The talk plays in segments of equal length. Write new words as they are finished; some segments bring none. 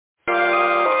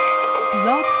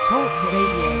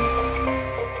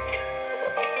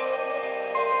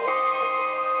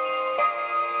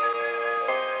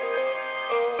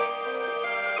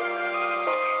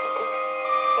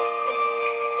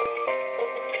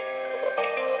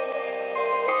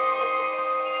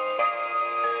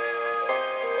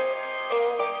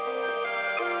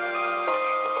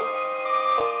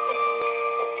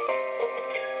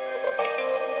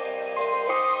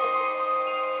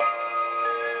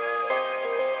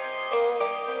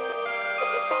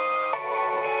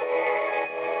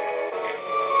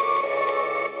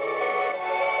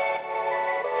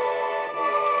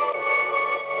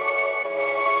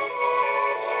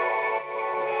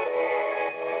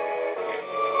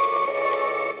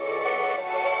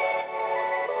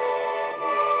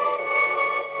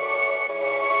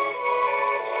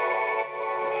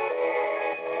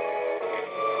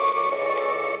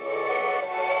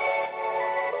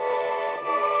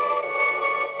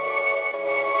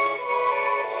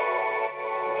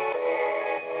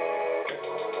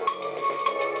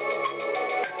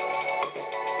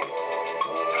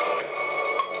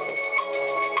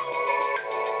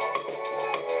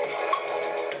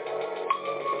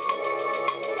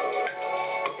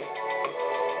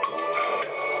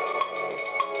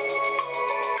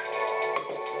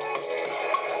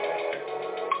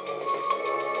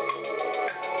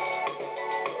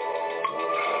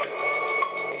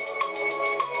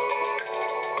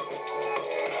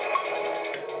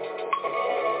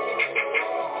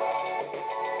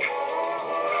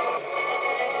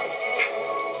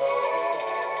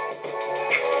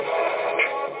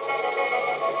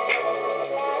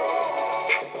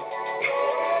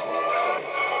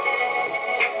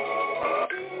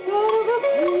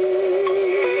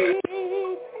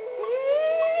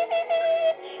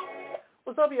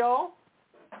up, y'all?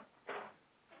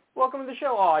 Welcome to the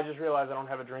show. Oh, I just realized I don't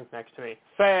have a drink next to me.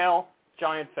 Fail.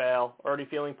 Giant fail. Already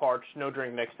feeling parched. No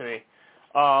drink next to me.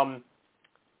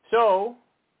 So,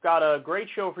 got a great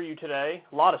show for you today.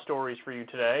 A lot of stories for you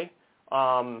today.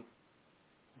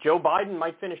 Joe Biden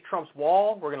might finish Trump's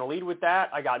wall. We're going to lead with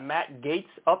that. I got Matt Gaetz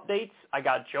updates. I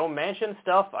got Joe Manchin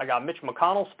stuff. I got Mitch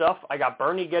McConnell stuff. I got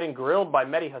Bernie getting grilled by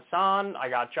Mehdi Hassan. I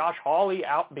got Josh Hawley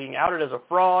being outed as a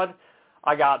fraud.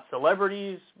 I got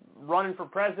celebrities running for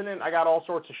president. I got all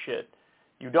sorts of shit.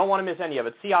 You don't want to miss any of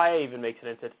it. CIA even makes it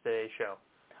into today's show.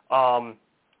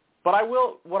 But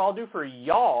what I'll do for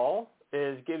y'all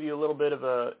is give you a little bit of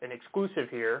an exclusive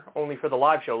here, only for the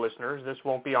live show listeners. This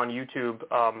won't be on YouTube,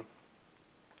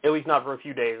 at least not for a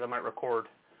few days. I might record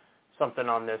something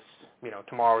on this,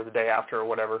 tomorrow or the day after or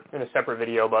whatever in a separate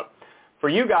video. But for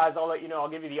you guys, I'll let you know. I'll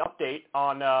give you the update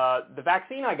on the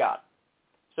vaccine I got.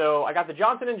 So I got the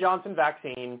Johnson & Johnson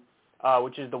vaccine,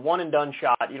 which is the one-and-done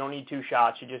shot. You don't need 2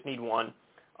 shots. You just need 1.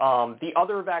 The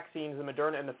other vaccines, the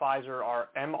Moderna and the Pfizer, are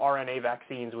mRNA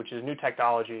vaccines, which is new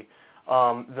technology.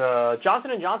 The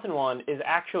Johnson & Johnson one is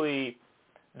actually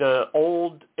the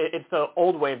old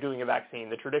way of doing a vaccine,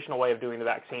 the traditional way of doing the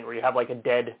vaccine, where you have like a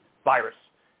dead virus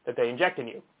that they inject in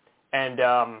you. And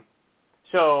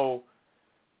so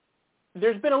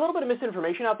there's been a little bit of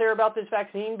misinformation out there about this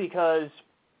vaccine, because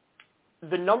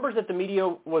the numbers that the media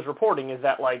was reporting is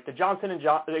that like the Pfizer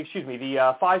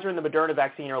and the Moderna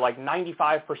vaccine are like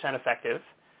 95% effective,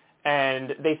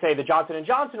 and they say the Johnson &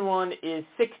 Johnson one is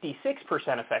 66%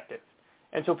 effective.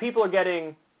 And so people are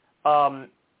getting,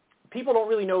 people don't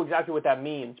really know exactly what that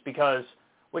means, because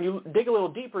when you dig a little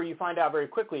deeper, you find out very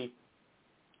quickly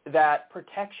that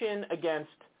protection against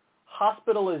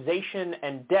hospitalization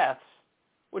and deaths,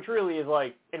 which really is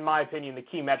like, in my opinion, the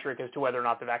key metric as to whether or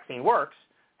not the vaccine works,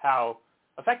 how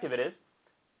effective it is,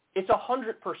 it's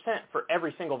 100% for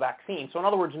every single vaccine. So in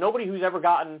other words, nobody who's ever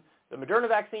gotten the Moderna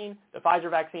vaccine, the Pfizer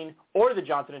vaccine, or the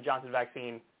Johnson & Johnson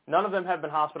vaccine, none of them have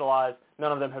been hospitalized,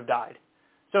 none of them have died.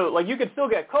 So like you could still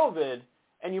get COVID,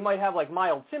 and you might have like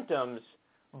mild symptoms,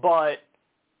 but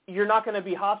you're not going to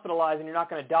be hospitalized and you're not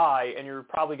going to die, and you're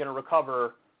probably going to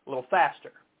recover a little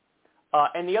faster.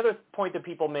 And the other point that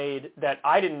people made that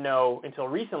I didn't know until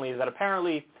recently is that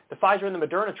apparently the Pfizer and the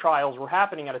Moderna trials were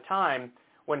happening at a time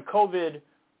when COVID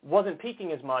wasn't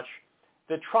peaking as much.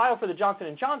 The trial for the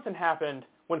Johnson & Johnson happened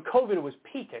when COVID was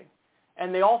peaking.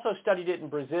 And they also studied it in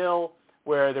Brazil,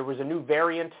 where there was a new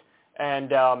variant.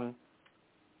 And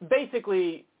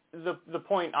basically, the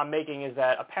point I'm making is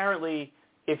that apparently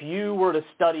if you were to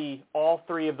study all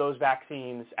 3 of those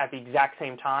vaccines at the exact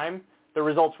same time, the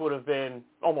results would have been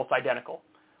almost identical.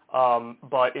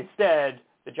 But instead,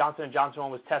 the Johnson & Johnson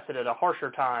one was tested at a harsher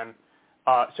time,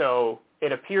 so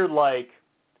it appeared like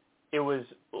it was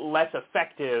less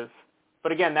effective.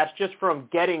 But again, that's just from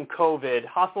getting COVID.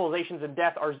 Hospitalizations and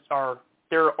death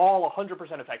they're all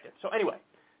 100% effective. So anyway,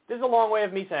 this is a long way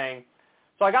of me saying,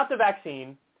 so I got the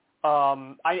vaccine.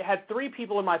 I had 3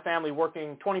 people in my family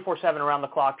working 24/7 around the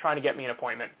clock trying to get me an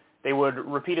appointment. They would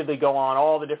repeatedly go on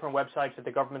all the different websites that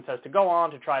the government says to go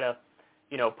on to try to,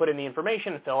 put in the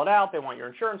information and fill it out. They want your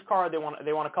insurance card. They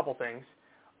want a couple things.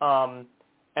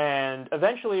 And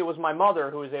eventually it was my mother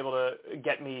who was able to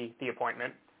get me the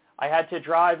appointment. I had to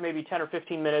drive maybe 10 or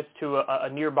 15 minutes to a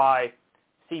nearby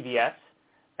CVS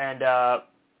and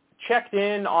checked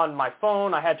in on my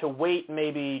phone. I had to wait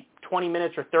maybe 20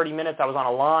 minutes or 30 minutes. I was on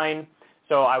a line.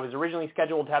 So I was originally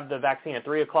scheduled to have the vaccine at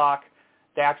 3 o'clock.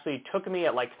 They actually took me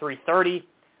at like 3:30,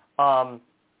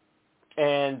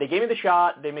 and they gave me the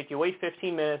shot. They make you wait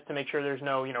 15 minutes to make sure there's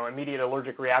no, immediate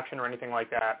allergic reaction or anything like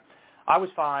that. I was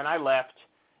fine. I left.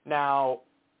 Now,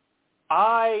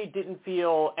 I didn't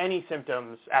feel any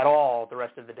symptoms at all the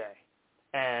rest of the day.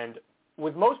 And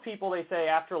with most people, they say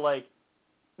after like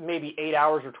maybe 8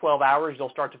 hours or 12 hours, you'll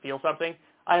start to feel something.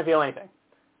 I didn't feel anything.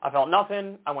 I felt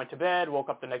nothing. I went to bed, woke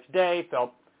up the next day,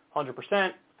 felt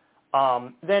 100%.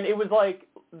 Then it was like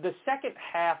the second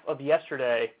half of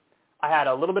yesterday, I had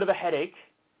a little bit of a headache,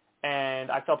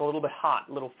 and I felt a little bit hot,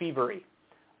 a little fevery.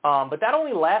 But that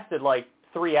only lasted like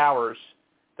 3 hours.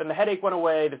 Then the headache went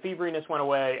away, the feveriness went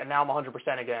away, and now I'm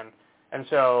 100% again. And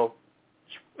so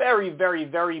very, very,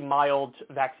 very mild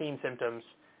vaccine symptoms.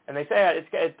 And they say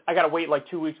I got to wait like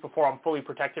 2 weeks before I'm fully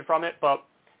protected from it. But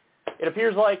it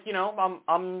appears like,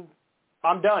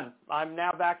 I'm done. I'm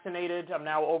now vaccinated. I'm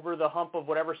now over the hump of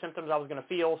whatever symptoms I was going to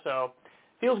feel. So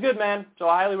feels good, man. So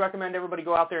I highly recommend everybody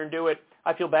go out there and do it.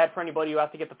 I feel bad for anybody who has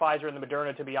to get the Pfizer and the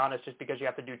Moderna, to be honest, just because you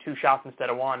have to do 2 shots instead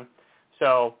of 1.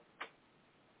 So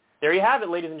there you have it,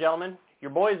 ladies and gentlemen.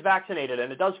 Your boy is vaccinated,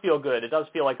 and it does feel good. It does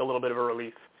feel like a little bit of a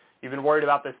relief. you've been worried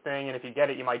about this thing, and if you get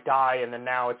it, you might die, and then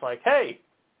now it's like, hey,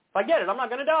 if I get it, I'm not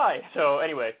going to die. So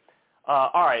anyway,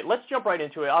 all right, let's jump right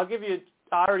into it.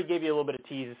 I already gave you a little bit of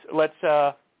tease. Let's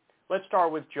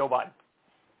start with Joe Biden.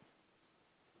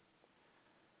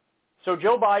 So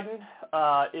Joe Biden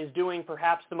is doing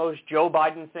perhaps the most Joe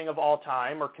Biden thing of all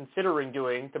time, or considering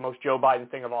doing the most Joe Biden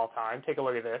thing of all time. Take a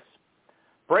look at this.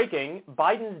 Breaking,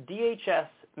 Biden's DHS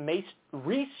may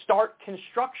restart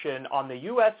construction on the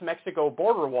U.S.-Mexico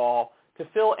border wall to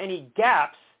fill any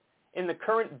gaps in the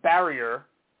current barrier,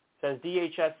 says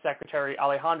DHS Secretary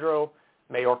Alejandro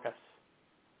Mayorkas.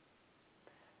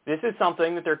 This is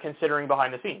something that they're considering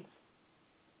behind the scenes.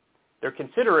 They're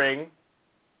considering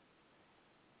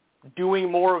doing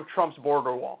more of Trump's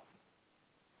border wall.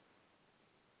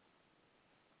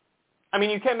 I mean,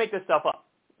 you can't make this stuff up.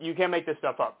 You can't make this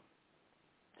stuff up.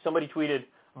 Somebody tweeted,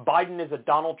 Biden is a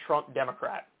Donald Trump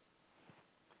Democrat.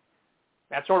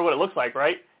 That's sort of what it looks like,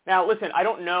 right? Now, listen, I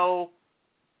don't know.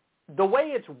 The way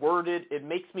it's worded, it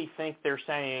makes me think they're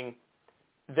saying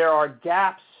there are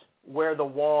gaps where the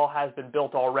wall has been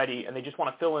built already, and they just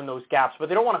want to fill in those gaps, but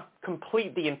they don't want to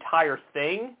complete the entire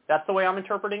thing. That's the way I'm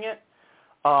interpreting it.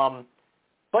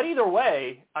 But either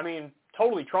way, I mean,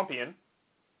 totally Trumpian.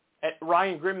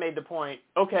 Ryan Grimm made the point,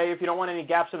 okay, if you don't want any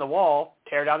gaps in the wall,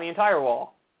 tear down the entire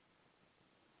wall.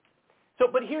 So,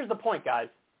 but here's the point, guys.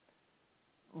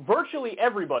 Virtually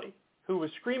everybody who was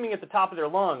screaming at the top of their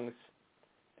lungs,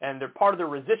 and they're part of the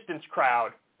resistance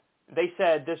crowd, they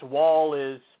said this wall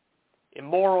is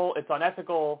immoral, it's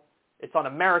unethical, it's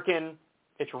un-American,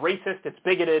 it's racist, it's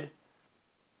bigoted.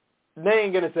 They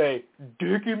ain't going to say,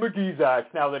 Dickie McGee's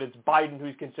Act, now that it's Biden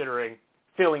who's considering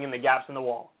filling in the gaps in the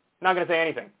wall. Not going to say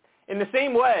anything. In the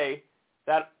same way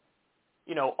that,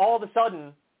 all of a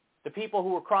sudden, the people who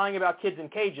were crying about kids in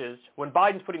cages, when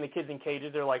Biden's putting the kids in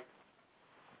cages, they're like,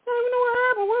 I don't even know what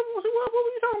happened. What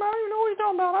were you talking about? I don't even know what you're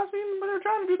talking about. I see them, they're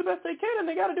trying to do the best they can, and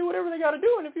they got to do whatever they got to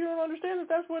do. And if you don't understand that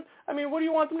that's what do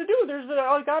you want them to do? There's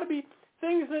got to be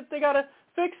things that they got to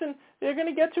fix, and they're going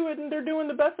to get to it, and they're doing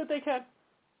the best that they can.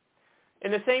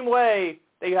 In the same way,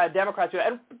 they had Democrats who,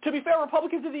 and to be fair,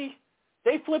 Republicans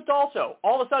they flipped also.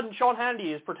 All of a sudden, Sean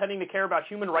Hannity is pretending to care about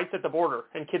human rights at the border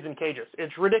and kids in cages.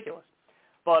 It's ridiculous.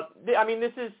 But, I mean,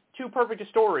 this is too perfect a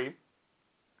story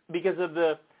because of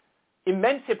the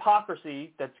immense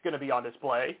hypocrisy that's going to be on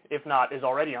display, if not is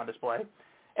already on display.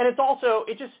 And it's also,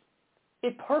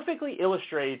 it perfectly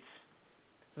illustrates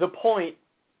the point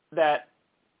that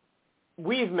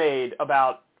we've made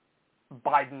about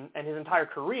Biden and his entire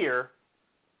career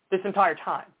this entire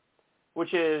time,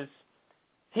 which is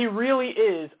he really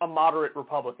is a moderate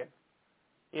Republican.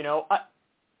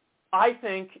 I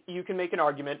think you can make an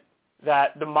argument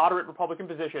that the moderate Republican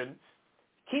position,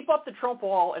 keep up the Trump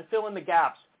wall and fill in the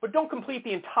gaps, but don't complete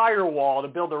the entire wall to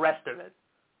build the rest of it,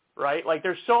 right? Like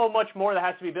there's so much more that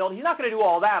has to be built. He's not going to do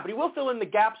all that, but he will fill in the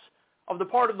gaps of the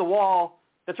part of the wall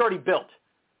that's already built.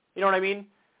 You know what I mean?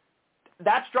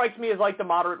 That strikes me as like the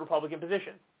moderate Republican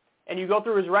position. And you go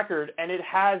through his record, and it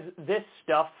has this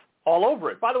stuff all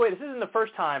over it. By the way, this isn't the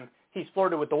first time he's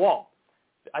flirted with the wall.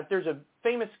 There's a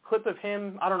famous clip of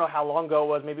him, I don't know how long ago it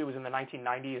was, maybe it was in the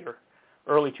 1990s or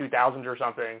early 2000s or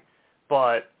something,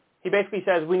 but he basically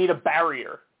says we need a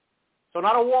barrier. So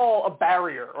not a wall, a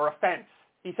barrier or a fence.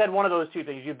 He said one of those two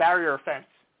things, you barrier or fence.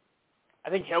 I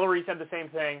think Hillary said the same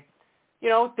thing.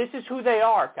 This is who they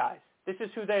are, guys. This is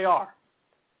who they are.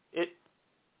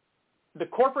 The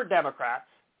corporate Democrats,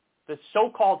 the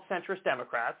so-called centrist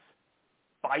Democrats,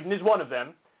 Biden is one of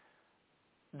them,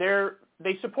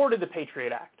 they supported the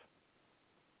Patriot Act.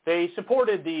 They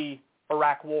supported the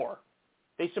Iraq War.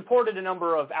 They supported a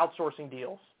number of outsourcing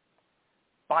deals.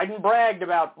 Biden bragged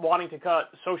about wanting to cut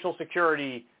Social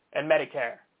Security and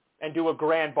Medicare and do a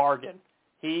grand bargain.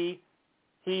 He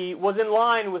was in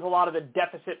line with a lot of the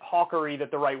deficit hawkery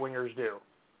that the right-wingers do.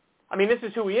 I mean, this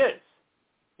is who he is,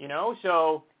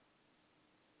 so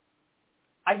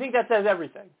I think that says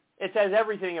everything. It says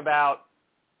everything about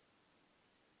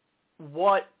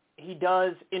what he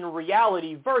does in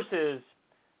reality versus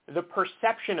the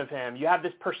perception of him. You have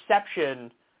this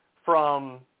perception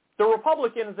from the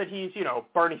Republicans that he's,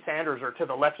 Bernie Sanders or to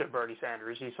the left of Bernie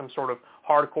Sanders. He's some sort of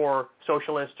hardcore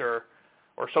socialist or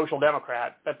social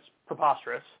democrat. That's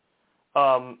preposterous.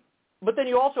 But then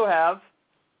you also have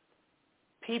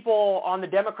people on the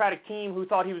Democratic team who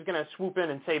thought he was going to swoop in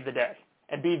and save the day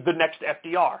and be the next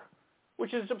FDR,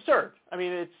 which is absurd. I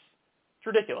mean, it's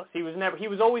ridiculous. He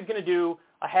was always going to do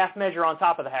a half measure on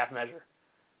top of the half measure.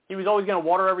 He was always going to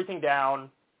water everything down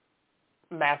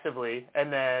massively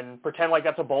and then pretend like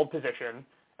that's a bold position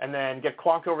and then get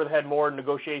clunked over the head more in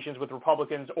negotiations with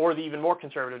Republicans or the even more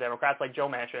conservative Democrats like Joe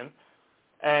Manchin.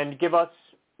 and give us,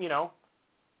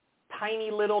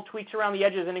 tiny little tweaks around the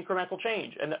edges and incremental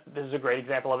change. And this is a great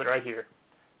example of it right here.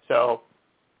 So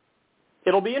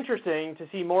it'll be interesting to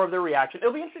see more of their reaction.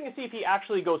 It'll be interesting to see if he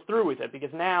actually goes through with it, because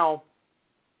now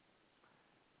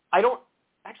I was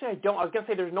going to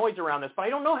say there's noise around this, but I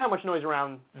don't know how much noise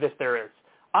around this there is.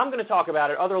 I'm going to talk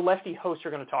about it. Other lefty hosts are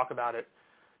going to talk about it.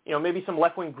 Maybe some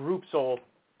left-wing groups will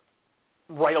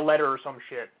write a letter or some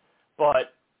shit.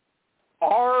 But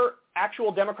are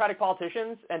actual Democratic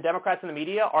politicians and Democrats in the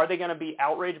media, are they going to be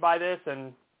outraged by this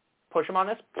and push them on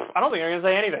this? I don't think they're going to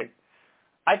say anything.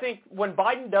 I think when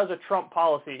Biden does a Trump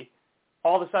policy,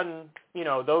 all of a sudden,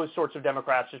 those sorts of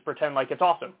Democrats just pretend like it's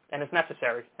awesome and it's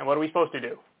necessary. And what are we supposed to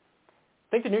do?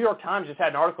 I think the New York Times just had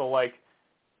an article like,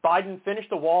 Biden finished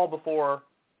the wall before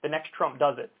the next Trump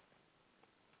does it.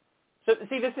 So,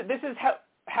 see, this is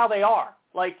how they are.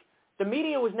 Like, the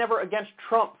media was never against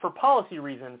Trump for policy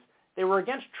reasons. They were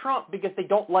against Trump because they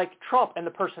don't like Trump and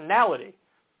the personality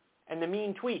and the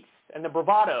mean tweets and the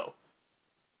bravado.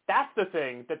 That's the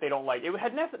thing that they don't like. It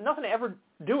had nothing to ever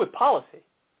do with policy.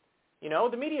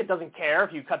 The media doesn't care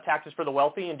if you cut taxes for the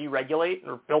wealthy and deregulate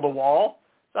or build a wall.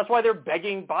 That's why they're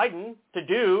begging Biden to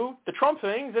do the Trump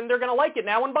things, and they're going to like it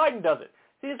now when Biden does it.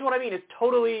 See, this is what I mean.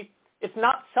 It's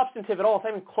not substantive at all. It's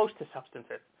not even close to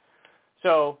substantive.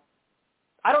 So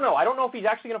I don't know. I don't know if he's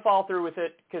actually going to follow through with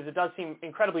it, because it does seem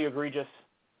incredibly egregious.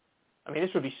 I mean,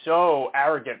 this would be so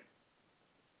arrogant.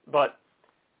 But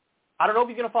I don't know if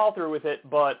he's going to follow through with it,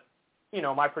 but,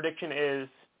 my prediction is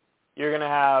you're going to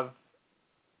have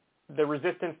the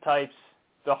resistance types,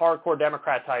 the hardcore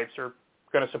Democrat types are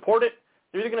going to support it.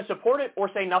 They're either going to support it or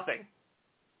say nothing.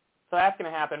 So that's going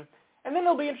to happen. And then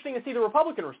it'll be interesting to see the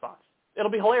Republican response.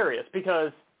 It'll be hilarious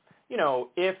because,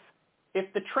 if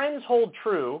the trends hold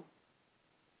true,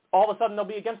 all of a sudden they'll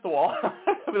be against the wall.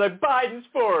 They'll be like, Biden's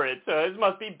for it, so this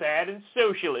must be bad and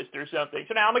socialist or something.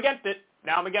 So now I'm against it.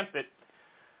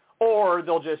 Or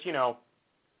they'll just,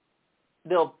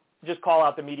 they'll just call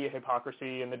out the media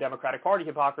hypocrisy and the Democratic Party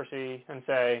hypocrisy and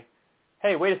say,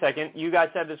 hey, wait a second, you guys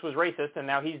said this was racist and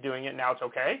now he's doing it, now it's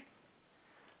okay.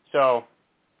 So,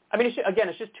 I mean,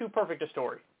 it's just too perfect a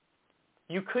story.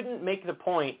 You couldn't make the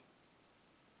point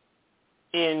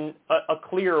in a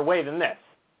clearer way than this,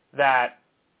 that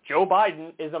Joe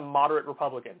Biden is a moderate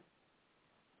Republican.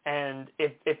 And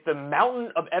if the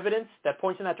mountain of evidence that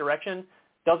points in that direction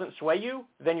doesn't sway you,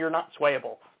 then you're not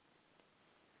swayable.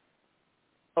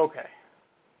 Okay.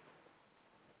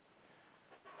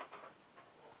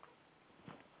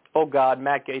 Oh, God,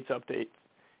 Matt Gaetz update.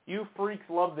 You freaks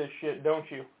love this shit, don't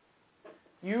you?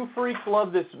 You freaks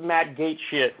love this Matt Gaetz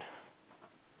shit.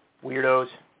 Weirdos.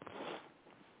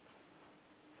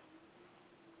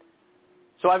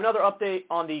 So I have another update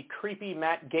on the creepy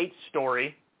Matt Gaetz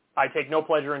story. I take no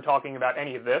pleasure in talking about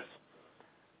any of this.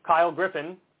 Kyle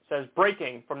Griffin says,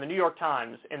 breaking from the New York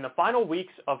Times, in the final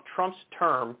weeks of Trump's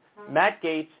term, Matt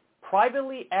Gaetz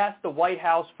privately asked the White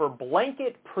House for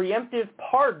blanket preemptive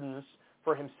pardons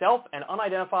for himself and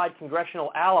unidentified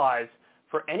congressional allies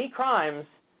for any crimes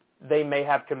they may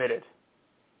have committed.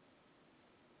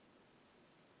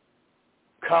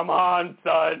 Come on,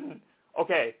 son.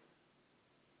 Okay.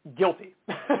 Guilty.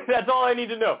 That's all I need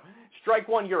to know. Strike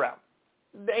one, you're out.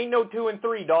 There ain't no 2 and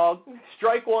 3, dog.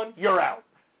 Strike one, you're out.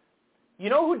 You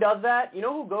know who does that? You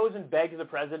know who goes and begs the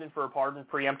president for a pardon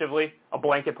preemptively, a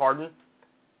blanket pardon?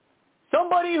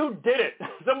 Somebody who did it.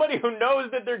 Somebody who knows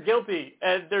that they're guilty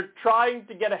and they're trying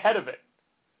to get ahead of it.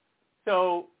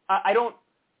 So I don't,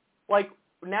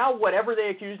 now whatever they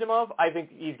accused him of, I think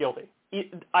he's guilty.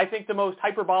 I think the most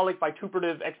hyperbolic,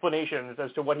 vituperative explanations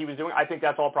as to what he was doing, I think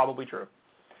that's all probably true.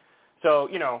 So,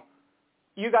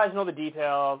 you guys know the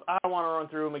details. I don't want to run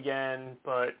through them again,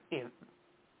 but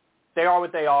they are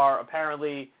what they are.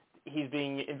 Apparently, he's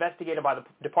being investigated by the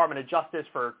Department of Justice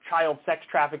for child sex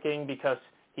trafficking because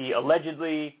he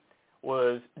allegedly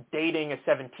was dating a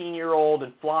 17-year-old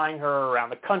and flying her around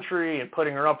the country and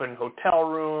putting her up in hotel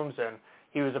rooms, and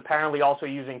he was apparently also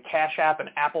using Cash App and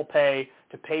Apple Pay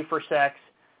to pay for sex,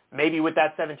 maybe with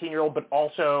that 17-year-old, but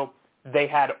also they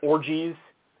had orgies,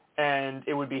 and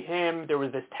it would be him. There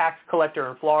was this tax collector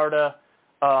in Florida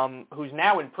who's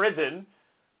now in prison,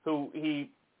 who he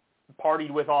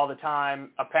partied with all the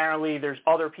time. Apparently, there's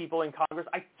other people in Congress.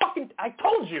 I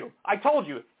told you.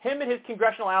 Him and his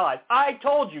congressional allies. I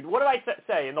told you. What did I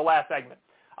say in the last segment?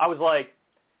 I was like,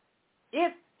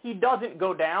 if he doesn't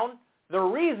go down, the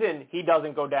reason he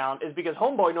doesn't go down is because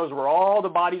homeboy knows where all the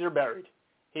bodies are buried.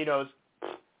 He knows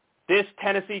this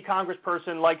Tennessee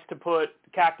congressperson likes to put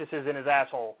cactuses in his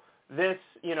asshole. This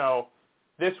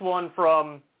one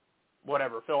from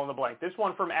whatever, fill in the blank. This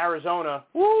one from Arizona,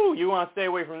 woo, you want to stay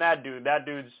away from that dude. That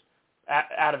dude's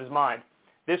out of his mind.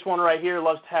 This one right here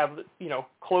loves to have,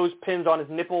 clothespins on his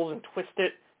nipples and twist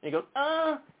it. And he goes,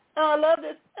 oh, I love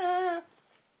this.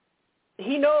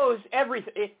 He knows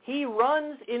everything. He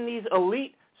runs in these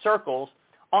elite circles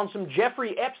on some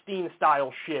Jeffrey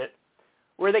Epstein-style shit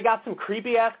where they got some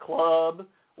creepy-ass club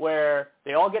where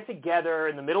they all get together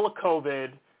in the middle of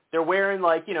COVID. They're wearing,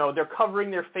 they're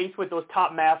covering their face with those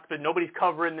top masks, but nobody's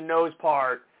covering the nose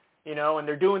part, and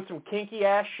they're doing some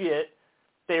kinky-ass shit.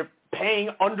 They're paying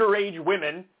underage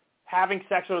women, having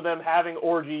sex with them, having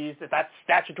orgies. That's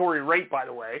statutory rape, by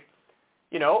the way,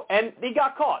 and he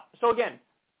got caught. So, again,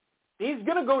 he's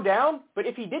going to go down, but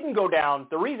if he didn't go down,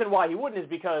 the reason why he wouldn't is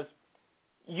because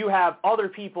you have other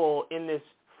people in this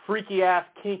freaky-ass,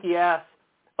 kinky-ass,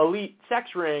 elite sex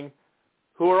ring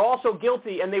who are also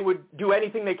guilty, and they would do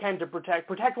anything they can to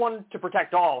protect one to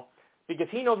protect all, because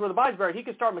he knows where the body's buried. He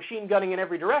could start machine gunning in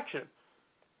every direction.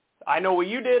 I know what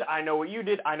you did. I know what you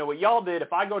did. I know what y'all did.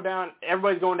 If I go down,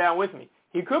 everybody's going down with me.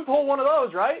 He could pull one of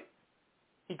those, right?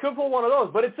 He could pull one of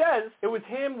those. But it says it was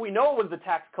him. We know it was the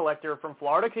tax collector from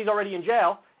Florida because he's already in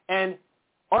jail. And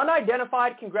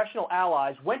unidentified congressional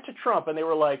allies went to Trump, and they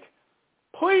were like,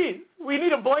 please, we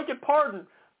need a blanket pardon.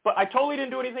 But I totally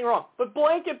didn't do anything wrong. But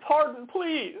blanket pardon,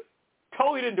 please.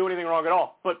 Totally didn't do anything wrong at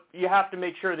all. But you have to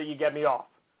make sure that you get me off.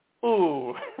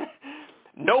 Ooh.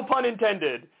 No pun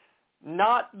intended.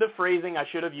 Not the phrasing I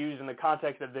should have used in the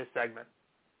context of this segment.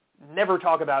 Never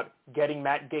talk about getting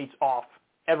Matt Gaetz off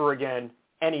ever again,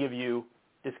 any of you.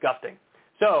 Disgusting.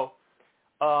 So,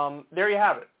 there you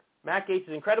have it. Matt Gaetz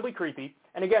is incredibly creepy.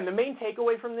 And again, the main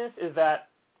takeaway from this is that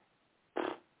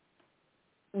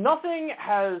nothing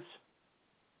has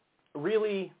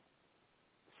really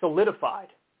solidified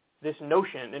this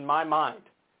notion in my mind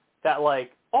that,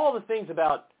 all the things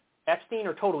about Epstein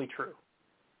are totally true.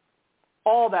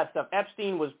 All that stuff.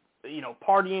 Epstein was,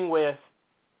 partying with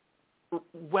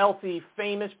wealthy,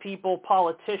 famous people,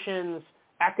 politicians,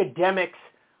 academics.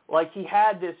 He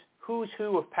had this who's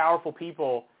who of powerful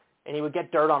people, and he would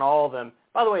get dirt on all of them.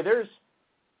 By the way,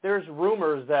 there's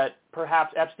rumors that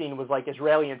perhaps Epstein was like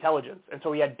Israeli intelligence, and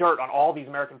so he had dirt on all these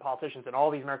American politicians and all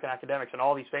these American academics and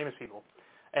all these famous people,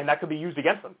 and that could be used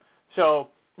against them. So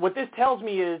what this tells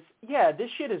me is, yeah, this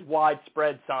shit is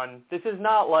widespread, son. This is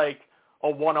not like a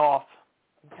one-off,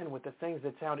 again, with the things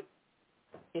that sound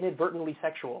inadvertently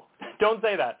sexual. Don't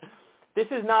say that. This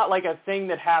is not like a thing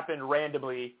that happened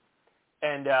randomly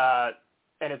and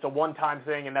it's a one-time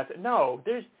thing and that's it. No,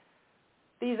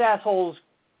 these assholes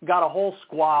got a whole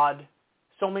squad.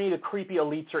 So many of the creepy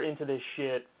elites are into this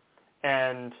shit,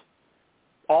 and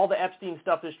all the Epstein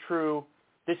stuff is true.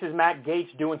 This is Matt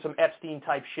Gaetz doing some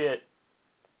Epstein-type shit.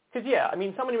 Because,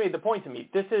 somebody made the point to me.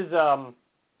 This is,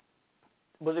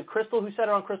 was it Crystal who said it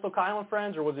on Crystal Kyle and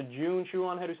Friends, or was it June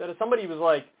Shuonhead who said it? Somebody was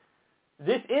like,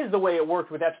 this is the way it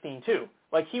worked with Epstein, too.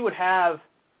 He would have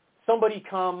somebody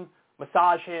come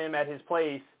massage him at his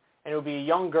place, and it would be a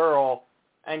young girl,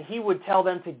 and he would tell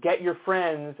them to get your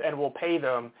friends and we'll pay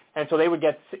them. And so they would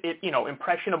get,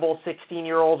 impressionable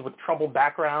 16-year-olds with troubled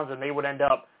backgrounds, and they would end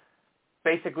up,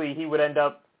 he would end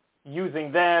up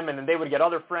using them, and then they would get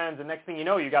other friends, and next thing you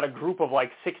know, you got a group of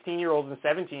 16-year-olds and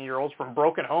 17-year-olds from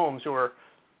broken homes who are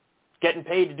getting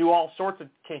paid to do all sorts of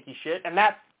kinky shit, and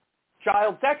that's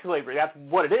child sex slavery. That's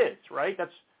what it is, right?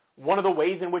 That's one of the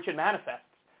ways in which it manifests.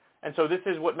 And so this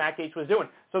is what Matt Gaetz was doing.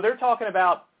 So they're talking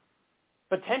about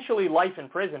potentially life in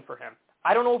prison for him.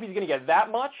 I don't know if he's going to get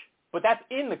that much, but that's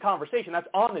in the conversation. That's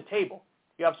on the table.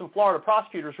 You have some Florida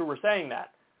prosecutors who were saying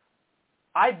that.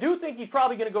 I do think he's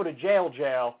probably going to go to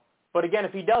jail, but again,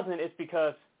 if he doesn't, it's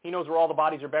because he knows where all the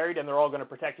bodies are buried and they're all going to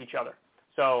protect each other.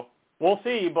 So we'll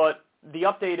see, but the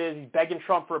update is he's begging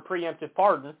Trump for a preemptive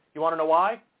pardon. You want to know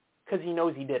why? Because he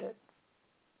knows he did it.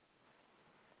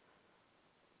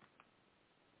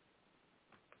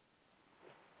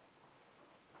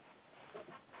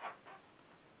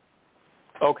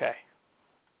 Okay.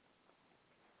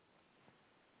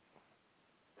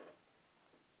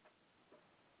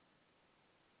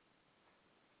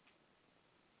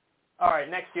 All right,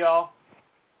 next, y'all.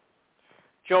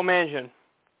 Joe Manchin.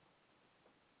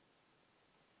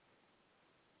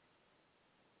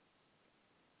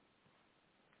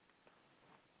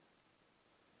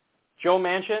 Joe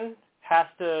Manchin has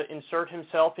to insert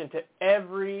himself into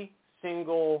every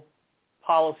single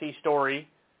policy story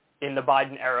in the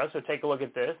Biden era. So take a look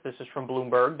at this. This is from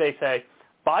Bloomberg. They say,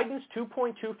 Biden's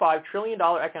 $2.25 trillion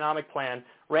economic plan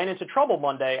ran into trouble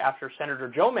Monday after Senator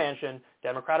Joe Manchin,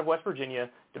 Democrat of West Virginia,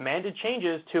 demanded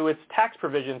changes to its tax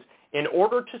provisions in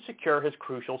order to secure his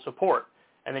crucial support.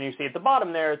 And then you see at the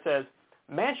bottom there it says,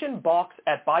 Manchin balks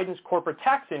at Biden's corporate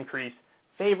tax increase,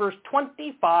 favors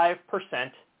 25%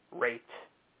 rate.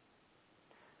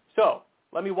 So,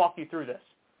 let me walk you through this.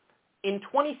 In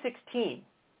 2016,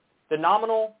 the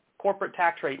nominal corporate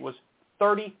tax rate was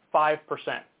 35%.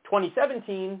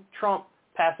 2017, Trump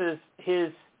passes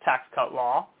his tax cut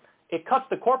law. It cuts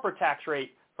the corporate tax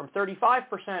rate from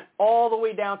 35% all the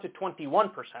way down to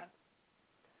 21%.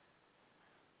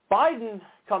 Biden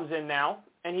comes in now,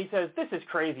 and he says, this is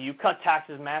crazy. You cut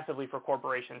taxes massively for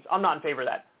corporations. I'm not in favor of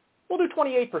that. We'll do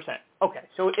 28%. Okay,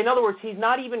 so in other words, he's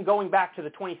not even going back to the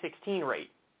 2016 rate,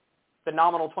 the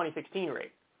nominal 2016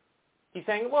 rate. He's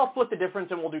saying, well, flip the difference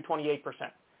and we'll do 28%.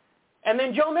 And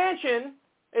then Joe Manchin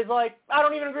is like, I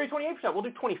don't even agree with 28%. We'll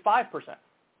do 25%.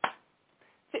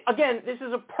 See, again, this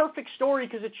is a perfect story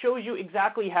because it shows you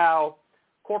exactly how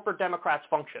corporate Democrats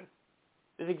function.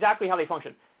 This is exactly how they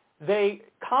function. They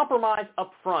compromise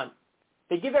up front.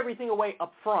 They give everything away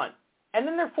up front. And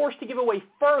then they're forced to give away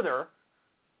further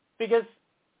because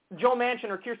Joe Manchin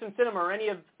or Kirsten Sinema or any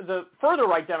of the further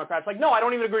right Democrats are like, no, I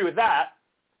don't even agree with that.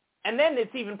 And then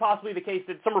it's even possibly the case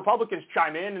that some Republicans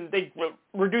chime in and they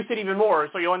reduce it even more.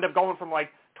 So you'll end up going from like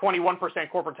 21%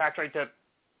 corporate tax rate to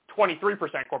 23%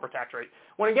 corporate tax rate.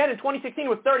 When again in 2016 it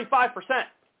was 35%.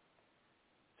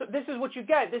 So this is what you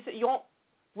get.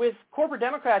 With corporate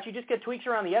Democrats, you just get tweaks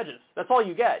around the edges. That's all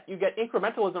you get. You get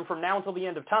incrementalism from now until the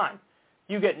end of time.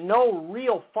 You get no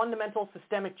real fundamental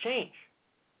systemic change.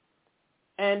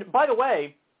 And by the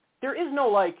way, there is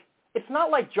no it's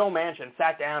not like Joe Manchin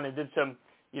sat down and did some,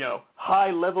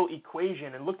 high-level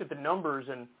equation and looked at the numbers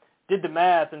and did the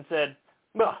math and said,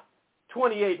 well,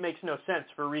 28 makes no sense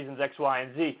for reasons X, Y,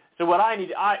 and Z. So what I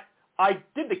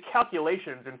did the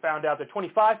calculations and found out that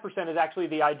 25% is actually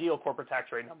the ideal corporate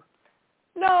tax rate number.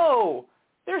 No,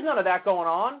 there's none of that going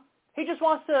on. He just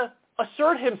wants to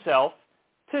assert himself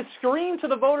to scream to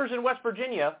the voters in West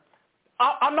Virginia,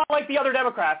 I'm not like the other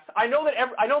Democrats. I know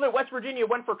that West Virginia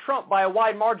went for Trump by a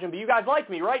wide margin, but you guys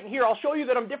like me, right? And here, I'll show you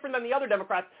that I'm different than the other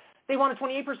Democrats. They want a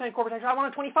 28% corporate tax rate. I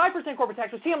want a 25% corporate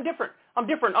tax rate. See, I'm different.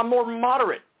 I'm more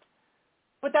moderate.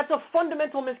 But that's a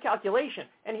fundamental miscalculation,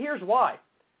 and here's why.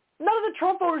 None of the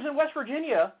Trump voters in West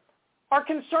Virginia are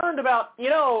concerned about,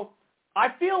 I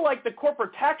feel like the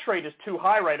corporate tax rate is too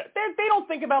high right now. They don't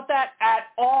think about that at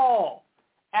all.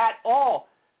 At all.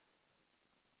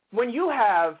 When you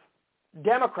have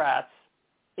Democrats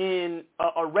in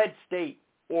a red state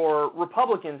or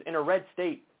Republicans in a red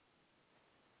state,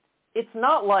 it's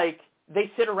not like they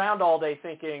sit around all day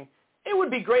thinking, it would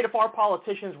be great if our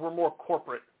politicians were more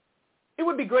corporate. It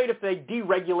would be great if they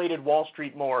deregulated Wall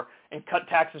Street more and cut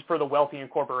taxes for the wealthy and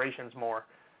corporations more.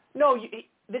 No,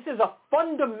 this is a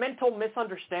fundamental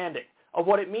misunderstanding of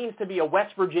what it means to be a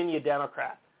West Virginia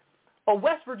Democrat. A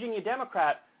West Virginia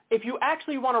Democrat, if you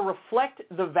actually want to reflect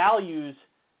the values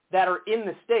that are in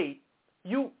the state,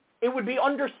 it would be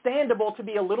understandable to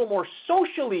be a little more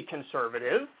socially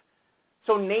conservative.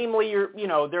 So namely,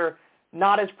 they're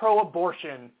not as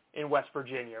pro-abortion in West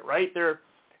Virginia, right? They're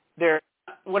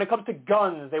when it comes to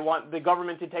guns, they want the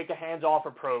government to take a hands-off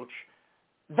approach.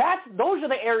 Those are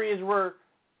the areas where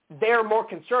they're more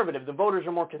conservative. The voters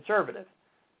are more conservative.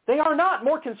 They are not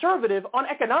more conservative on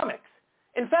economics.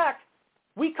 In fact,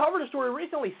 we covered a story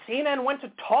recently. CNN went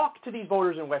to talk to these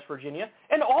voters in West Virginia,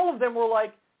 and all of them were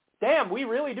like, damn, we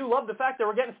really do love the fact that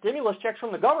we're getting stimulus checks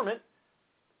from the government.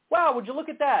 Wow, would you look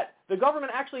at that? The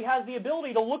government actually has the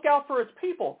ability to look out for its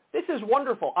people. This is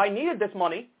wonderful. I needed this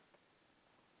money.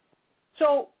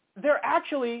 So they're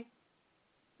actually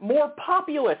more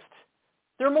populist.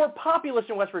 They're more populist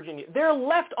in West Virginia. They're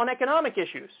left on economic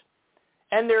issues,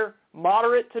 and they're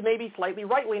moderate to maybe slightly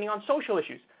right-leaning on social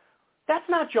issues. That's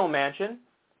not Joe Manchin.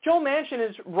 Joe Manchin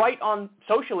is right on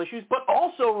social issues, but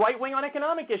also right-wing on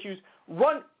economic issues,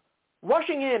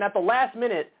 rushing in at the last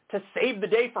minute to save the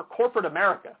day for corporate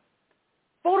America.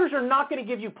 Voters are not going to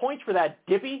give you points for that,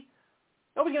 Dippy.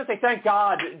 Nobody's going to say, thank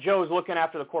God Joe's looking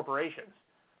after the corporations.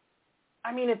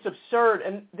 I mean, it's absurd,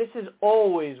 and this is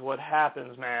always what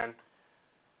happens, man.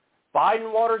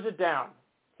 Biden waters it down.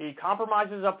 He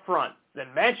compromises up front. Then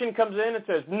Manchin comes in and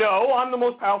says, no, I'm the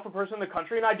most powerful person in the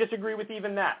country, and I disagree with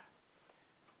even that.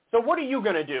 So what are you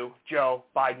going to do, Joe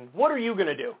Biden? What are you going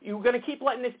to do? You going to keep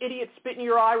letting this idiot spit in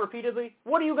your eye repeatedly?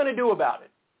 What are you going to do about it?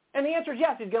 And the answer is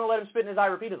yes, he's going to let him spit in his eye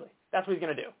repeatedly. That's what he's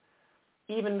going to do.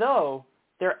 Even though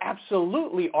there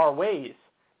absolutely are ways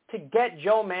to get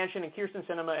Joe Manchin and Kirsten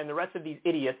Sinema and the rest of these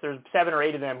idiots, there's 7 or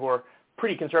 8 of them who are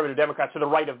pretty conservative Democrats to the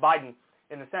right of Biden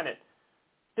in the Senate,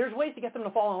 there's ways to get them to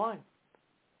fall in line.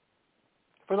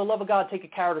 For the love of God, take a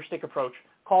carrot or stick approach.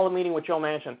 Call a meeting with Joe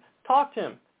Manchin. Talk to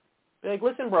him. Be like,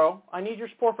 listen, bro, I need your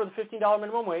support for the $15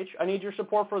 minimum wage. I need your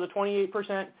support for the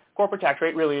 28% corporate tax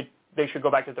rate. Really, they should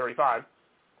go back to 35.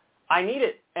 I need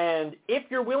it. And if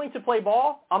you're willing to play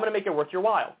ball, I'm going to make it worth your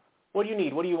while. What do you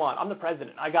need? What do you want? I'm the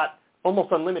president. I got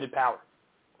almost unlimited power.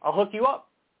 I'll hook you up.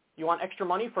 You want extra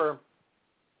money for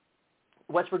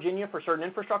West Virginia for certain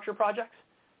infrastructure projects?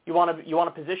 You want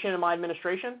a position in my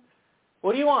administration?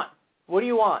 What do you want? What do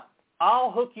you want?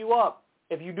 I'll hook you up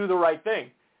if you do the right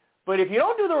thing. But if you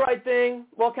don't do the right thing,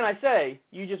 what can I say?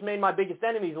 You just made my biggest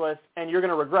enemies list, and you're going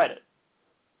to regret it.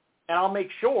 And I'll make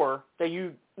sure that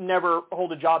you never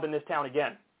hold a job in this town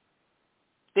again.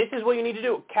 This is what you need to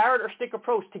do, carrot or stick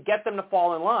approach to get them to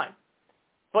fall in line.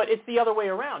 But it's the other way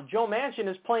around. Joe Manchin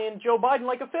is playing Joe Biden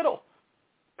like a fiddle.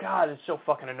 God, it's so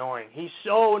fucking annoying. He's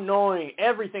so annoying.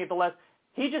 Everything at the last.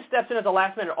 He just steps in at the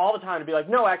last minute all the time to be like,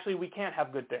 no, actually, we can't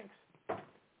have good things.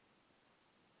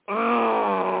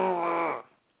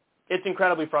 It's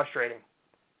incredibly frustrating.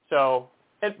 So,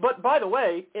 but by the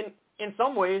way, in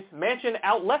some ways, Manchin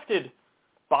out-lefted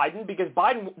Biden because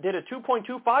Biden did a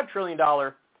 $2.25 trillion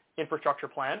infrastructure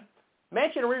plan.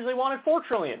 Manchin originally wanted $4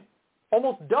 trillion,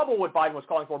 almost double what Biden was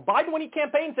calling for. Biden, when he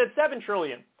campaigned, said $7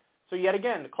 trillion. So yet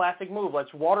again, the classic move.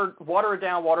 Let's water it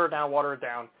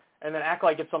down, and then act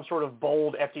like it's some sort of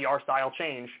bold FDR-style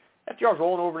change. FDR's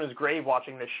rolling over in his grave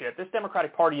watching this shit. This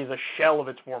Democratic Party is a shell of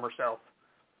its former self.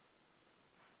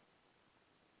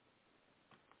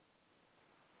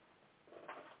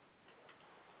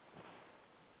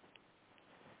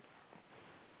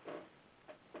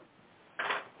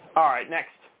 All right,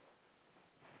 next.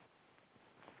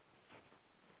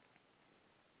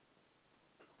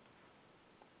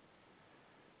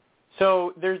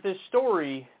 So there's this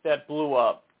story that blew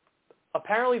up.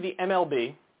 Apparently the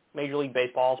MLB, Major League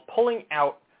Baseball, is pulling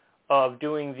out of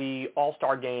doing the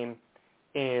All-Star game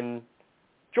in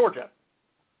Georgia.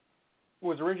 It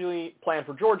was originally planned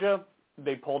for Georgia.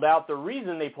 They pulled out. The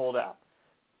reason they pulled out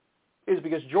is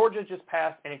because Georgia just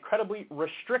passed an incredibly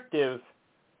restrictive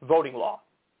voting law.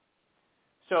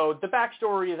 So the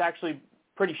backstory is actually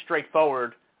pretty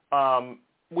straightforward.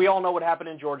 We all know what happened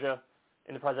in Georgia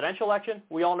in the presidential election.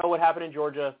 We all know what happened in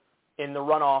Georgia in the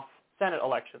runoff Senate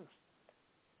elections.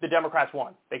 The Democrats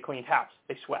won. They cleaned house.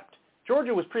 They swept.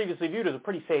 Georgia was previously viewed as a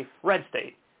pretty safe red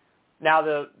state. Now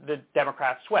the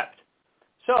Democrats swept.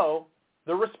 So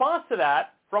the response to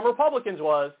that from Republicans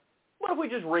was, what if we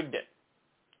just rigged it?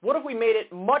 What if we made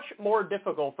it much more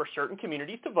difficult for certain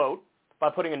communities to vote by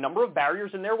putting a number of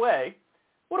barriers in their way?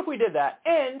 What if we did that?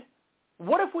 And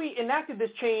what if we enacted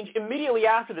this change immediately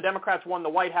after the Democrats won the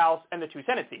White House and the 2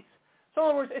 Senate seats? So in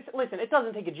other words, listen, it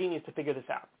doesn't take a genius to figure this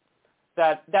out.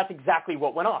 That's exactly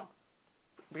what went on.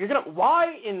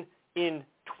 Why in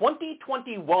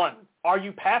 2021 are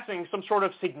you passing some sort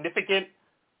of significant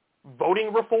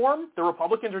voting reform? The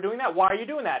Republicans are doing that. Why are you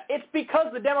doing that? It's because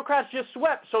the Democrats just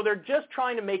swept, so they're just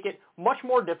trying to make it much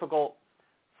more difficult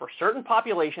for certain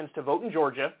populations to vote in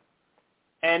Georgia,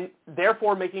 and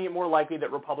therefore making it more likely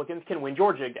that Republicans can win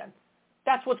Georgia again.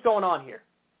 That's what's going on here.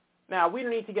 Now, we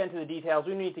don't need to get into the details.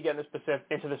 We don't need to get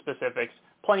into the specifics.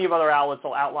 Plenty of other outlets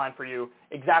will outline for you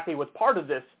exactly what's part of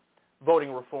this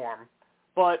voting reform.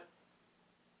 But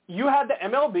you had the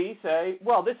MLB say,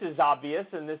 well, this is obvious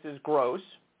and this is gross,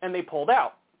 and they pulled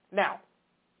out. Now,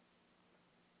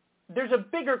 there's a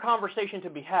bigger conversation to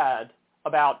be had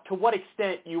about to what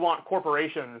extent you want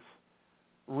corporations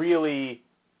really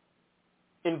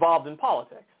involved in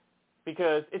politics.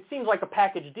 Because it seems like a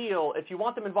package deal. If you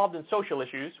want them involved in social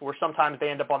issues, where sometimes they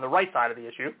end up on the right side of the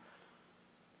issue,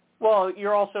 well,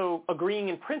 you're also agreeing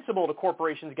in principle to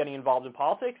corporations getting involved in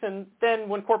politics. And then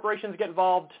when corporations get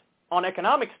involved on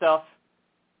economic stuff,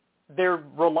 they're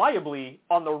reliably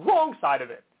on the wrong side of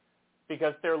it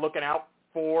because they're looking out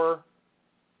for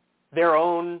their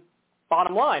own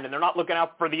bottom line, and they're not looking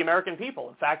out for the American people.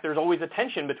 In fact, there's always a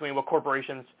tension between what's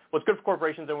good for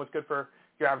corporations and what's good for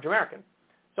your average American.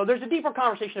 So there's a deeper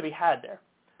conversation to be had there.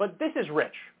 But this is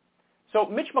rich. So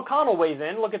Mitch McConnell weighs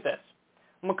in. Look at this.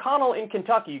 McConnell in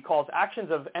Kentucky calls actions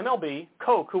of MLB,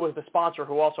 Coke, who was the sponsor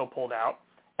who also pulled out,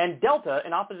 and Delta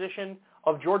in opposition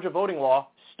of Georgia voting law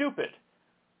stupid.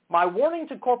 My warning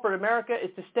to corporate America is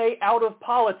to stay out of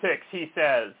politics, he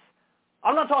says.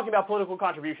 I'm not talking about political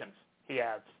contributions, he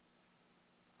adds.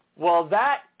 Well,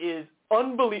 that is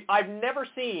unbelievable. I've never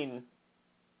seen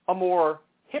a more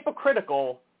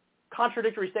hypocritical,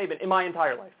 contradictory statement in my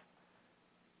entire life.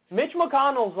 Mitch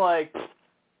McConnell's like,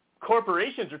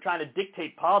 corporations are trying to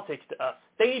dictate politics to us.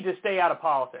 They need to stay out of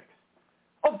politics.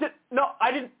 Oh, no,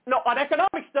 I didn't. No, on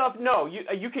economic stuff, no.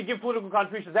 You could give political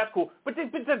contributions. That's cool. But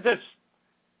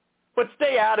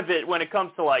stay out of it when it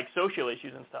comes to like social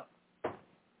issues and stuff.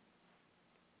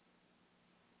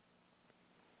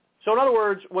 So in other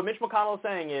words, what Mitch McConnell is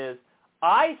saying is,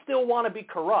 I still want to be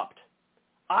corrupt.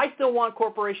 I still want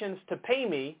corporations to pay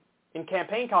me in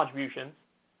campaign contributions.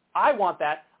 I want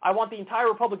that. I want the entire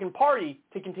Republican Party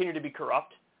to continue to be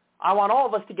corrupt. I want all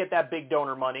of us to get that big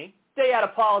donor money. Stay out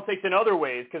of politics in other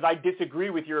ways because I disagree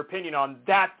with your opinion on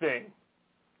that thing.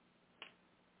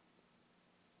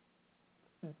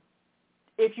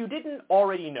 If you didn't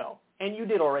already know, and you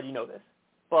did already know this,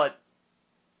 but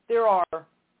there are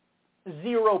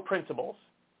zero principles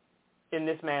in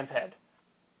this man's head.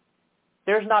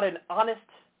 There's not an honest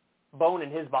bone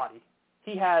in his body.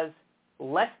 He has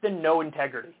less than no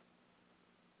integrity.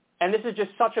 And this is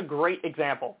just such a great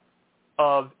example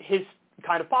of his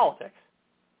kind of politics.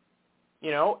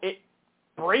 You know,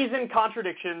 brazen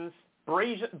contradictions,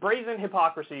 brazen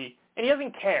hypocrisy, and he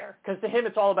doesn't care because to him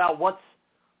it's all about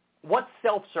what's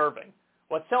self-serving.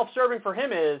 What's self-serving for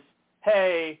him is,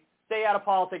 hey, stay out of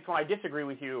politics when I disagree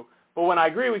with you, but when I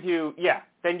agree with you, yeah,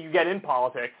 then you get in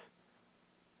politics.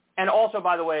 And also,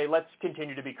 by the way, let's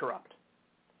continue to be corrupt.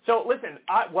 So listen,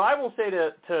 what I will say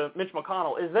to Mitch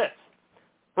McConnell is this.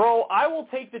 Bro, I will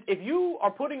take if you are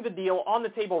putting the deal on the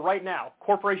table right now,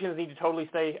 corporations need to totally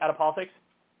stay out of politics,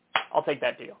 I'll take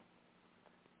that deal.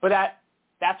 But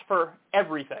that's for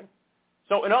everything.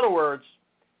 So in other words,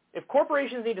 if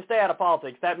corporations need to stay out of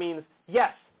politics, that means,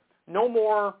 yes, no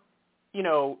more,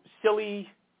 silly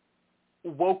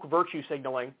woke virtue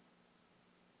signaling,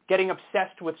 getting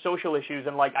obsessed with social issues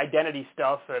and like identity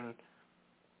stuff, and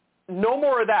no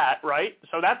more of that, right?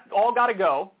 So that's all got to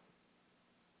go.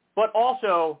 But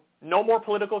also, no more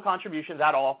political contributions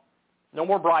at all, no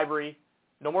more bribery,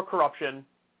 no more corruption,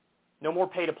 no more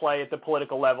pay-to-play at the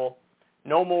political level,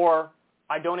 no more,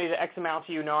 I donated X amount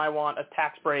to you, now I want a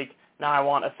tax break, now I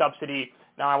want a subsidy,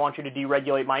 now I want you to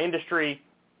deregulate my industry,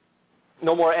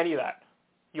 no more any of that.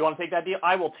 You want to take that deal?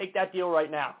 I will take that deal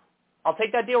right now. I'll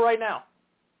take that deal right now.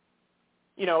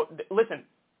 Listen,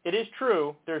 it is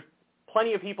true, there's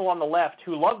plenty of people on the left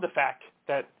who love the fact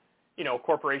that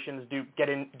corporations do get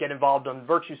involved on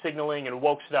virtue signaling and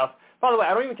woke stuff. By the way,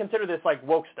 I don't even consider this like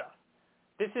woke stuff.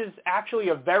 This is actually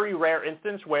a very rare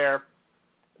instance where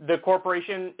the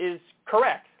corporation is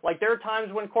correct. Like there are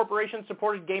times when corporations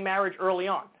supported gay marriage early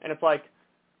on, and it's like,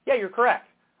 yeah, you're correct.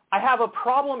 I have a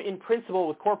problem in principle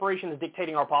with corporations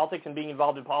dictating our politics and being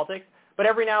involved in politics, but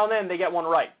every now and then they get one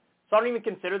right. So I don't even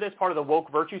consider this part of the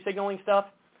woke virtue signaling stuff,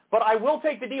 but I will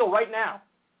take the deal right now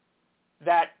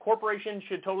that corporations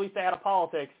should totally stay out of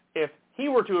politics if he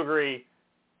were to agree.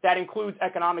 That includes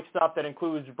economic stuff, that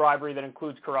includes bribery, that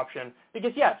includes corruption.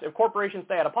 Because yes, if corporations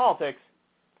stay out of politics,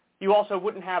 you also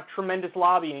wouldn't have tremendous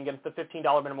lobbying against the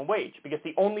 $15 minimum wage, because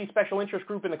the only special interest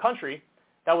group in the country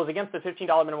that was against the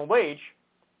 $15 minimum wage,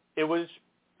 it was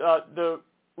the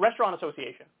Restaurant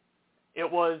Association.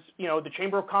 It was, the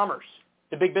Chamber of Commerce,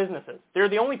 the big businesses. They're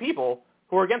the only people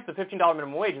who were against the $15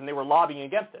 minimum wage, and they were lobbying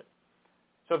against it.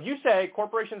 So if you say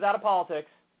corporations out of politics,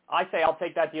 I say I'll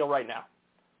take that deal right now.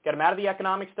 Get them out of the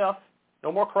economic stuff,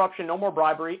 no more corruption, no more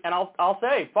bribery, and I'll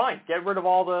say, fine, get rid of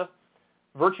all the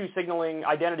virtue signaling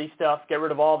identity stuff, get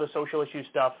rid of all the social issue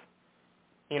stuff,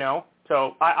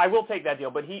 So I will take that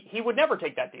deal, but he would never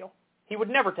take that deal. He would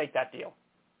never take that deal.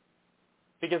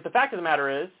 Because the fact of the matter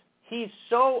is, he's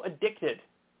so addicted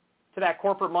to that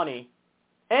corporate money,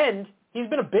 and he's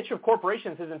been a bitch of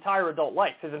corporations his entire adult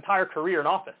life, his entire career in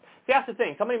office. See, that's the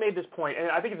thing. Somebody made this point, and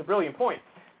I think it's a brilliant point.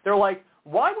 They're like,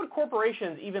 why would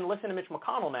corporations even listen to Mitch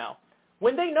McConnell now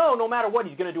when they know no matter what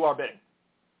he's going to do our bidding?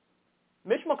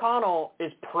 Mitch McConnell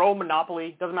is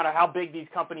pro-monopoly. Doesn't matter how big these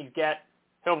companies get.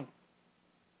 He'll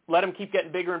let them keep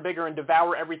getting bigger and bigger and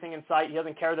devour everything in sight. He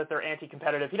doesn't care that they're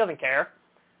anti-competitive. He doesn't care.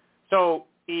 So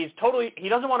he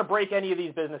doesn't want to break any of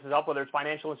these businesses up, whether it's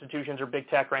financial institutions or big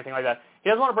tech or anything like that. He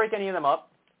doesn't want to break any of them up.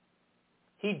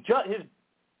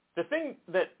 The thing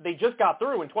that they just got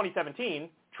through in 2017,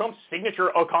 Trump's signature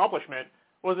accomplishment,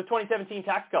 was the 2017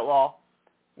 tax cut law,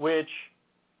 which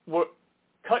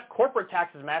cut corporate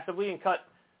taxes massively and cut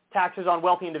taxes on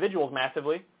wealthy individuals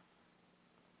massively.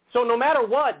 So no matter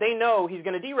what, they know he's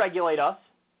going to deregulate us.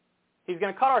 He's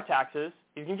going to cut our taxes.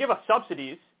 He's going to give us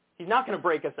subsidies. He's not going to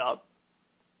break us up.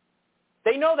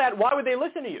 They know that. Why would they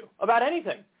listen to you about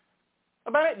anything?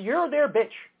 About it? You're their bitch.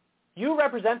 You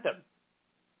represent them.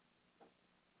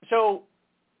 So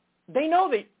they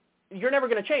know that you're never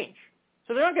going to change.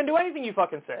 So they're not going to do anything you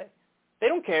fucking say. They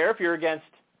don't care if you're against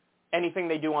anything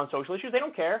they do on social issues. They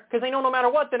don't care because they know no matter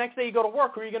what, the next day you go to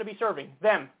work, who are you going to be serving?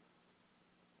 Them.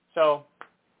 So,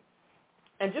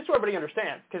 and just so everybody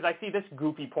understands, because I see this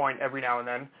goofy point every now and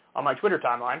then on my Twitter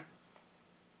timeline,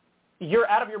 you're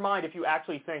out of your mind if you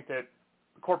actually think that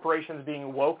corporations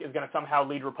being woke is going to somehow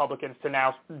lead Republicans to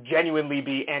now genuinely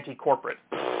be anti-corporate.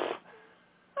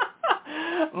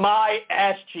 My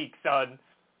ass cheek, son.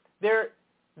 Their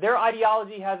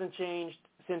ideology hasn't changed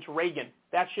since Reagan.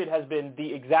 That shit has been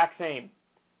the exact same.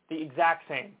 The exact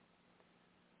same.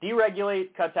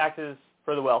 Deregulate, cut taxes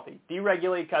for the wealthy.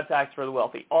 Deregulate, cut taxes for the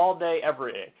wealthy. All day,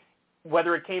 every day.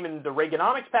 Whether it came in the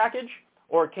Reaganomics package,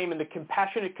 or it came in the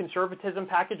compassionate conservatism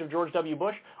package of George W.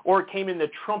 Bush, or it came in the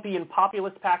Trumpian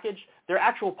populist package, their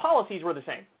actual policies were the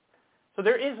same. So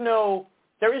there is no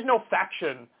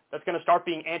faction that's going to start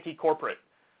being anti-corporate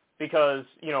because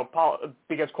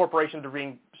corporations are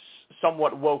being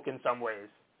somewhat woke in some ways.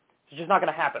 It's just not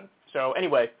going to happen. So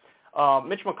anyway,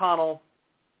 Mitch McConnell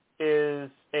is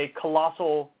a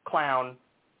colossal clown.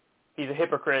 He's a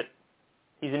hypocrite.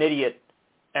 He's an idiot.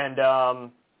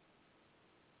 And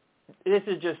this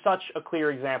is just such a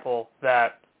clear example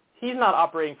that he's not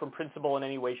operating from principle in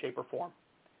any way, shape, or form.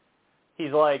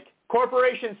 He's like,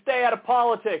 corporations stay out of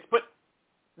politics, but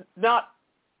not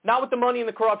with the money and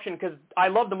the corruption, because I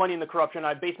love the money and the corruption.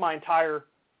 I base my entire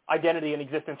identity and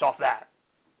existence off that.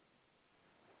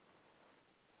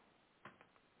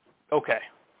 Okay.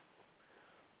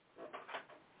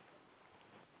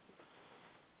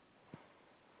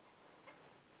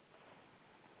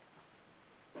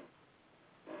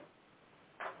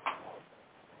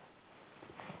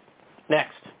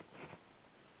 Next.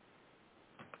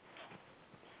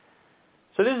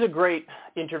 So this is a great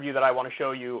interview that I want to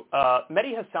show you.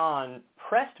 Mehdi Hasan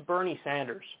pressed Bernie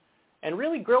Sanders and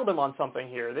really grilled him on something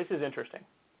here. This is interesting.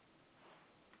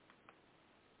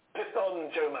 Just on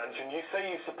Joe Manchin, you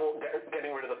say you support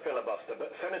getting rid of the filibuster,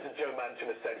 but Senator Joe Manchin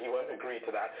has said he won't agree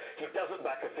to that. He doesn't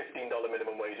back a $15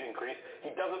 minimum wage increase.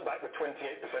 He doesn't back the 28%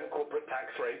 corporate tax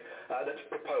rate that's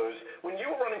proposed. When you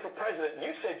were running for president,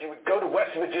 you said you would go to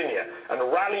West Virginia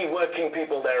and rally working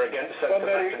people there against Senator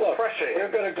Manchin, pressure him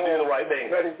to do the right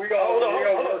thing. Hold on.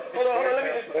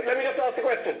 Let me just ask the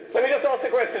question.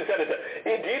 Senator.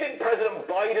 Do you think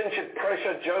President Biden should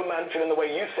pressure Joe Manchin in the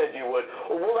way you said you would,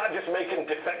 or will that just make him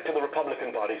defect to the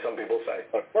Republican Party, some people say?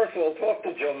 First of all, talk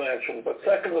to Joe Manchin, but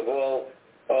second of all,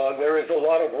 there is a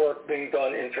lot of work being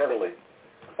done internally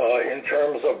in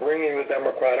terms of bringing the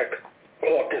Democratic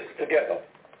caucus together.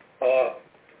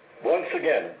 Once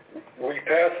again, we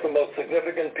passed the most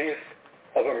significant piece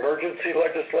of emergency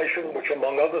legislation, which,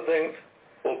 among other things,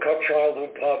 will cut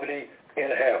childhood poverty in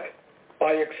half.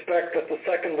 I expect that the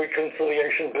second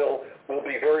reconciliation bill will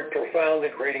be very profound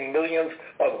in creating millions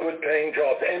of good-paying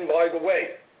jobs. And by the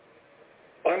way,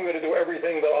 I'm going to do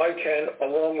everything that I can,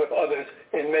 along with others,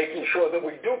 in making sure that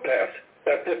we do pass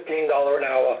that $15 an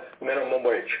hour minimum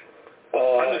wage.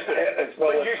 Understood.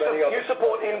 You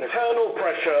support internal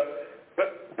pressure,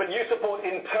 but you support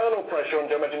internal pressure on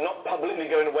Joe Manchin, not publicly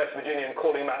going to West Virginia and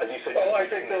calling him out, as you said. Well, I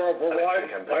think there are I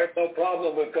have no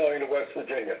problem with going to West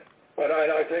Virginia, but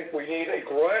I think we need a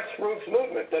grassroots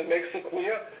movement that makes it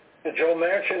clear to Joe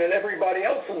Manchin and everybody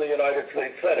else in the United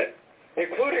States Senate,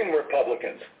 including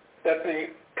Republicans, that the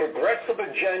progressive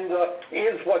agenda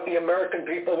is what the American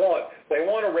people want. They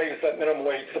want to raise that minimum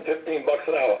wage to $15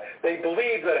 an hour. They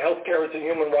believe that health care is a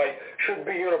human right, should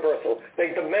be universal.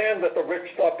 They demand that the rich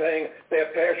stop paying their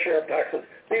fair share of taxes.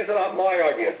 These are not my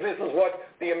ideas. This is what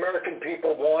the American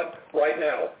people want right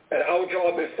now. And our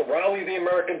job is to rally the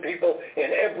American people in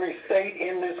every state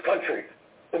in this country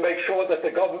to make sure that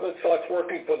the government starts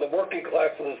working for the working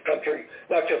class of this country,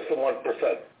 not just the 1%.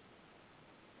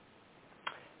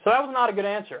 So that was not a good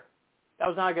answer.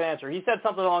 He said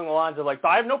something along the lines of like,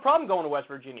 I have no problem going to West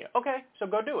Virginia. Okay, so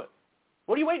go do it.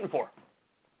 What are you waiting for?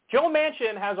 Joe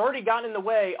Manchin has already gotten in the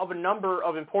way of a number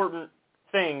of important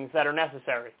things that are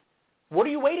necessary. What are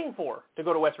you waiting for to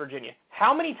go to West Virginia?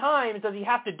 How many times does he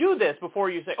have to do this before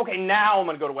you say, okay, now I'm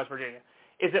going to go to West Virginia?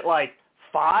 Is it like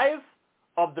 5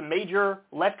 of the major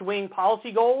left-wing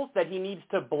policy goals that he needs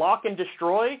to block and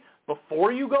destroy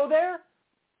before you go there?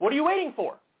 What are you waiting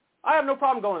for? I have no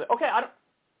problem going there. Okay, I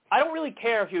don't really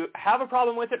care if you have a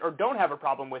problem with it or don't have a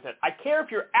problem with it. I care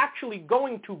if you're actually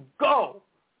going to go.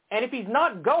 And if he's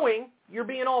not going, you're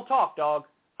being all talk, dog.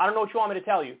 I don't know what you want me to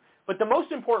tell you. But the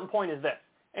most important point is this.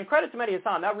 And credit to Mehdi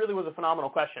Hasan, that really was a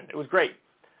phenomenal question. It was great.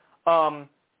 Bernie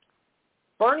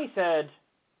said,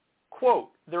 quote,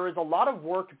 there is a lot of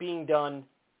work being done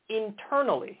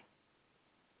internally.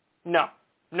 No.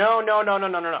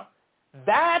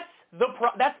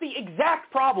 That's the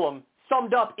exact problem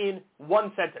summed up in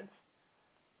one sentence.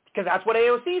 Because that's what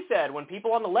AOC said when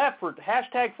people on the left were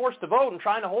hashtag forced to vote and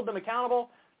trying to hold them accountable.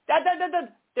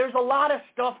 There's a lot of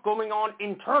stuff going on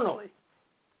internally.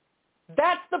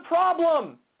 That's the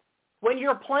problem. When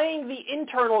you're playing the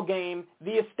internal game,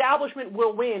 the establishment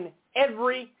will win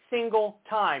every single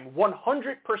time,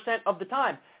 100% of the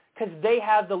time, because they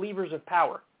have the levers of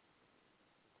power.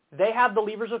 They have the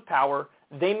levers of power.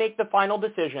 They make the final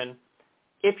decision.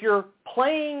 If you're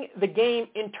playing the game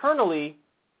internally,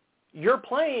 you're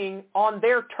playing on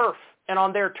their turf and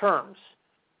on their terms.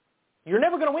 You're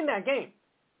never going to win that game.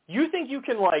 You think you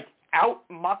can, out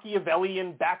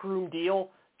Machiavellian backroom deal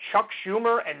Chuck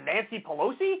Schumer and Nancy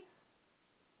Pelosi?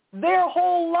 Their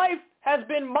whole life has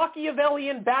been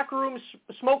Machiavellian backroom,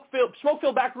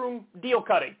 smoke-filled backroom deal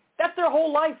cutting. That's their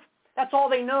whole life. That's all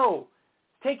they know.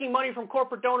 Taking money from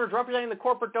corporate donors, representing the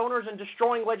corporate donors, and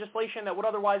destroying legislation that would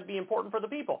otherwise be important for the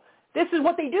people. This is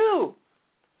what they do.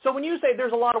 So when you say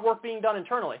there's a lot of work being done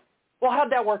internally, well,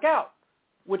 how'd that work out?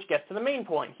 Which gets to the main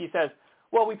point. He says,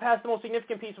 well, we passed the most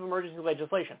significant piece of emergency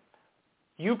legislation.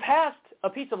 You passed a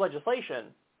piece of legislation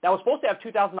that was supposed to have a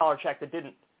 $2,000 check that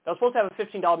didn't. That was supposed to have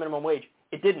a $15 minimum wage.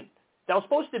 It didn't. That was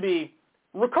supposed to be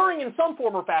recurring in some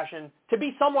form or fashion to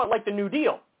be somewhat like the New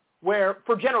Deal, where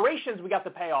for generations we got the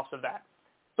payoffs of that.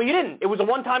 But you didn't. It was a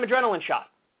one-time adrenaline shot.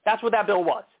 That's what that bill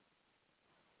was.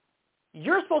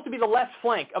 You're supposed to be the left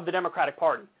flank of the Democratic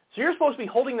Party. So you're supposed to be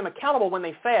holding them accountable when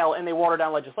they fail and they water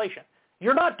down legislation.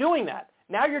 You're not doing that.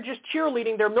 Now you're just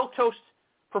cheerleading their milquetoast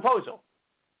proposal.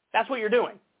 That's what you're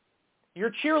doing.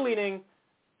 You're cheerleading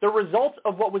the results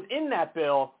of what was in that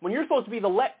bill when you're supposed to be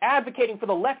advocating for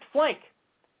the left flank.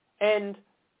 And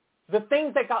the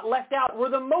things that got left out were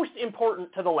the most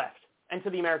important to the left and to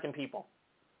the American people.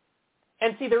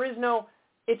 And see,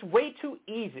 it's way too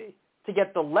easy to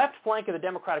get the left flank of the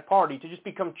Democratic Party to just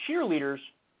become cheerleaders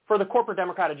for the corporate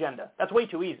Democrat agenda. That's way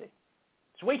too easy.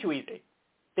 It's way too easy.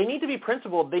 They need to be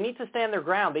principled. They need to stand their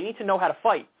ground. They need to know how to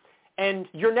fight. And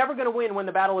you're never going to win when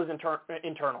the battle is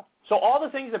internal. So all the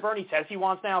things that Bernie says he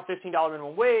wants now, $15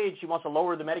 minimum wage, he wants to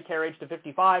lower the Medicare age to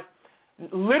 55,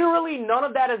 literally none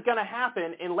of that is going to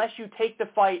happen unless you take the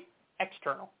fight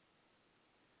external.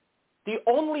 The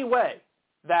only way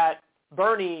that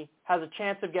Bernie has a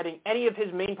chance of getting any of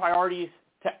his main priorities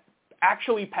to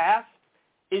actually pass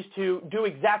is to do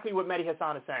exactly what Mehdi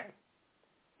Hasan is saying.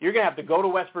 You're going to have to go to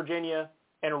West Virginia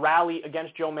and rally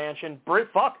against Joe Manchin.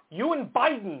 You and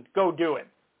Biden go do it.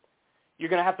 You're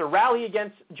going to have to rally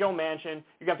against Joe Manchin.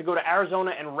 You're going to have to go to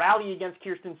Arizona and rally against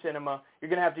Kyrsten Sinema. You're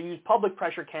going to have to use public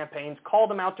pressure campaigns, call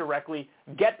them out directly,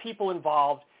 get people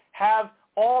involved, have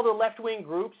all the left-wing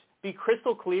groups be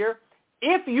crystal clear.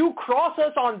 If you cross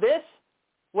us on this,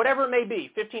 whatever it may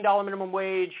be, $15 minimum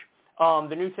wage,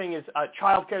 the new thing is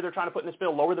child care they're trying to put in this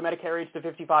bill, lower the Medicare age to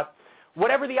 55,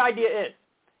 whatever the idea is.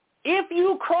 If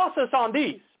you cross us on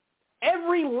these,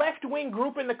 every left-wing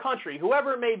group in the country,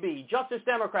 whoever it may be, Justice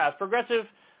Democrats, Progressive,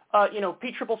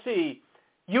 PCCC,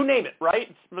 you name it,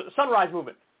 right? Sunrise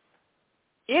Movement.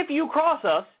 If you cross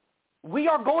us, we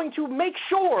are going to make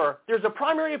sure there's a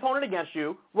primary opponent against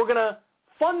you. We're going to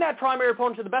fund that primary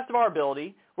opponent to the best of our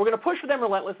ability. We're going to push for them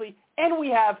relentlessly. And we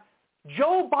have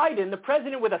Joe Biden, the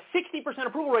president, with a 60%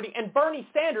 approval rating, and Bernie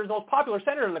Sanders, the most popular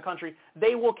senator in the country.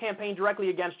 They will campaign directly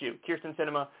against you, Kyrsten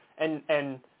Sinema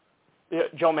and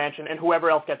Joe Manchin and whoever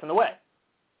else gets in the way.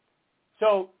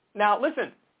 So now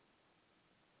listen,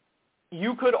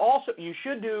 you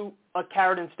should do a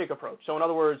carrot and stick approach. So in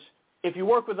other words, if you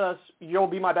work with us, you'll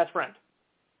be my best friend.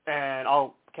 And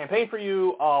I'll campaign for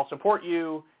you, I'll support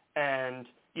you, and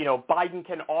Biden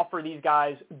can offer these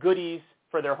guys goodies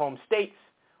for their home states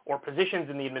or positions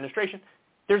in the administration.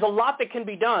 There's a lot that can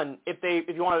be done if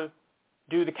you want to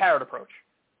do the carrot approach.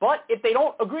 But if they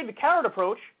don't agree to the carrot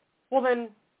approach, well then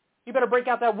you better break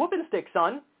out that whooping stick,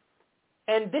 son.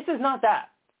 And this is not that.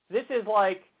 This is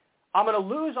like, I'm going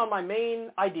to lose on my main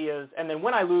ideas, and then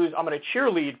when I lose, I'm going to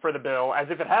cheerlead for the bill as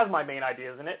if it has my main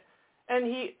ideas in it. And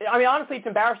honestly, it's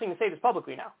embarrassing to say this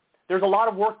publicly now. There's a lot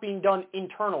of work being done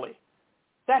internally.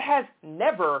 That has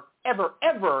never, ever,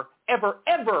 ever, ever,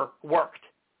 ever worked.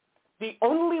 The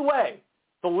only way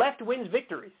the left wins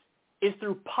victories is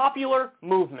through popular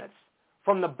movements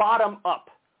from the bottom up,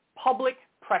 public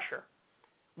pressure,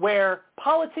 where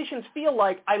politicians feel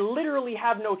like I literally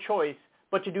have no choice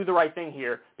but to do the right thing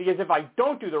here, because if I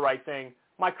don't do the right thing,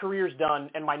 my career's done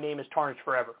and my name is tarnished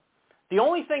forever. The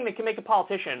only thing that can make a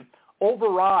politician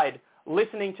override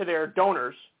listening to their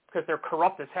donors, because they're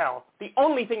corrupt as hell, the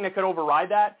only thing that could override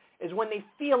that is when they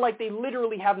feel like they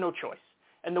literally have no choice.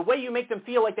 And the way you make them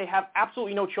feel like they have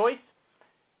absolutely no choice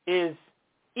is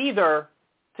either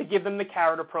to give them the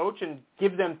carrot approach and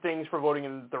give them things for voting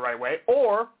in the right way,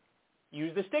 or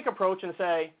use the stick approach and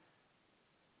say,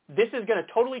 this is going to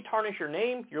totally tarnish your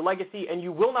name, your legacy, and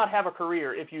you will not have a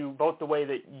career if you vote the way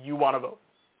that you want to vote.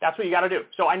 That's what you got to do.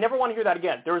 So I never want to hear that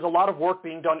again. There is a lot of work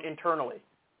being done internally.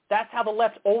 that's how the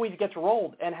left always gets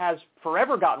rolled and has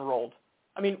forever gotten rolled.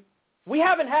 I mean, we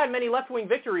haven't had many left-wing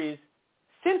victories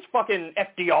since fucking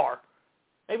FDR.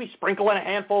 Maybe sprinkle in a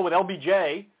handful with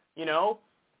LBJ,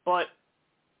 but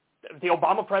the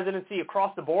Obama presidency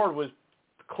across the board was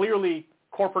clearly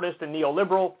corporatist and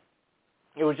neoliberal.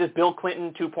 It was just Bill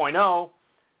Clinton 2.0.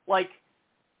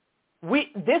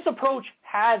 This approach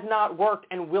has not worked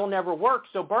and will never work.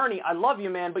 So Bernie, I love you,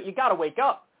 man, but you got to wake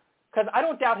up, because I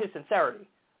don't doubt his sincerity.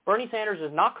 Bernie Sanders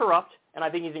is not corrupt, and I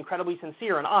think he's incredibly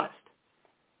sincere and honest.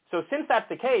 So since that's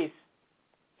the case,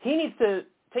 he needs to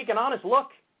take an honest look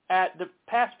at the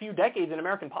past few decades in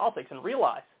American politics and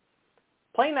realize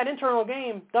playing that internal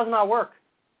game does not work.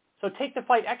 So take the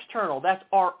fight external. That's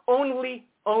our only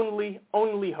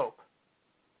hope.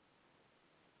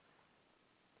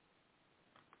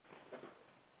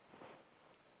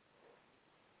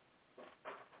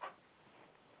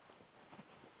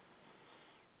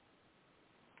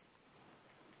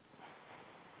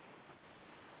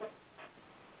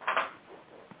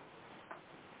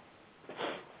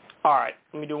 All right,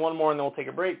 let me do one more and then we'll take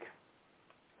a break.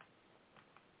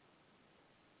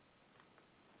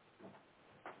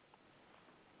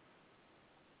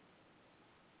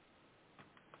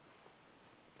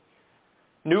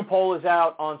 New poll is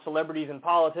out on celebrities in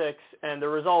politics, and the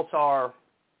results are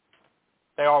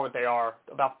what they are.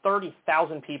 About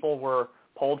 30,000 people were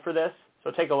polled for this,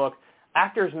 so take a look.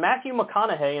 Actors Matthew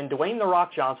McConaughey and Dwayne "The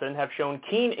Rock" Johnson have shown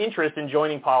keen interest in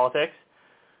joining politics.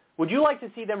 Would you like to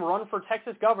see them run for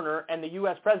Texas governor and the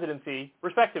U.S. presidency,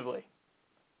 respectively?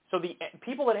 So the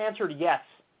people that answered yes,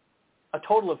 a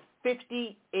total of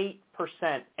 58%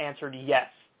 answered yes.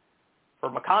 For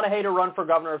McConaughey to run for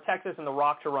governor of Texas and The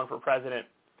Rock to run for president.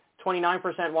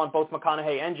 29% want both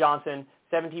McConaughey and Johnson,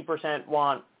 17%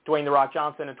 want Dwayne "The Rock"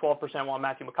 Johnson, and 12% want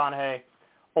Matthew McConaughey.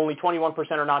 Only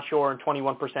 21% are not sure, and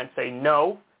 21% say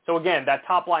no. So again, that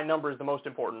top line number is the most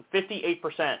important.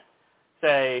 58%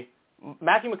 say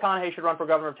Matthew McConaughey should run for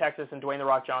governor of Texas and Dwayne "The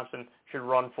Rock" Johnson should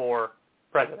run for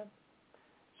president.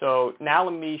 So now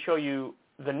let me show you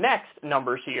the next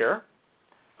numbers here.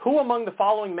 Who among the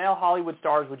following male Hollywood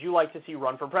stars would you like to see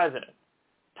run for president?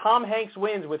 Tom Hanks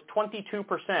wins with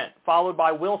 22%, followed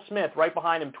by Will Smith, right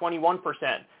behind him, 21%.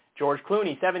 George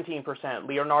Clooney, 17%.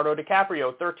 Leonardo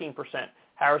DiCaprio, 13%.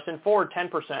 Harrison Ford,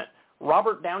 10%.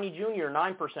 Robert Downey Jr.,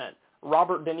 9%.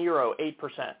 Robert De Niro,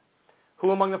 8%.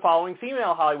 Who among the following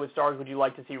female Hollywood stars would you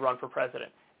like to see run for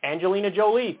president? Angelina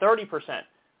Jolie, 30%.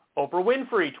 Oprah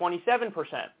Winfrey,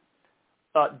 27%.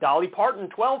 Dolly Parton,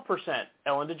 12%.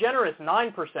 Ellen DeGeneres,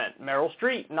 9%. Meryl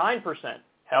Streep, 9%.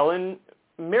 Helen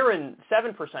Mirren,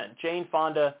 7%. Jane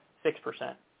Fonda,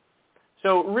 6%.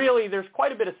 So really, there's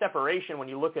quite a bit of separation when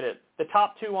you look at it. The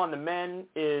top two on the men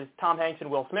is Tom Hanks and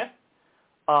Will Smith.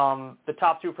 The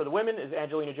top two for the women is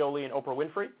Angelina Jolie and Oprah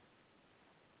Winfrey.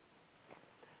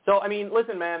 So, I mean,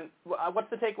 listen, man, what's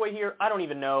the takeaway here? I don't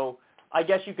even know. I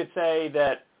guess you could say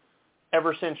that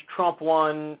ever since Trump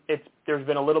won, there's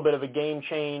been a little bit of a game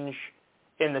change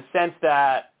in the sense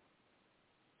that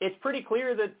it's pretty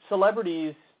clear that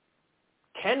celebrities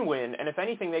can win, and if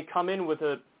anything, they come in with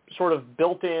a sort of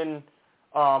built-in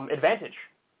advantage.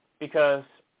 Because,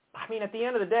 I mean, at the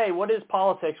end of the day, what is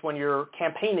politics when you're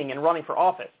campaigning and running for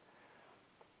office?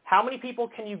 How many people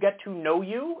can you get to know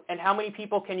you, and how many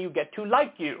people can you get to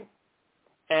like you?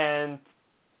 And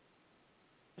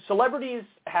celebrities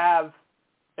have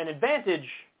an advantage,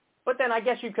 but then I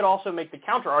guess you could also make the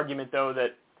counter-argument, though,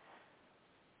 that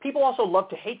people also love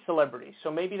to hate celebrities,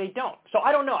 so maybe they don't. So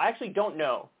I don't know. I actually don't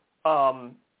know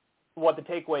what the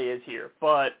takeaway is here,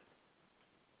 but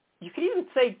you could even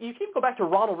go back to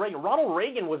Ronald Reagan. Ronald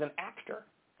Reagan was an actor,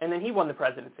 and then he won the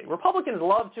presidency. Republicans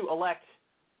love to elect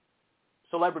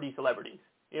celebrities.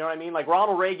 You know what I mean? Like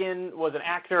Ronald Reagan was an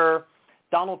actor.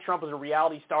 Donald Trump was a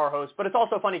reality star host. But it's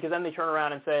also funny because then they turn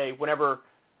around and say whenever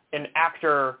an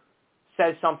actor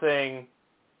says something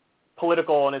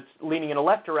political and it's leaning in a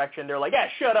left direction, they're like, yeah,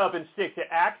 shut up and stick to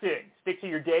acting. Stick to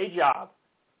your day job.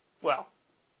 Well,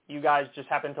 you guys just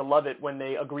happen to love it when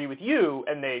they agree with you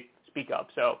and they speak up.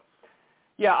 So,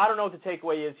 yeah, I don't know what the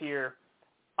takeaway is here.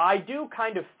 I do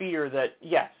kind of fear that,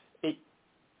 yes,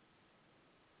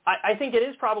 I think it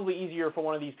is probably easier for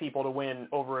one of these people to win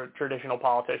over a traditional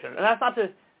politician. And that's not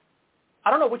to – I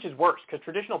don't know which is worse because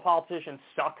traditional politicians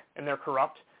suck and they're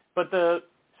corrupt. But the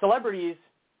celebrities,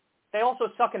 they also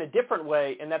suck in a different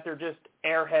way in that they're just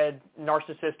airhead,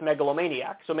 narcissist,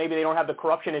 megalomaniacs. So maybe they don't have the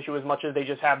corruption issue as much as they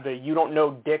just have the you don't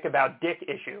know dick about dick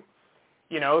issue.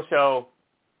 You know, so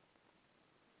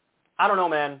I don't know,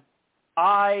 man.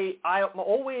 I'm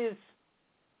always,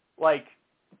 like,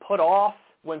 put off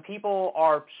when people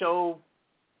are so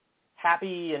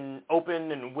happy and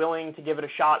open and willing to give it a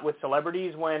shot with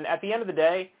celebrities when at the end of the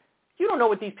day, you don't know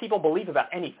what these people believe about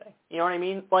anything. You know what I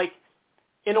mean? Like,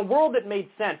 in a world that made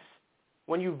sense,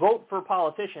 when you vote for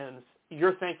politicians,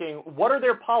 you're thinking, what are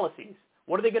their policies?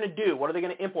 What are they going to do? What are they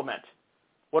going to implement?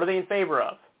 What are they in favor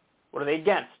of? What are they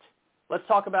against? Let's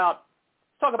talk about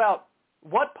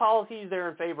what policies they're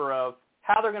in favor of,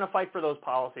 how they're going to fight for those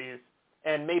policies,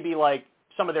 and maybe like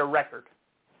some of their record.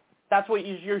 That's what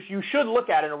you should look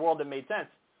at in a world that made sense.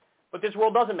 But this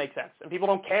world doesn't make sense, and people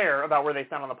don't care about where they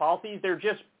stand on the policies.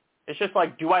 It's just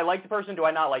like, do I like the person? Do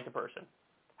I not like the person?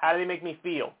 How do they make me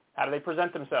feel? How do they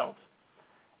present themselves?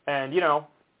 And,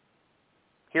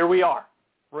 here we are.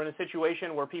 We're in a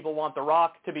situation where people want The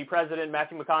Rock to be president,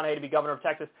 Matthew McConaughey to be governor of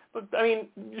Texas. But, I mean,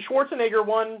 Schwarzenegger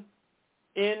won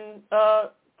in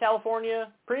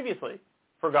California previously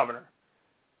for governor.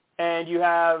 And you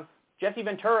have Jesse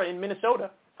Ventura in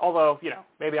Minnesota. Although,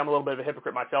 maybe I'm a little bit of a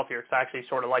hypocrite myself here because I actually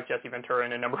sort of like Jesse Ventura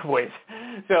in a number of ways.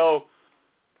 So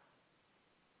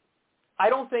I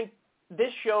don't think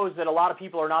this shows that a lot of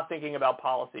people are not thinking about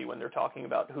policy when they're talking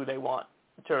about who they want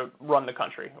to run the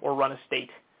country or run a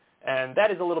state. And that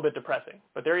is a little bit depressing.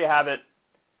 But there you have it.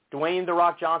 Dwayne "The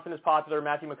Rock" Johnson is popular.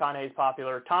 Matthew McConaughey is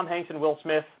popular. Tom Hanks and Will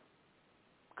Smith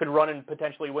could run and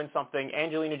potentially win something.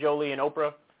 Angelina Jolie and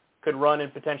Oprah could run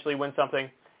and potentially win something.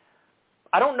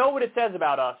 I don't know what it says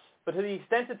about us, but to the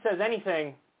extent it says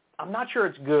anything, I'm not sure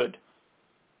it's good.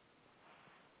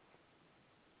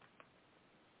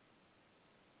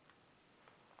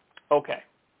 Okay.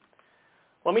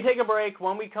 Let me take a break.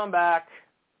 When we come back,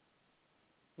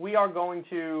 we are going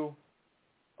to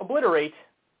obliterate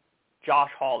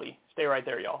Josh Hawley. Stay right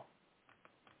there, y'all.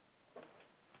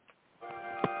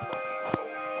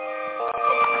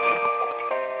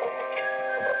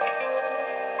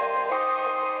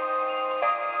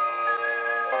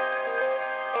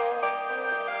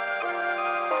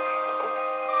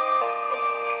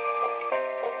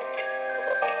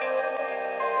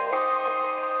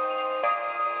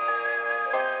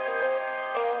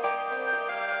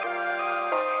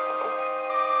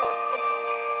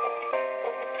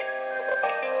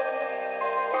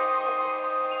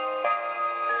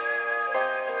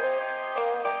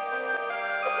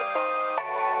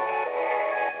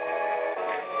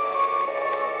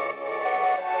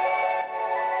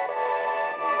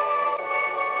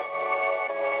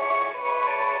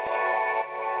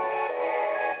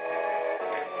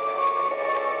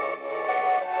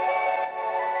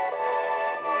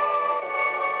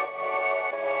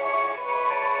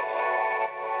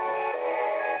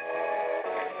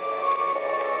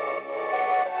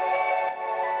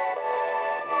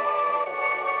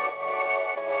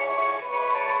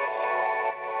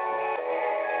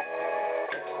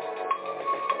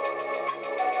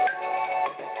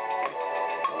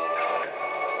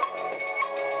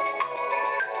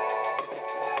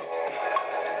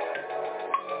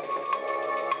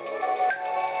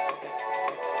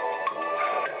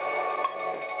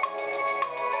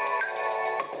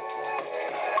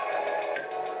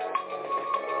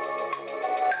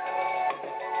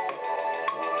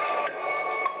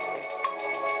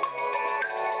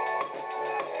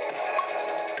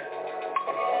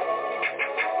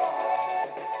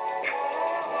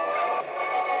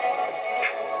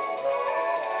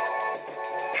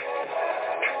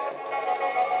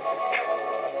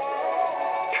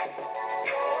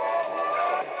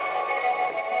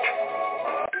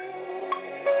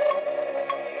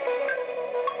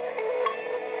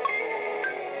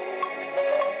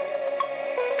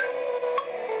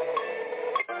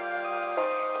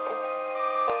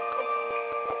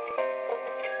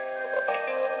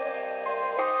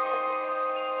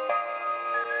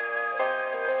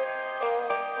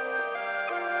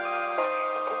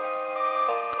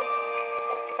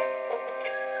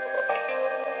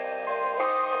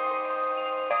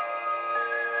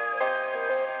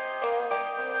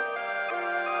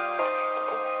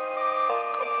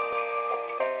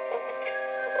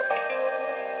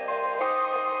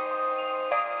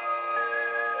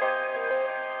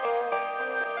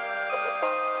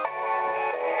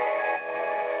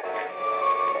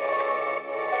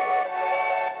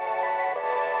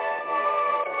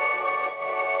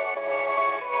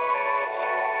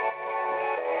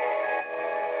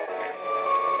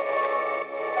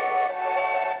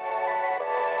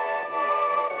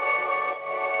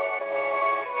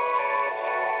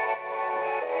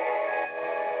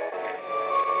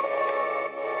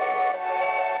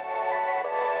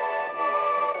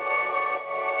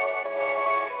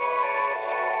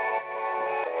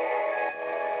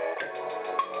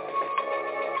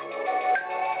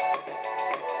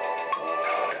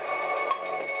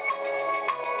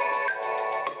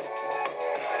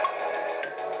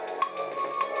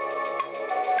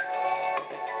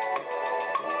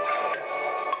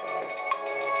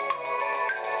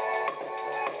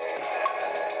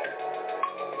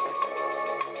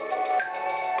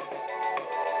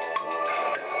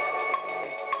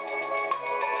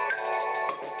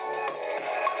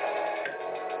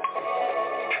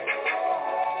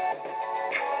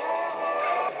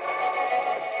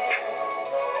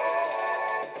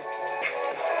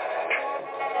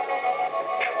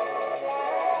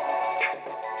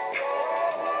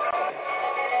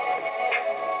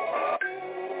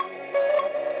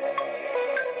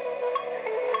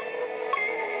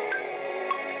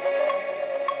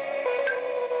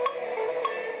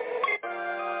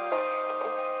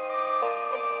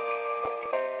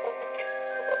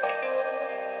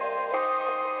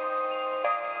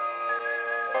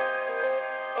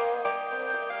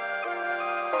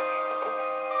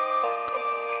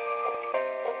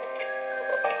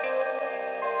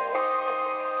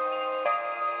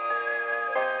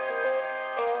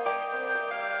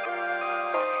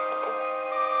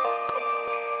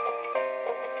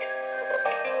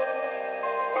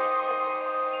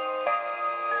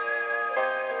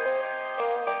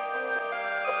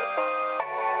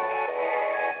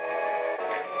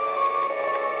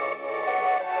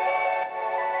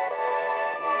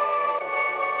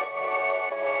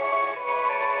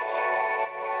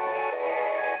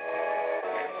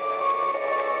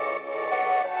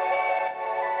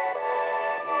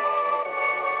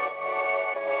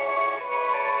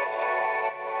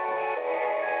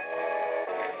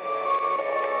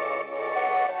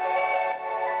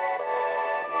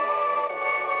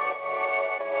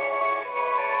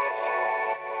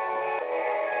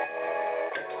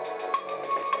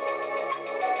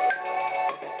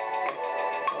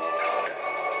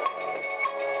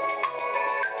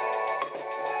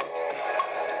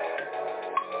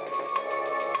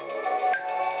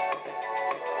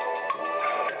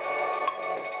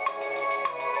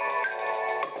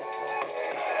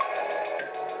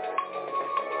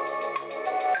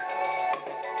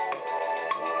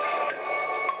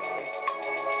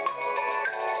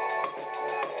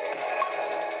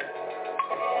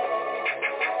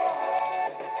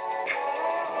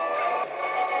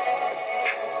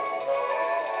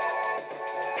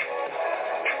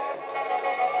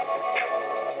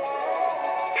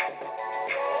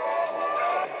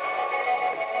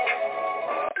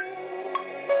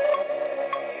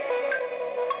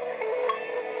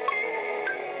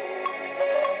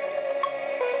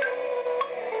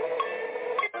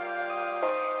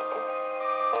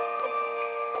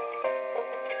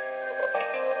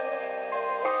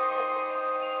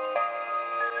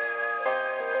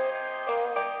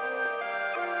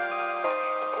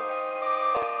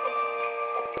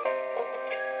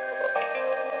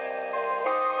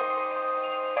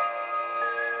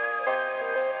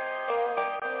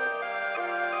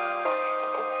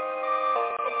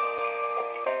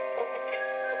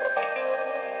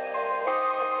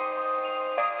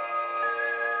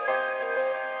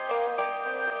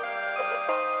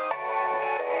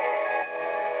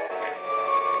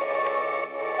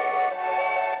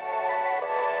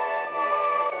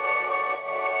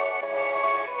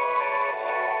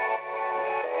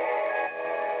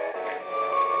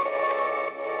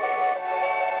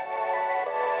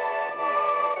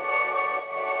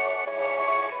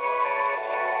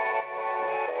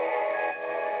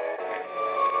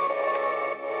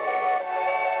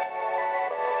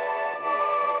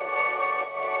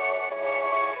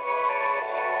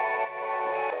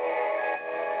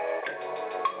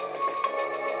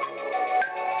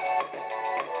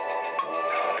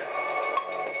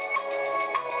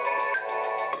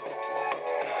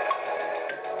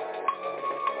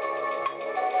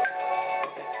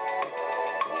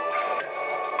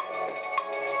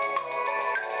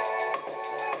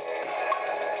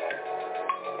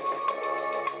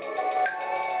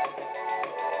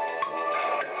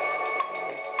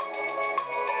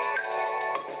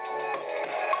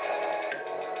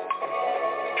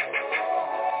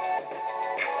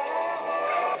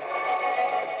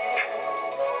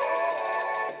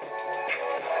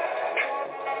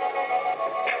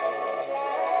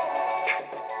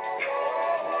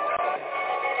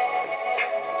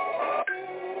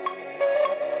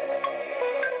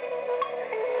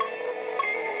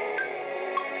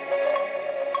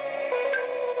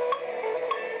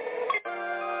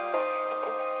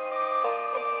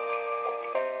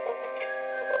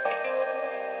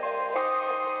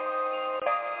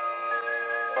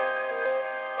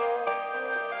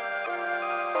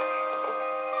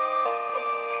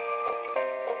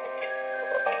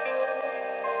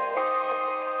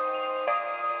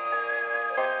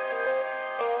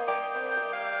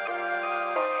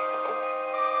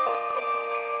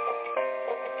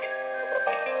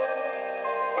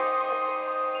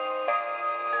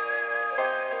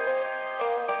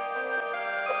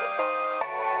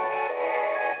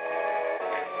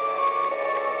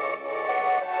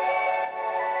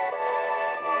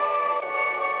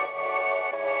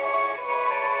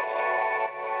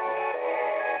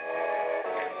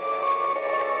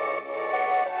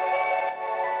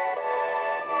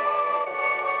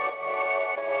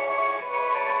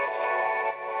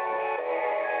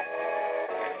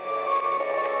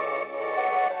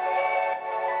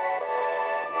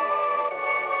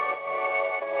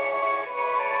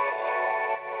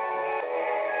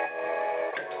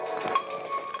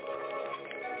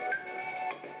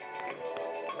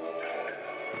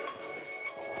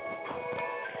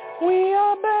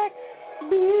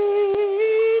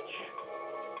 beach.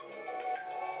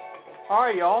 All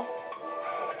right, y'all.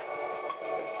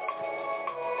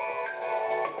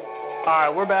 All right,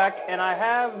 we're back, and I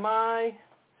have my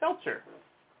seltzer.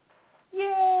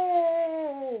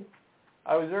 Yay!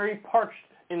 I was very parched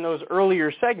in those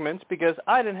earlier segments because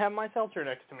I didn't have my seltzer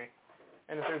next to me.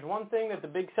 And if there's one thing that the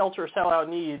big seltzer sellout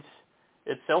needs,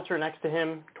 it's seltzer next to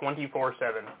him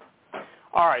 24/7.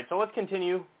 All right, so let's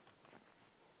continue.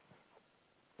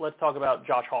 Let's talk about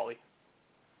Josh Hawley.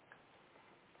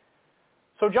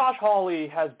 So Josh Hawley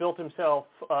has built himself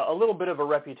a little bit of a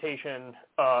reputation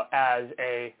as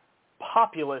a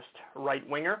populist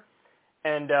right-winger.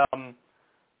 And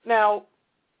now,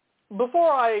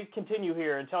 before I continue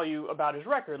here and tell you about his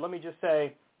record, let me just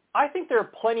say, I think there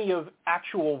are plenty of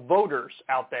actual voters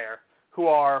out there who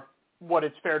are what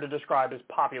it's fair to describe as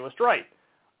populist right.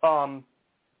 And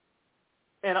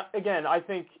again, I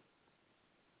think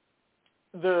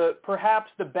perhaps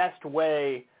the best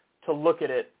way to look at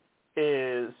it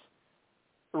is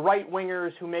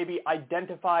right-wingers who maybe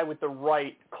identify with the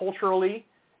right culturally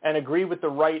and agree with the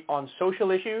right on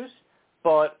social issues,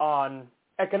 but on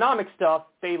economic stuff,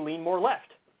 they lean more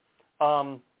left.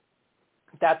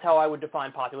 That's how I would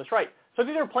define populist right. So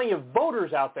there are plenty of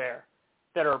voters out there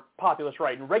that are populist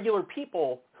right, and regular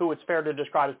people who it's fair to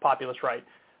describe as populist right.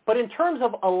 But in terms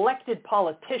of elected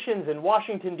politicians in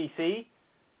Washington, D.C.,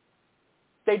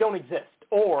 they don't exist,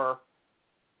 or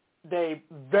they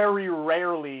very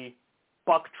rarely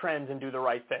buck trends and do the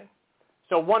right thing.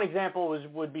 So one example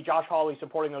would be Josh Hawley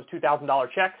supporting those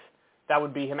 $2,000 checks. That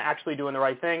would be him actually doing the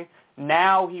right thing.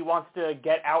 Now he wants to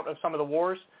get out of some of the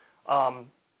wars.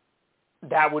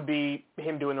 That would be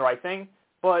him doing the right thing.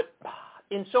 But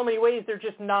in so many ways, they're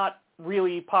just not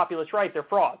really populist right. They're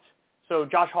frauds. So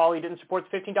Josh Hawley didn't support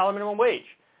the $15 minimum wage.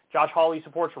 Josh Hawley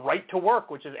supports right to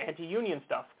work, which is anti-union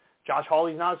stuff. Josh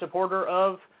Hawley's not a supporter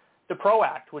of the PRO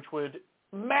Act, which would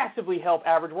massively help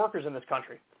average workers in this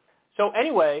country. So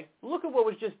anyway, look at what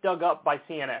was just dug up by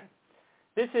CNN.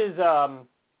 This is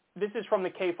from the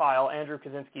K-File, Andrew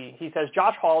Kulinski. He says,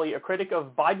 Josh Hawley, a critic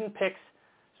of Biden picks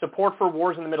support for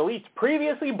wars in the Middle East,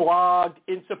 previously blogged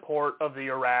in support of the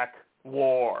Iraq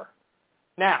war.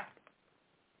 Now,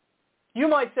 you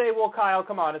might say, well, Kyle,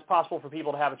 come on, it's possible for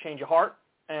people to have a change of heart,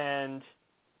 and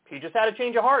he just had a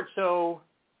change of heart, so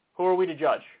who are we to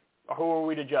judge? Or who are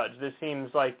we to judge? This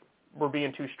seems like we're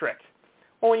being too strict.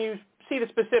 Well, when you see the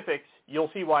specifics,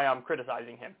 you'll see why I'm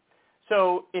criticizing him.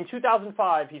 So in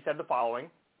 2005, he said the following: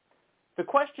 the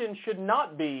question should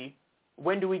not be,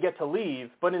 when do we get to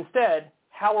leave, but instead,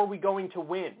 how are we going to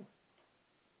win?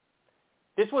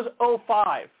 This was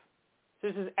 2005.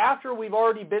 This is after we've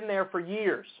already been there for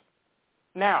years.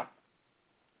 Now,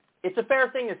 it's a fair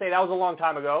thing to say that was a long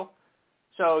time ago,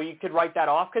 so you could write that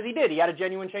off, because he did. He had a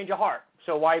genuine change of heart.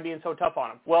 So why are you being so tough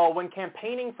on him? Well, when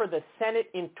campaigning for the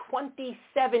Senate in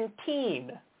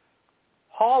 2017,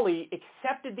 Hawley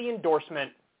accepted the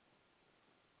endorsement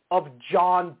of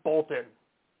John Bolton,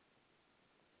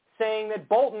 saying that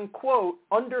Bolton, quote,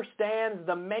 understands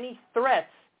the many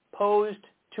threats posed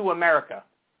to America.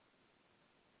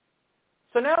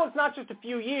 So now it's not just a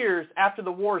few years after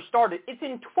the war started. It's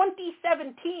in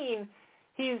 2017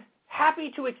 he's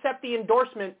happy to accept the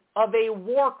endorsement of a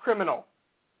war criminal.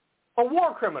 A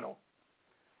war criminal.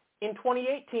 In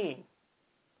 2018,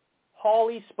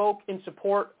 Hawley spoke in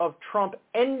support of Trump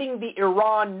ending the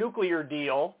Iran nuclear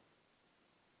deal.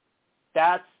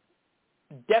 That's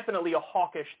definitely a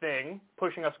hawkish thing,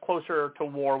 pushing us closer to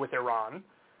war with Iran,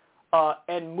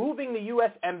 and moving the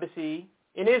U.S. Embassy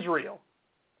in Israel.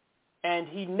 And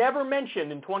he never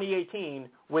mentioned in 2018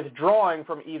 withdrawing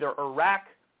from either Iraq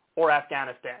or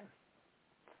Afghanistan.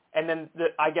 And then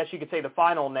I guess you could say the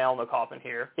final nail in the coffin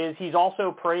here is he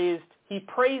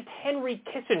praised Henry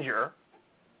Kissinger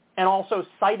and also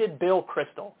cited Bill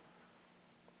Kristol.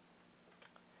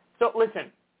 So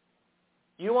listen,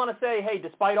 you want to say, hey,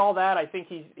 despite all that, I think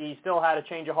he still had a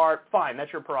change of heart. Fine,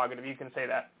 that's your prerogative. You can say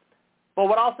that. But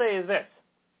what I'll say is this.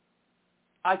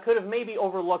 I could have maybe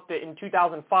overlooked it in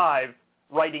 2005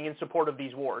 writing in support of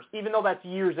these wars, even though that's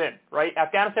years in, right?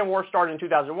 Afghanistan war started in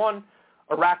 2001.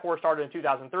 Iraq war started in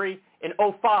 2003. In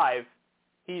 2005,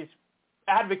 he's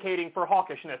advocating for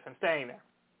hawkishness and staying there.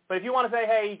 But if you want to say,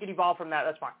 hey, you could evolve from that,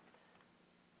 that's fine.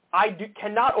 I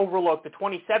cannot overlook the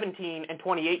 2017 and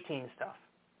 2018 stuff.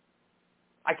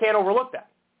 I can't overlook that.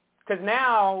 Because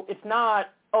now it's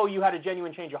not, oh, you had a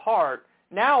genuine change of heart.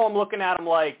 Now I'm looking at him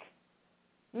like,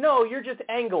 no, you're just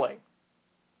angling.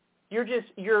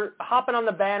 You're hopping on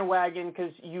the bandwagon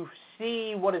because you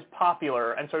see what is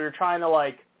popular, and so you're trying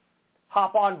to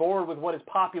hop on board with what is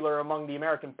popular among the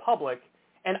American public.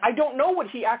 And I don't know what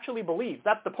he actually believes.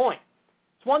 That's the point.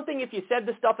 It's one thing if you said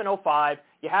this stuff in 2005,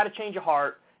 you had a change of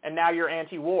heart, and now you're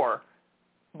anti-war.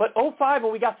 But 2005,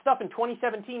 when we got stuff in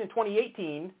 2017 and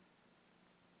 2018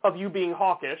 of you being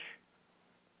hawkish,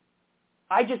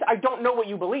 I don't know what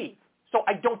you believe. So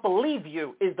I don't believe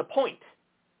you is the point.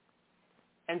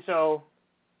 And so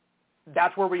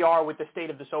that's where we are with the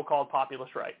state of the so-called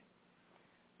populist right.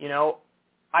 You know,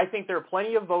 I think there are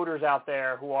plenty of voters out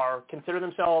there who consider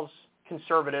themselves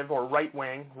conservative or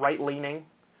right-wing, right-leaning,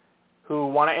 who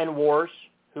want to end wars,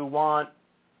 who want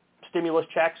stimulus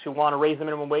checks, who want to raise the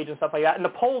minimum wage and stuff like that. And the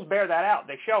polls bear that out.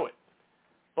 They show it.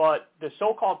 But the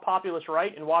so-called populist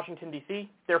right in Washington, D.C.,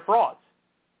 they're frauds.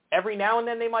 Every now and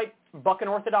then they might buck an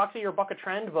orthodoxy or buck a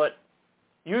trend, but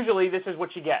usually this is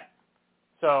what you get.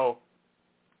 So,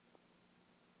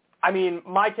 I mean,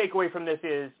 my takeaway from this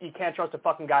is you can't trust a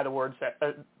fucking guy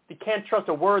you can't trust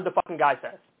a word the fucking guy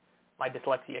says. My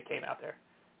dyslexia came out there.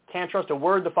 Can't trust a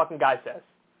word the fucking guy says.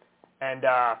 And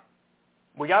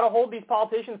we got to hold these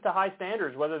politicians to high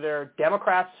standards, whether they're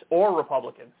Democrats or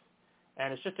Republicans.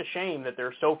 And it's just a shame that there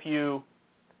are so few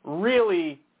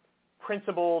really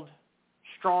principled,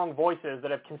 strong voices that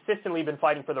have consistently been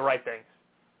fighting for the right things.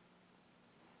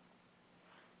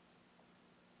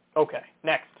 Okay,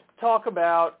 next. Talk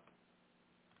about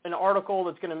an article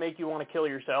that's going to make you want to kill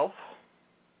yourself.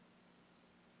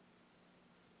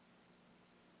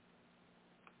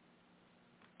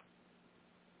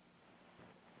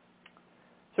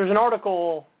 There's an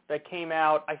article that came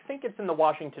out, I think it's in the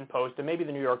Washington Post and maybe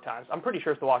the New York Times. I'm pretty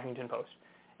sure it's the Washington Post.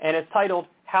 And it's titled,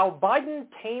 How Biden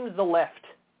Tames the Left.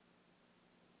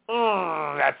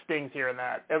 That stings here and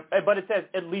that. But it says,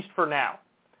 at least for now.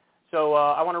 So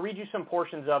I want to read you some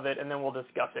portions of it, and then we'll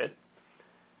discuss it.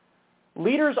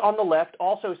 Leaders on the left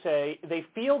also say they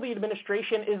feel the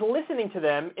administration is listening to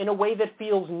them in a way that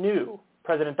feels new.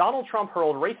 President Donald Trump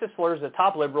hurled racist slurs at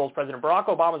top liberals. President Barack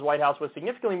Obama's White House was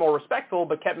significantly more respectful,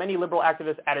 but kept many liberal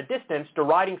activists at a distance,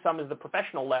 deriding some as the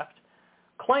professional left.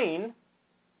 Klain,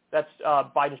 that's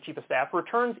Biden's chief of staff,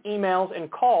 returns emails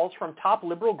and calls from top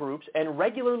liberal groups and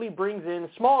regularly brings in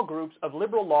small groups of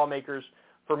liberal lawmakers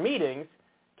for meetings,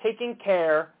 taking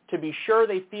care to be sure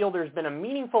they feel there's been a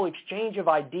meaningful exchange of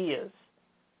ideas.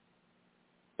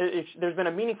 There's been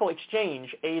a meaningful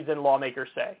exchange, aides and lawmakers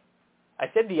say. I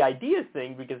said the ideas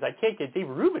thing because I can't get Dave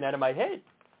Rubin out of my head.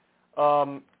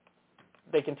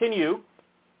 They continue,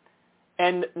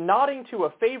 and nodding to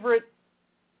a favorite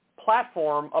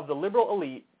platform of the liberal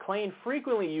elite, Klain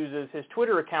frequently uses his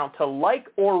Twitter account to like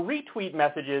or retweet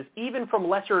messages even from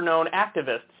lesser-known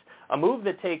activists, a move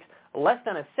that takes less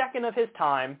than a second of his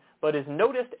time but is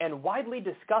noticed and widely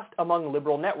discussed among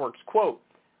liberal networks. Quote,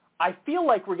 I feel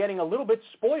like we're getting a little bit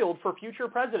spoiled for future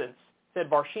presidents, said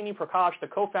Varshini Prakash, the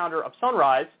co-founder of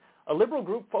Sunrise, a liberal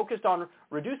group focused on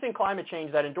reducing climate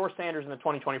change that endorsed Sanders in the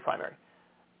 2020 primary.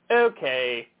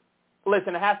 Okay,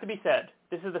 listen, it has to be said.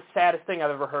 This is the saddest thing I've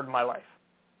ever heard in my life.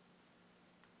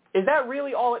 Is that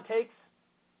really all it takes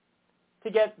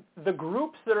to get the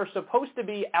groups that are supposed to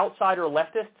be outsider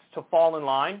leftists to fall in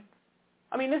line?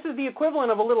 I mean, this is the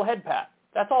equivalent of a little head pat.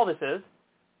 That's all this is.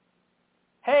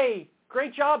 Hey,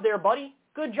 great job there, buddy.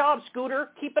 Good job,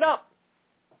 Scooter. Keep it up.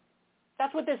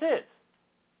 That's what this is.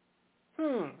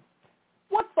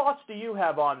 What thoughts do you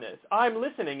have on this? I'm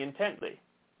listening intently.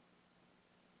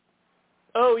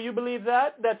 Oh, you believe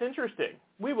that? That's interesting.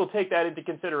 We will take that into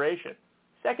consideration.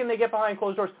 Second they get behind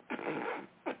closed doors,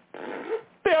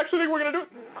 they actually think we're going to do it.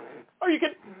 Are you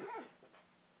kidding?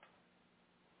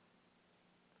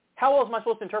 How else am I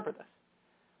supposed to interpret this?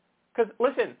 Because,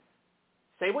 listen,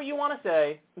 say what you want to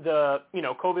say, the,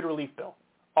 COVID relief bill.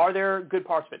 Are there good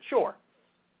parts of it? Sure.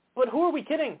 But who are we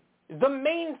kidding? The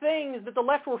main things that the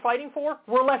left were fighting for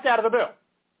were left out of the bill.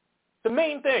 The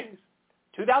main things.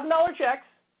 $2,000 checks,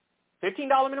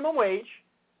 $15 minimum wage,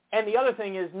 and the other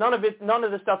thing is none of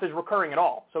this stuff is recurring at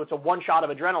all. So it's a one shot of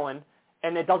adrenaline,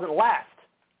 and it doesn't last.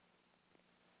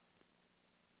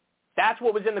 That's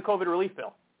what was in the COVID relief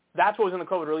bill. That's what was in the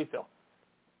COVID relief bill.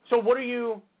 So what are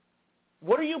you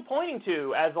pointing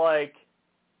to as like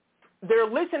they're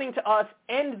listening to us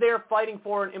and they're fighting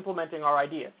for and implementing our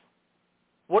ideas?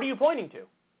 What are you pointing to?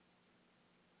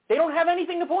 They don't have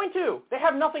anything to point to. They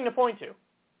have nothing to point to.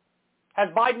 Has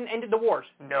Biden ended the wars?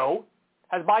 No.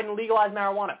 Has Biden legalized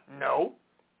marijuana? No.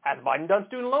 Has Biden done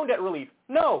student loan debt relief?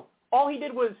 No. All he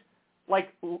did was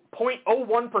like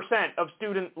 0.01% of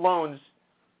student loans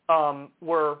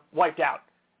were wiped out.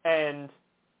 And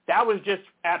that was just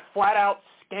at flat-out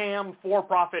scam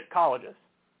for-profit colleges.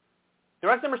 The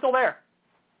rest of them are still there.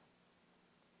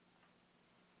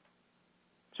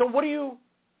 So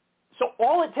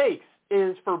all it takes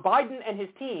is for Biden and his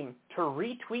team to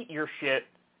retweet your shit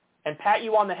and pat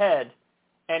you on the head,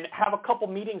 and have a couple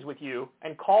meetings with you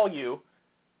and call you,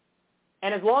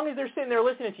 and as long as they're sitting there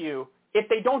listening to you, if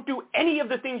they don't do any of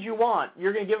the things you want,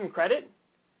 you're going to give them credit?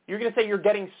 You're going to say you're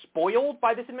getting spoiled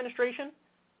by this administration?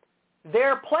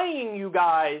 They're playing you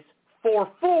guys for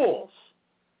fools.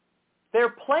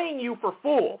 They're playing you for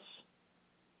fools.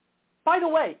 By the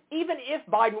way, even if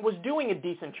Biden was doing a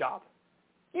decent job,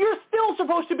 you're still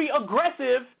supposed to be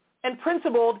aggressive and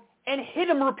principled and hit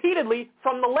him repeatedly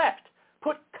from the left.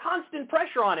 Put constant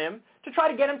pressure on him to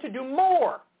try to get him to do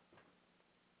more.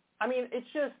 I mean, it's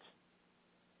just,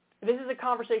 this is a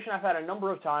conversation I've had a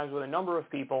number of times with a number of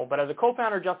people, but as a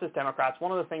co-founder of Justice Democrats,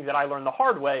 one of the things that I learned the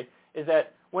hard way is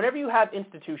that whenever you have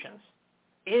institutions,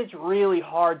 it's really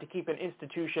hard to keep an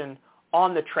institution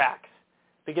on the tracks,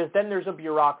 because then there's a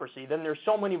bureaucracy, then there's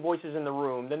so many voices in the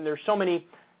room, then there's so many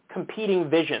competing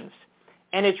visions,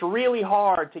 and it's really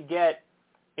hard to get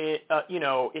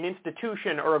an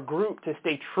institution or a group to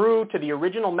stay true to the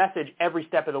original message every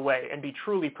step of the way and be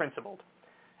truly principled.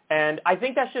 And I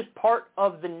think that's just part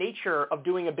of the nature of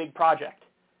doing a big project,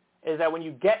 is that when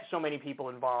you get so many people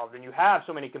involved and you have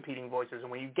so many competing voices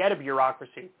and when you get a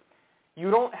bureaucracy,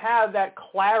 you don't have that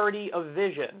clarity of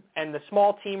vision and the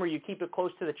small team where you keep it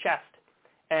close to the chest.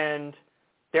 And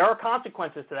there are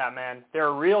consequences to that, man. There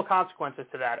are real consequences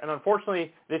to that. And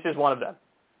unfortunately, this is one of them.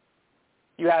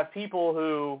 You have people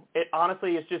who, it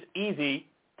honestly is just easy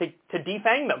to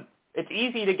defang them. It's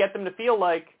easy to get them to feel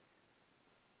like,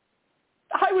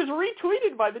 I was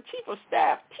retweeted by the chief of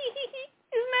staff.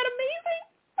 Isn't that amazing?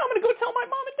 I'm going to go tell my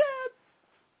mom and dad.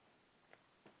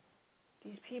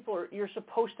 These people you're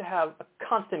supposed to have a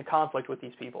constant conflict with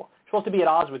these people. You're supposed to be at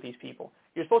odds with these people.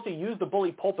 You're supposed to use the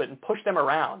bully pulpit and push them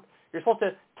around. You're supposed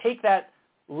to take that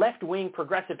left-wing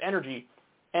progressive energy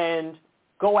and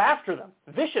go after them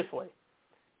viciously,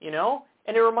 you know?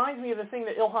 And it reminds me of the thing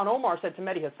that Ilhan Omar said to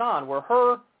Mehdi Hassan, where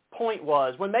her point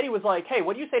was, when Mehdi was like, hey,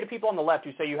 what do you say to people on the left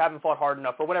who say you haven't fought hard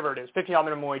enough, or whatever it is, $15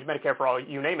 minimum wage, Medicare for all,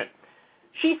 you name it.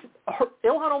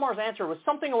 Ilhan Omar's answer was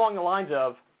something along the lines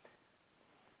of,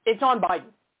 it's on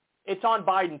Biden. It's on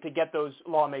Biden to get those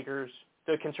lawmakers,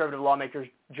 the conservative lawmakers,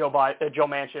 Joe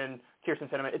Manchin,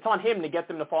 Kyrsten Sinema. It's on him to get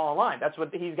them to fall in line. That's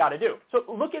what he's got to do. So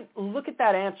look at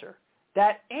that answer.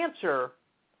 That answer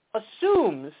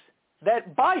assumes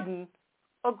that Biden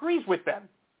agrees with them.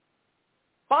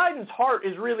 Biden's heart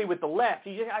is really with the left.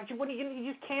 He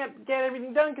just can't get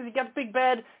everything done because he got big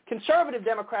bad conservative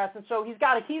Democrats, and so he's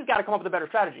got to come up with a better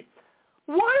strategy.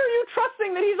 Why are you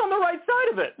trusting that he's on the right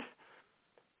side of it?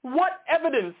 What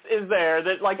evidence is there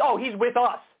that, like, oh, he's with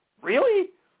us? Really?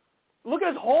 Look at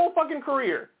his whole fucking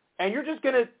career, and you're just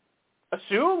going to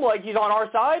assume, like, he's on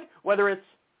our side, whether it's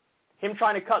him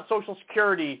trying to cut Social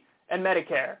Security and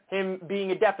Medicare, him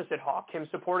being a deficit hawk, him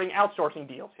supporting outsourcing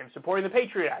deals, him supporting the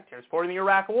Patriot Act, him supporting the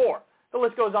Iraq War. The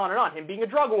list goes on and on. Him being a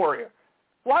drug warrior.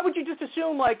 Why would you just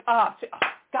assume, like,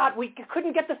 God, we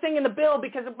couldn't get the thing in the bill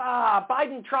because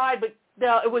Biden tried, but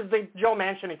it was the Joe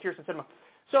Manchin and Kyrsten Sinema.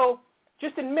 So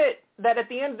just admit that at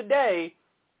the end of the day,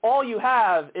 all you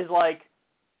have is, like,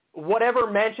 whatever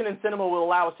Manchin and Sinema will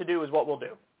allow us to do is what we'll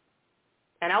do.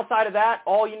 And outside of that,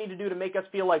 all you need to do to make us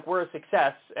feel like we're a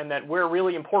success and that we're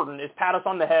really important is pat us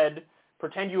on the head,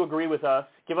 pretend you agree with us,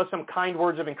 give us some kind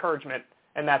words of encouragement,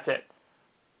 and that's it.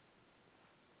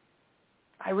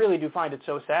 I really do find it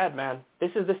so sad, man.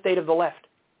 This is the state of the left.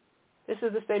 This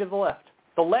is the state of the left.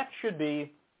 The left should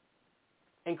be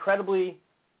incredibly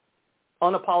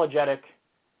unapologetic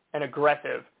and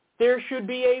aggressive. There should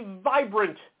be a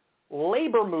vibrant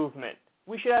labor movement.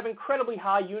 We should have incredibly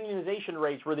high unionization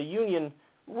rates where the union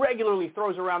regularly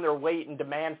throws around their weight and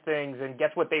demands things and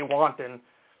gets what they want. And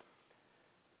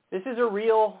this is a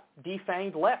real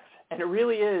defanged left. And it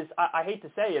really is, I hate to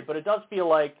say it, but it does feel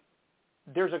like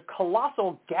there's a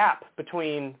colossal gap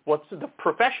between what's the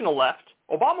professional left.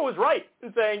 Obama was right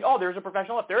in saying, oh, there's a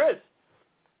professional left. There is.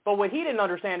 But what he didn't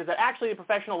understand is that actually the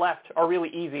professional left are really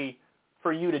easy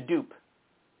for you to dupe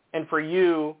and for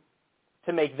you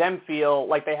to make them feel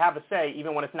like they have a say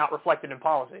even when it's not reflected in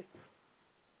policy.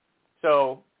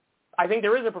 So I think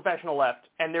there is a professional left,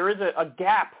 and there is a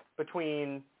gap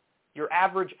between your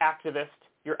average activist,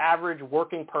 your average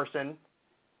working person,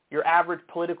 your average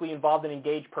politically involved and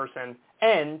engaged person,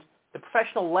 and the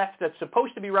professional left that's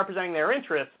supposed to be representing their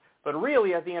interests, but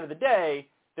really at the end of the day,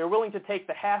 they're willing to take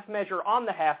the half measure on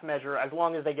the half measure as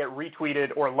long as they get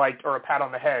retweeted or liked or a pat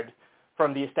on the head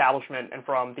from the establishment and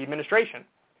from the administration.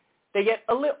 They get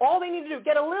all they need to do,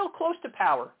 get a little close to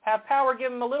power. Have power give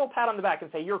them a little pat on the back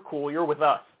and say, you're cool, you're with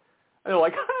us. And they're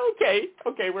like,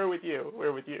 okay, we're with you.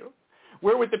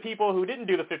 We're with the people who didn't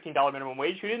do the $15 minimum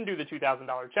wage, who didn't do the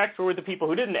 $2,000 checks. We're with the people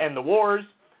who didn't end the wars.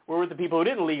 We're with the people who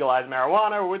didn't legalize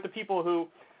marijuana. We're with the people who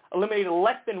eliminated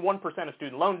less than 1% of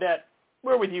student loan debt.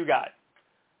 We're with you guys.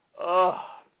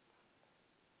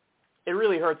 It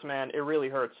really hurts, man. It really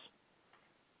hurts.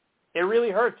 It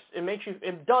really hurts.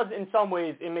 It does in some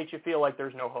ways, it makes you feel like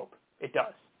there's no hope. It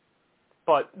does.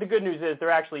 But the good news is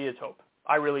there actually is hope.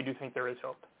 I really do think there is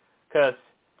hope. Because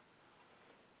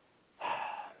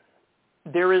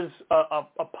there is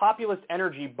a populist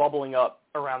energy bubbling up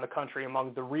around the country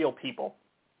among the real people.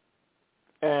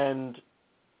 And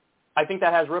I think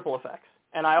that has ripple effects.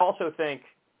 And I also think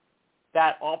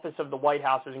that office of the White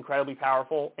House is incredibly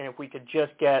powerful. And if we could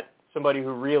just get somebody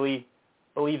who really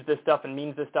believes this stuff and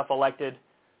means this stuff elected,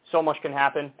 so much can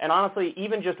happen. And honestly,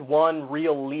 even just one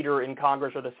real leader in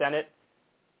Congress or the Senate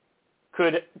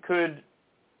could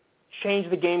change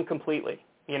the game completely,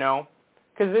 you know?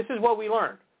 Because this is what we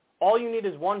learned. All you need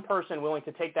is one person willing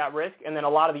to take that risk, and then a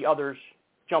lot of the others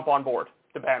jump on board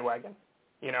the bandwagon,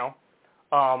 you know?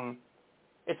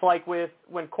 It's like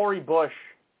when Cori Bush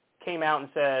came out and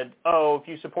said, oh, if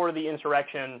you supported the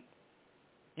insurrection,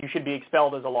 you should be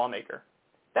expelled as a lawmaker.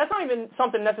 That's not even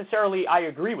something necessarily I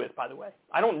agree with, by the way.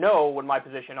 I don't know what my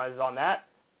position is on that.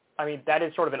 I mean, that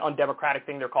is sort of an undemocratic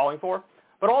thing they're calling for.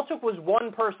 But all it took was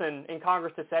one person in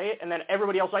Congress to say it, and then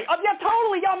everybody else was like, oh, yeah,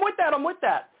 totally, yeah, I'm with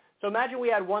that. So imagine we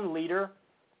had one leader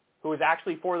who was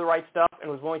actually for the right stuff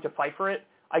and was willing to fight for it.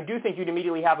 I do think you'd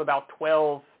immediately have about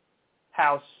 12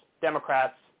 House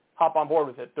Democrats hop on board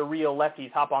with it. The real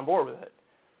lefties hop on board with it.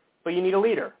 But you need a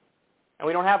leader, and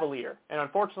we don't have a leader. And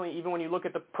unfortunately, even when you look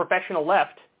at the professional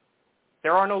left,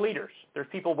 there are no leaders. There's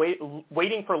people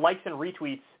waiting for likes and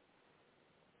retweets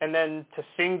and then to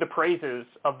sing the praises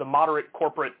of the moderate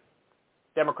corporate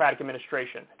Democratic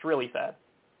administration. It's really sad.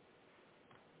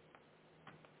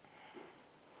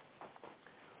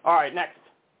 All right, next.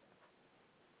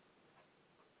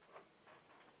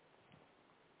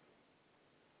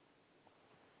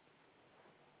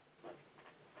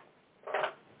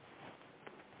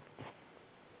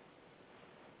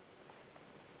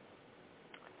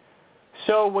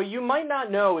 So what you might not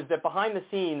know is that behind the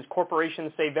scenes,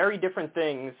 corporations say very different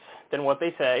things than what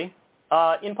they say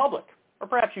in public. Or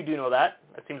perhaps you do know that.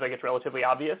 It seems like it's relatively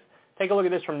obvious. Take a look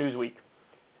at this from Newsweek.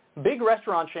 Big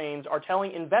restaurant chains are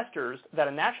telling investors that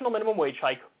a national minimum wage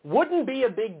hike wouldn't be a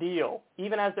big deal,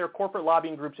 even as their corporate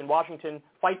lobbying groups in Washington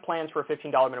fight plans for a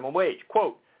 $15 minimum wage.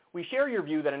 Quote, we share your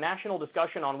view that a national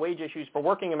discussion on wage issues for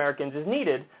working Americans is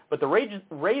needed, but the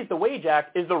Raise the Wage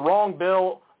Act is the wrong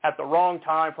bill at the wrong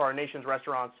time for our nation's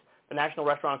restaurants, the National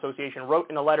Restaurant Association wrote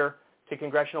in a letter to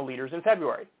congressional leaders in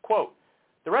February. Quote,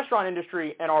 the restaurant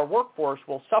industry and our workforce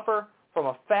will suffer from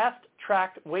a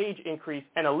fast-tracked wage increase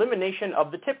and elimination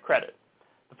of the tip credit.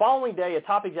 The following day, a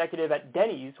top executive at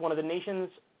Denny's, one of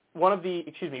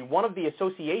the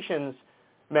association's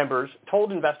members,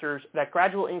 told investors that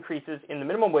gradual increases in the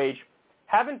minimum wage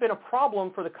haven't been a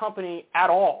problem for the company at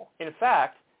all. In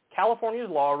fact, California's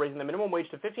law raising the minimum wage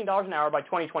to $15 an hour by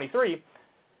 2023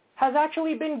 has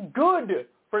actually been good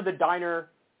for the diner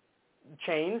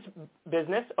chain's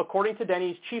business, according to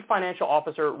Denny's chief financial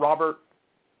officer, Robert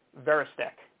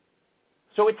Veristek.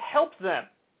 So it's helped them.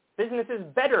 Business is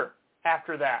better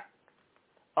after that.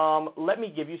 Let me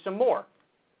give you some more.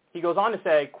 He goes on to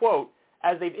say, quote,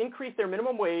 as they've increased their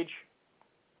minimum wage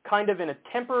kind of in a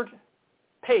tempered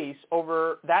pace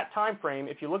over that time frame,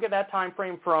 if you look at that time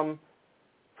frame from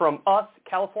us,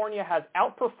 California has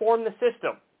outperformed the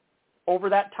system. Over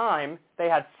that time, they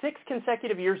had 6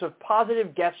 consecutive years of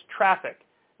positive guest traffic,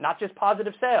 not just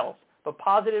positive sales, but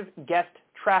positive guest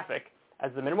traffic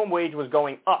as the minimum wage was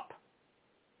going up.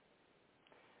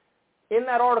 In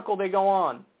that article, they go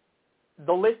on.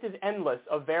 The list is endless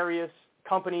of various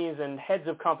companies and heads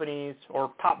of companies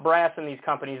or top brass in these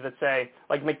companies that say,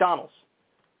 like McDonald's.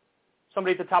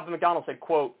 Somebody at the top of McDonald's said,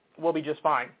 quote, we'll be just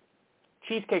fine.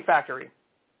 Cheesecake Factory.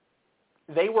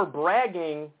 They were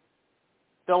bragging,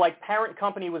 the parent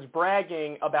company was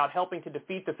bragging about helping to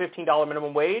defeat the $15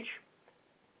 minimum wage.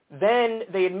 Then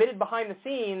they admitted behind the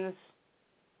scenes,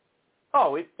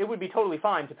 oh, it would be totally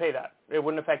fine to pay that. It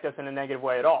wouldn't affect us in a negative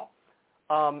way at all.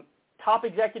 Top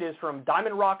executives from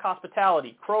Diamond Rock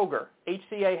Hospitality, Kroger,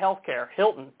 HCA Healthcare,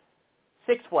 Hilton,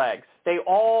 Six Flags, they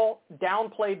all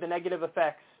downplayed the negative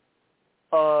effects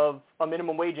of a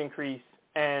minimum wage increase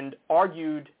and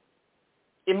argued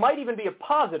it might even be a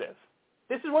positive.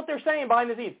 This is what they're saying behind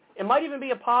the scenes. It might even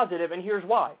be a positive, and here's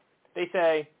why. They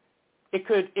say it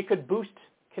could boost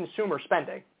consumer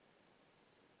spending.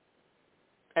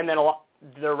 And then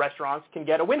the restaurants can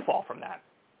get a windfall from that.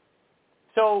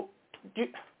 So do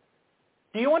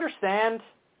you understand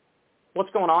what's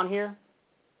going on here?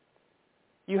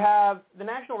 You have the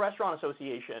National Restaurant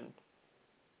Association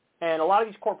And a lot of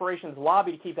these corporations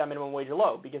lobby to keep that minimum wage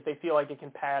low because they feel like it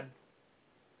can pad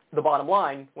the bottom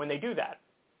line when they do that.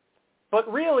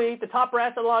 But really, the top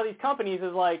brass of a lot of these companies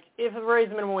is like, if it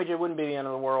raised the minimum wage, it wouldn't be the end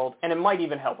of the world, and it might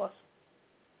even help us.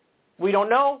 We don't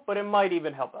know, but it might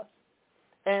even help us.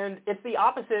 And it's the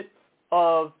opposite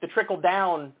of the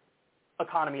trickle-down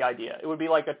economy idea. It would be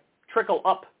like a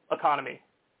trickle-up economy,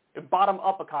 a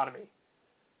bottom-up economy.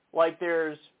 Like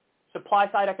there's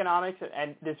supply-side economics,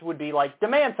 and this would be like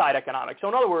demand-side economics. So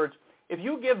in other words, if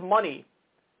you give money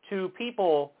to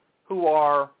people who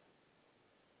are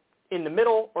in the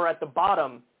middle or at the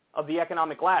bottom of the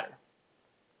economic ladder,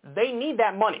 they need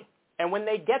that money. And when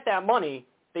they get that money,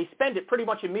 they spend it pretty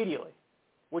much immediately,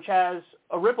 which has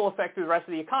a ripple effect through the rest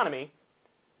of the economy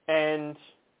and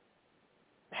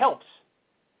helps.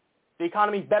 The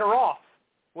economy's better off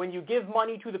when you give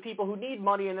money to the people who need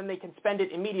money and then they can spend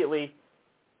it immediately,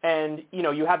 and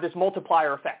you have this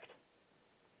multiplier effect.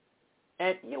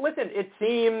 And listen, it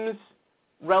seems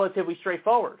relatively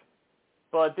straightforward,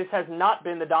 but this has not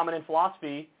been the dominant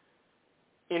philosophy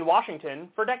in Washington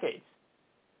for decades.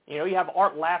 You have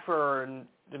Art Laffer and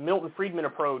the Milton Friedman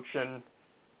approach and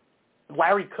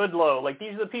Larry Kudlow. Like,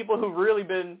 these are the people who've really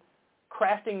been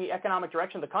crafting the economic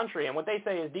direction of the country. And what they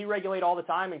say is deregulate all the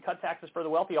time and cut taxes for the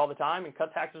wealthy all the time and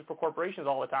cut taxes for corporations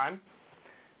all the time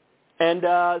and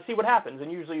see what happens.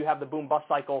 And usually you have the boom-bust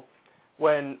cycle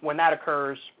when that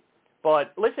occurs.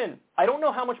 But listen, I don't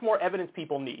know how much more evidence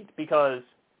people need because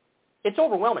it's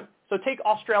overwhelming. So take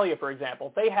Australia, for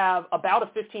example. They have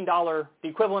about the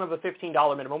equivalent of a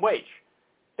 $15 minimum wage.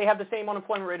 They have the same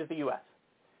unemployment rate as the U.S.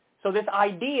 So this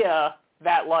idea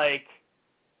that, like,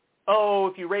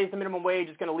 if you raise the minimum wage,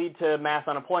 it's going to lead to mass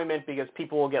unemployment because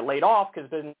people will get laid off because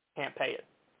business can't pay it.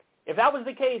 If that was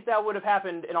the case, that would have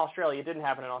happened in Australia. It didn't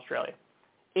happen in Australia.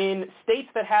 In states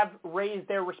that have raised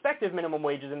their respective minimum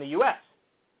wages in the U.S.,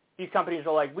 these companies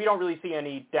are like, we don't really see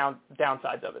any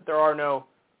downsides of it. There are no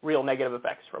real negative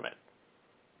effects from it.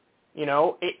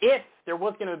 If there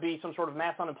was going to be some sort of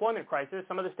mass unemployment crisis,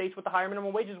 some of the states with the higher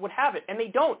minimum wages would have it, and they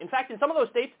don't. In fact, in some of those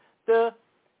states, the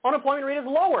unemployment rate is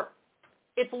lower.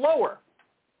 It's lower.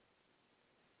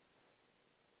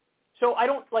 So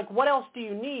what else do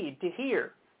you need to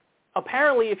hear?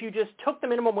 Apparently, if you just took the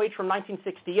minimum wage from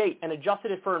 1968 and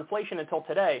adjusted it for inflation until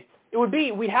today,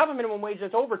 we'd have a minimum wage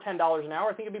that's over $10 an hour.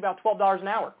 I think it'd be about $12 an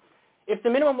hour. If the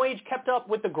minimum wage kept up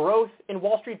with the growth in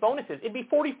Wall Street bonuses, it'd be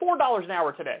 $44 an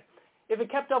hour today. If it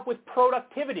kept up with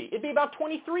productivity, it'd be about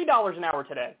 $23 an hour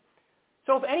today.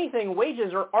 So if anything,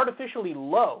 wages are artificially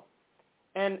low.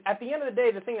 And at the end of the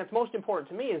day, the thing that's most important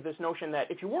to me is this notion that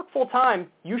if you work full-time,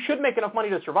 you should make enough money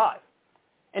to survive.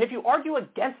 And if you argue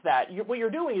against that, what you're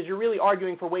doing is you're really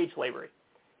arguing for wage slavery.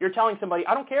 You're telling somebody,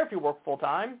 I don't care if you work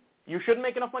full-time, you shouldn't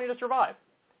make enough money to survive.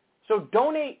 So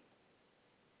donate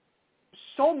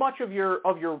so much of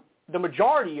the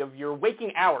majority of your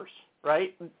waking hours,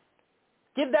 right?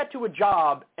 Give that to a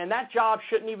job, and that job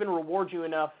shouldn't even reward you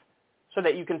enough so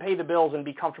that you can pay the bills and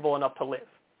be comfortable enough to live.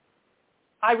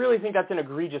 I really think that's an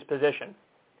egregious position.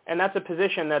 And that's a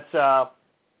position that's,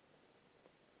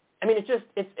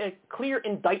 it's a clear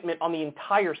indictment on the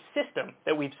entire system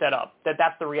that we've set up,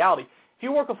 that's the reality. If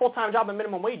you work a full-time job at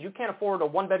minimum wage, you can't afford a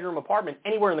one-bedroom apartment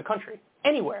anywhere in the country,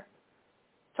 anywhere.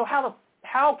 So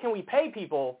how can we pay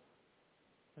people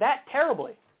that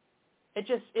terribly?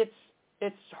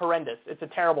 It's horrendous. It's a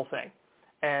terrible thing.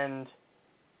 And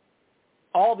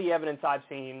all the evidence I've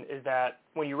seen is that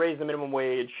when you raise the minimum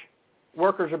wage,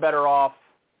 workers are better off,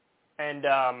 and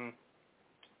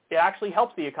it actually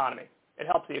helps the economy. It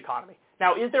helps the economy.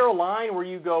 Now, is there a line where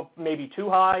you go maybe too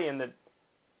high and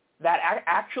that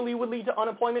actually would lead to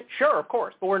unemployment? Sure, of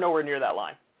course, but we're nowhere near that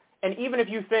line. And even if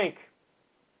you think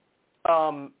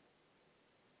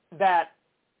that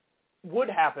would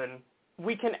happen,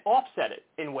 we can offset it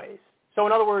in ways. So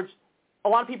in other words, a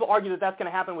lot of people argue that that's going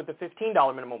to happen with the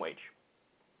 $15 minimum wage.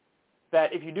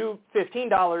 That if you do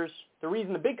 $15, the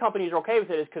reason the big companies are okay with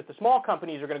it is because the small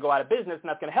companies are going to go out of business, and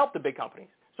that's going to help the big companies.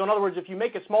 So in other words, if you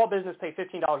make a small business pay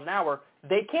 $15 an hour,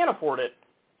 they can't afford it,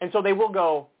 and so they will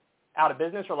go out of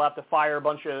business or they'll have to fire a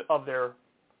bunch of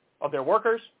their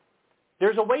workers.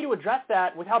 There's a way to address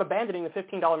that without abandoning the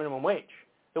 $15 minimum wage.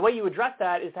 The way you address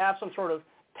that is to have some sort of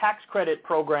tax credit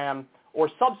program or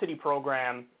subsidy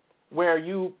program where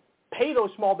you pay those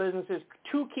small businesses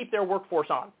to keep their workforce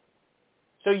on.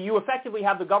 So you effectively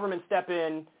have the government step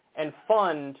in and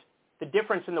fund the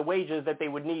difference in the wages that they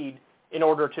would need in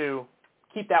order to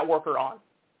keep that worker on.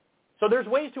 So there's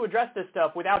ways to address this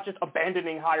stuff without just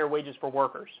abandoning higher wages for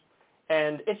workers.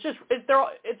 And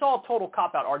it's all total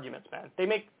cop-out arguments, man. They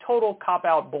make total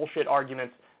cop-out bullshit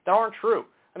arguments that aren't true.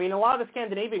 I mean, a lot of the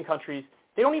Scandinavian countries,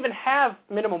 They don't even have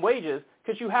minimum wages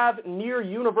because you have near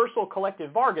universal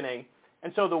collective bargaining.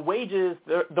 And so the wages,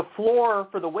 the floor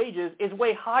for the wages is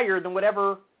way higher than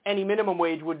whatever any minimum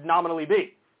wage would nominally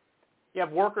be. You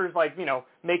have workers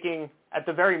making at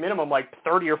the very minimum like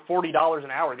 $30 or $40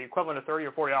 an hour, the equivalent of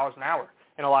 $30 or $40 an hour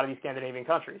in a lot of these Scandinavian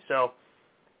countries. So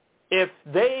if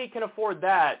they can afford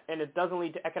that and it doesn't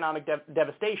lead to economic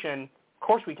devastation, of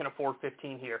course we can afford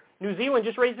 15 here. New Zealand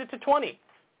just raised it to 20.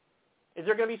 Is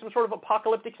there going to be some sort of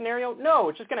apocalyptic scenario? No,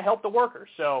 it's just going to help the workers.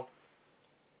 So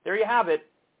there you have it.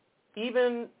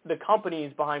 Even the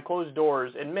companies behind closed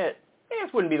doors admit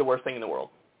this wouldn't be the worst thing in the world.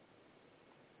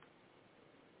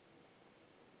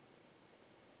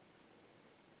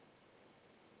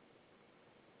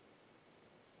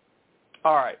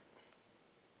 All right.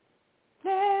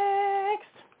 Next,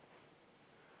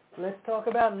 let's talk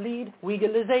about lead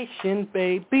legalization,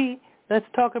 baby. Let's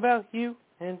talk about you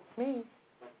and me.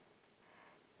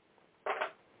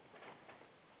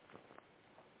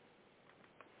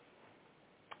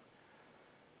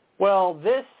 Well,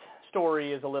 this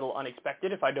story is a little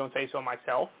unexpected, if I don't say so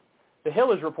myself. The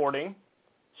Hill is reporting,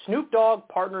 Snoop Dogg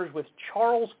partners with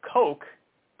Charles Koch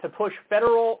to push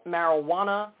federal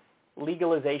marijuana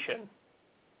legalization.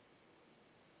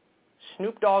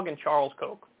 Snoop Dogg and Charles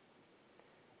Koch.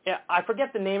 Yeah, I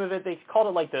forget the name of it. They called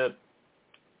it like the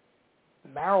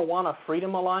Marijuana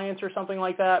Freedom Alliance or something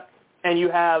like that. And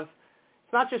you have,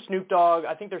 it's not just Snoop Dogg.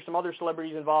 I think there's some other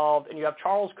celebrities involved. And you have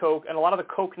Charles Koch and a lot of the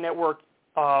Koch network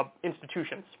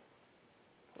institutions,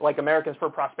 like Americans for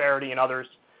Prosperity and others.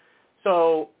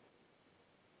 So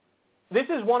this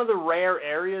is one of the rare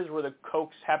areas where the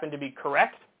Kochs happen to be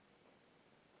correct.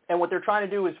 And what they're trying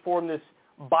to do is form this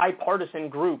bipartisan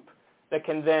group that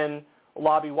can then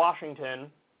lobby Washington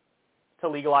to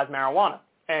legalize marijuana.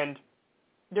 And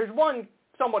there's one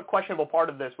somewhat questionable part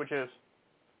of this, which is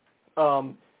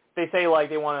they say like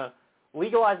they want to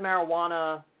legalize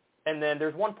marijuana, and then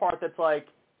there's one part that's like,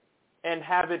 and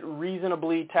have it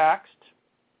reasonably taxed,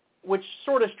 which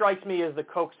sort of strikes me as the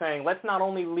Koch saying, let's not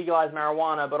only legalize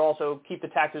marijuana, but also keep the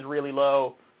taxes really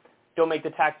low, don't make the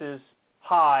taxes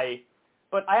high.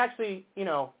 But I actually,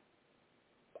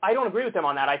 I don't agree with them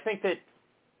on that. I think that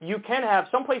you can have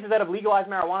some places that have legalized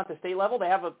marijuana at the state level, they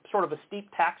have a sort of a steep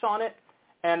tax on it,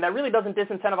 and that really doesn't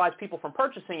disincentivize people from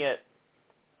purchasing it.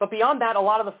 But beyond that, a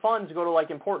lot of the funds go to like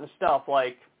important stuff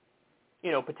like,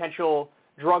 potential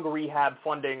drug rehab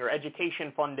funding or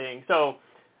education funding. So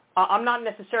I'm not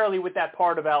necessarily with that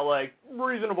part about like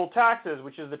reasonable taxes,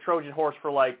 which is the Trojan horse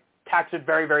for like tax it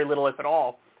very, very little, if at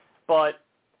all. But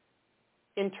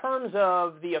in terms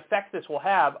of the effect this will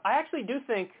have, I actually do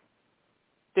think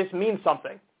this means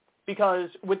something. Because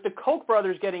with the Koch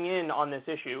brothers getting in on this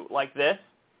issue like this,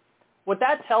 what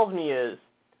that tells me is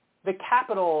the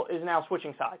capital is now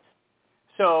switching sides.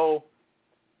 So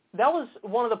that was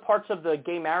one of the parts of the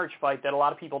gay marriage fight that a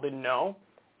lot of people didn't know,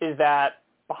 is that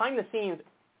behind the scenes,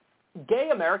 gay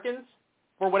Americans,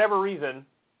 for whatever reason,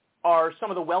 are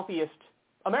some of the wealthiest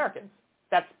Americans.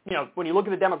 That's, when you look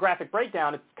at the demographic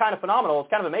breakdown, it's kind of phenomenal. It's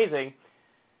kind of amazing.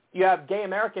 You have gay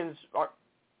Americans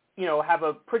have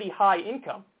a pretty high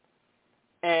income.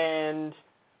 And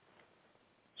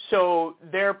so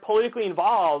they're politically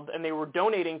involved, and they were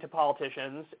donating to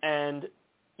politicians. And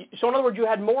so in other words, you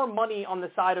had more money on the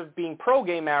side of being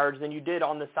pro-gay marriage than you did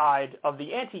on the side of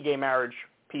the anti-gay marriage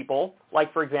people,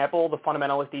 like, for example, the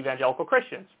fundamentalist evangelical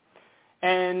Christians.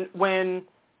 And when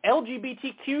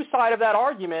LGBTQ side of that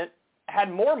argument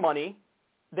had more money,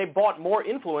 they bought more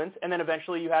influence, and then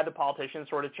eventually you had the politicians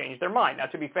sort of change their mind. Now,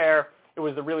 to be fair, it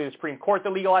was really the Supreme Court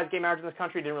that legalized gay marriage in this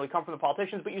country. It didn't really come from the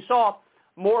politicians, but you saw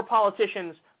more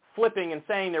politicians flipping and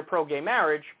saying they're pro-gay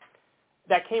marriage.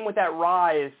 That came with that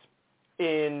rise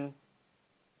in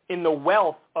the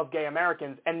wealth of gay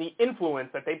Americans and the influence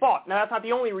that they bought. Now, that's not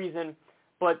the only reason,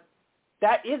 but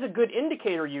that is a good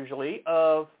indicator usually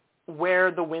of where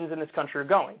the winds in this country are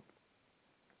going.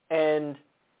 And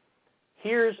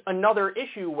here's another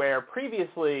issue where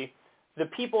previously the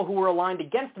people who were aligned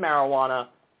against marijuana,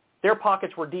 their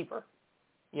pockets were deeper.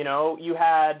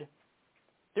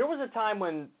 There was a time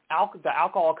when the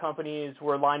alcohol companies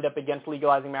were lined up against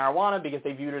legalizing marijuana because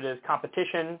they viewed it as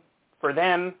competition for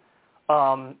them.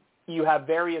 You have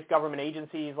various government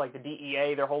agencies like the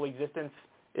DEA, their whole existence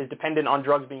is dependent on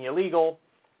drugs being illegal,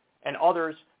 and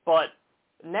others. But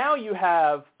now you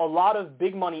have a lot of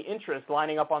big money interests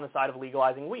lining up on the side of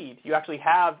legalizing weed. You actually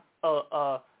have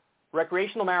a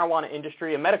recreational marijuana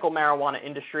industry, a medical marijuana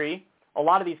industry. A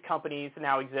lot of these companies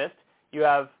now exist. You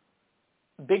have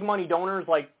big money donors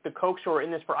like the Kochs who are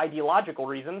in this for ideological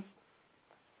reasons.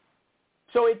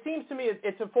 So it seems to me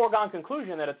it's a foregone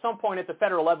conclusion that at some point at the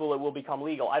federal level it will become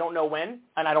legal. I don't know when,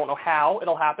 and I don't know how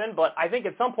it'll happen, but I think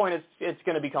at some point it's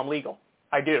going to become legal.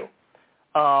 I do.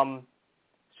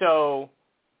 So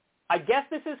I guess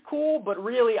this is cool, but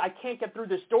really I can't get through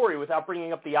this story without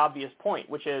bringing up the obvious point,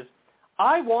 which is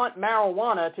I want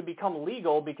marijuana to become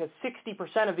legal because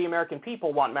 60% of the American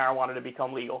people want marijuana to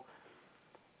become legal.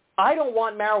 I don't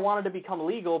want marijuana to become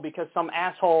legal because some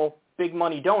asshole big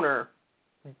money donor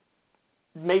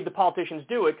made the politicians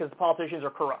do it because the politicians are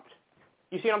corrupt.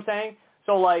 You see what I'm saying?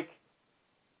 So, like,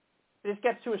 this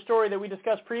gets to a story that we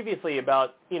discussed previously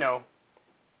about, you know,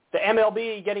 the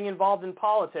MLB getting involved in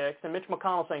politics and Mitch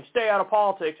McConnell saying, stay out of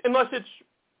politics, unless it's,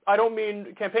 I don't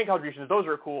mean campaign contributions, those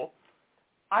are cool.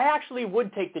 I actually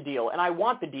would take the deal, and I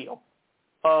want the deal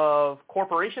of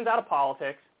corporations out of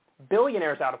politics,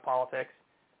 billionaires out of politics,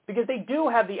 because they do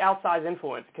have the outsized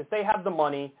influence, because they have the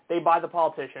money, they buy the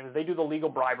politicians, they do the legal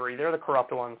bribery, they're the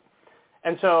corrupt ones.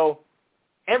 And so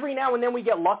every now and then we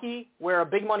get lucky where a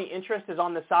big money interest is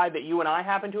on the side that you and I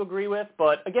happen to agree with,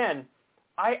 but again,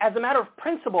 as a matter of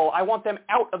principle, I want them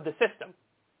out of the system.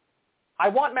 I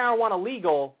want marijuana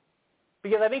legal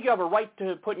because I think you have a right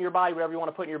to put in your body whatever you want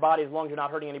to put in your body as long as you're not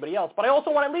hurting anybody else. But I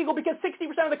also want it legal because 60%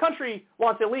 of the country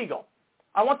wants it legal.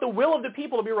 I want the will of the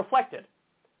people to be reflected.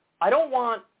 I don't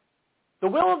want the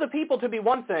will of the people to be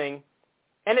one thing,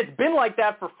 and it's been like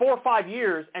that for 4 or 5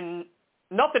 years, and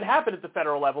nothing happened at the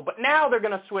federal level, but now they're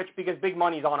going to switch because big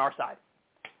money's on our side.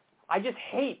 I just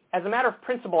hate, as a matter of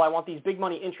principle, I want these big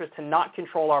money interests to not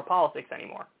control our politics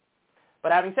anymore.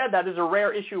 But having said that, there's a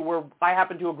rare issue where I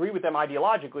happen to agree with them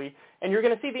ideologically, and you're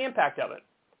going to see the impact of it.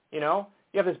 You know,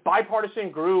 you have this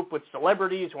bipartisan group with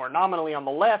celebrities who are nominally on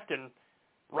the left and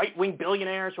right-wing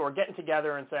billionaires who are getting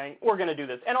together and saying, we're going to do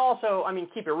this. And also, I mean,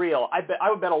 keep it real. I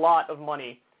would bet a lot of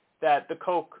money that the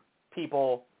Coke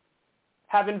people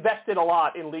have invested a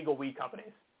lot in legal weed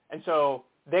companies. And so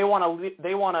they want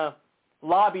to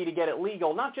lobby to get it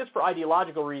legal, not just for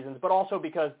ideological reasons, but also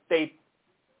because they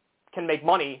can make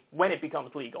money when it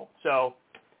becomes legal. So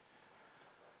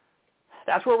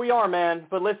that's where we are, man.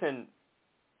 But listen,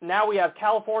 now we have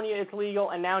California, it's legal,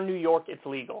 and now New York, it's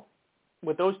legal.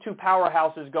 With those two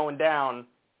powerhouses going down,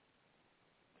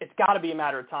 it's got to be a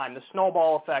matter of time. The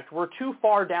snowball effect, we're too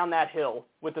far down that hill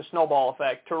with the snowball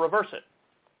effect to reverse it.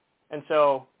 And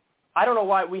so I don't know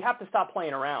why we have to stop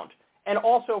playing around. And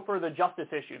also for the justice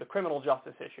issue, the criminal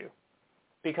justice issue,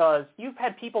 because you've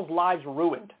had people's lives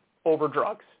ruined over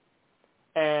drugs.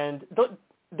 And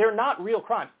they're not real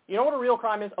crimes. You know what a real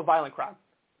crime is? A violent crime.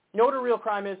 You know what a real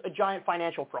crime is? A giant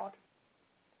financial fraud.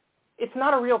 It's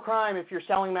not a real crime if you're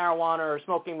selling marijuana or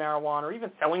smoking marijuana or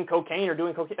even selling cocaine or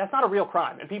doing cocaine. That's not a real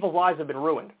crime, and people's lives have been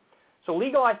ruined. So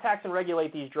legalize, tax, and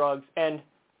regulate these drugs and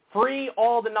free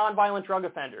all the nonviolent drug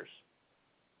offenders.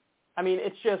 I mean,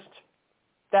 it's just,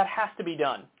 that has to be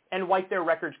done. And wipe their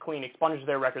records clean, expunge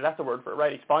their records. That's the word for it,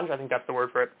 right? Expunge? I think that's the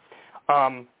word for it.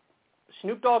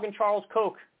 Snoop Dogg and Charles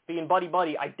Koch being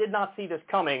buddy-buddy, I did not see this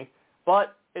coming,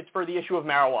 but it's for the issue of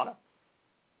marijuana.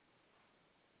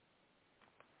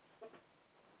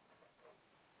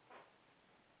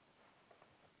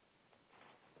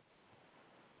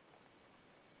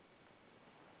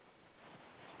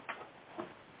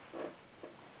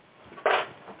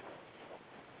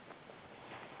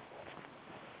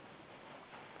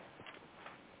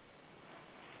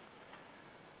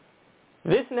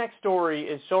 This next story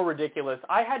is so ridiculous,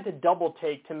 I had to double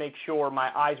take to make sure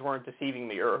my eyes weren't deceiving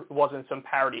me or it wasn't some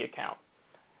parody account.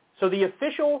 So the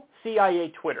official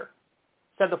CIA Twitter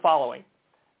said the following: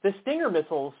 the Stinger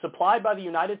missiles supplied by the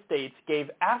United States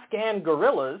gave Afghan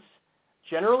guerrillas,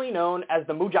 generally known as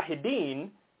the Mujahideen,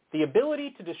 the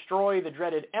ability to destroy the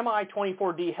dreaded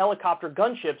Mi-24D helicopter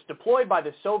gunships deployed by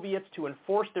the Soviets to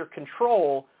enforce their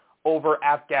control over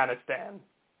Afghanistan.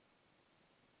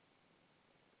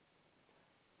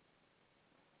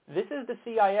 This is the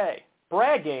CIA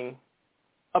bragging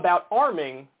about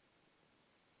arming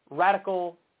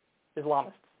radical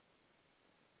Islamists.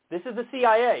 This is the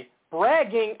CIA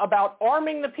bragging about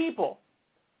arming the people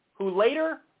who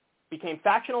later became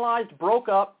factionalized, broke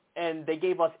up, and they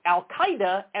gave us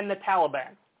Al-Qaeda and the Taliban.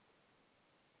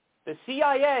 The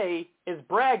CIA is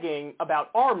bragging about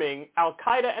arming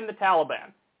Al-Qaeda and the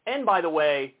Taliban. And by the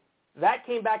way, that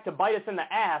came back to bite us in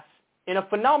the ass in a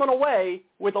phenomenal way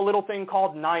with a little thing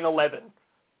called 9/11.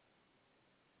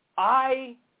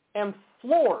 I am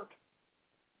floored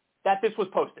that this was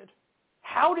posted.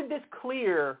 How did this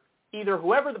clear either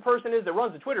whoever the person is that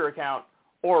runs the Twitter account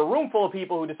or a room full of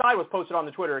people who decide what's posted on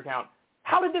the Twitter account?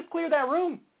 How did this clear that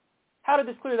room? How did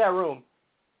this clear that room?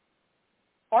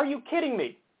 Are you kidding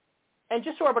me? And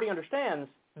just so everybody understands,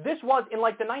 this was, in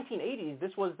like the 1980s,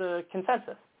 this was the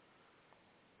consensus.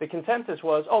 The consensus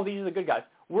was, oh, these are the good guys.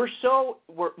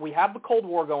 We have the Cold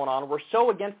War going on. We're so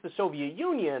against the Soviet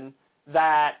Union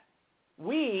that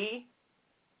we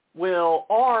will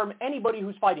arm anybody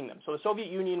who's fighting them. So the Soviet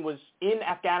Union was in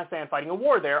Afghanistan fighting a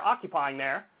war there, occupying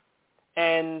there,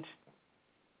 and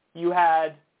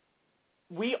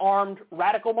we armed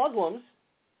radical Muslims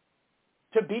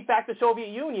to beat back the Soviet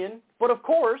Union. But of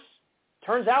course,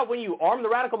 turns out when you arm the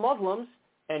radical Muslims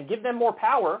and give them more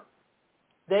power,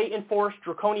 they enforce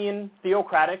draconian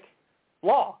theocratic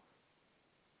law.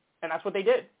 And that's what they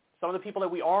did. Some of the people that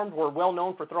we armed were well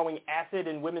known for throwing acid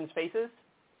in women's faces.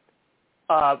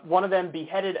 One of them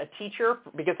beheaded a teacher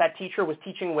because that teacher was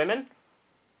teaching women.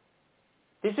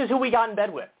 This is who we got in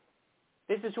bed with.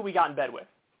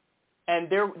 And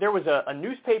there was a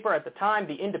newspaper at the time,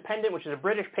 The Independent, which is a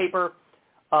British paper,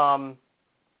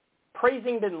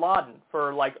 praising bin Laden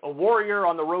for like a warrior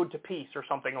on the road to peace or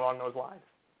something along those lines.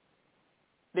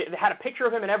 They had a picture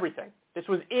of him and everything. This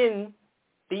was in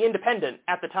The Independent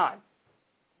at the time,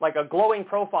 like a glowing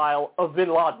profile of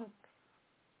bin Laden.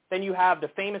 Then you have the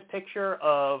famous picture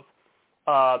of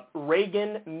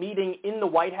Reagan meeting in the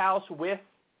White House with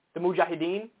the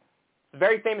Mujahideen.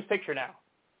 Very famous picture now.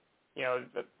 You know,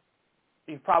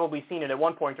 you've probably seen it at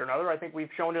one point or another. I think we've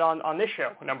shown it on this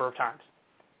show a number of times.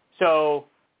 So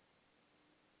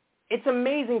it's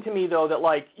amazing to me, though, that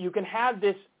like you can have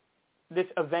this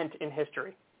event in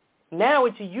history. Now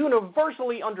it's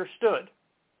universally understood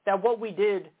that what we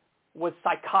did was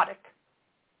psychotic.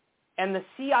 And the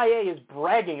CIA is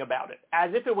bragging about it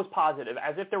as if it was positive,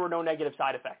 as if there were no negative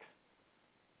side effects.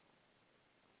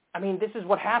 I mean, this is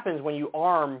what happens when you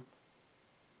arm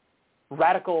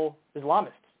radical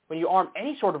Islamists, when you arm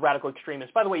any sort of radical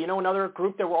extremists. By the way, you know another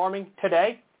group that we're arming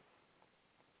today?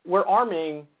 We're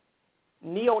arming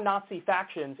neo-Nazi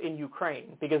factions in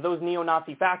Ukraine because those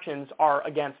neo-Nazi factions are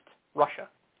against Russia.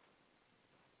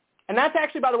 And that's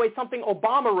actually, by the way, something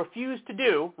Obama refused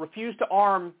to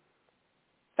arm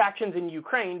factions in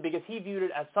Ukraine because he viewed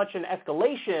it as such an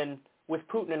escalation with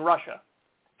Putin and Russia.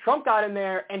 Trump got in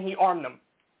there and he armed them.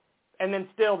 And then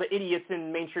still the idiots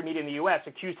in mainstream media in the U.S.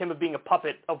 accused him of being a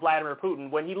puppet of Vladimir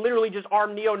Putin when he literally just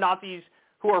armed neo-Nazis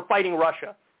who are fighting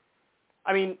Russia.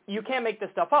 I mean, you can't make this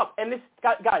stuff up. And this,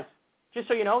 guys, just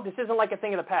so you know, this isn't like a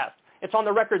thing of the past. It's on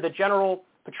the record that General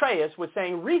Petraeus was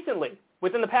saying recently,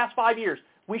 within the past 5 years,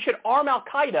 we should arm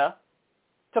al-Qaeda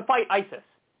to fight ISIS.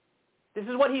 This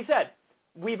is what he said.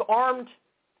 We've armed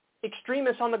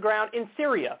extremists on the ground in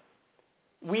Syria.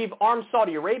 We've armed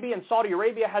Saudi Arabia, and Saudi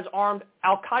Arabia has armed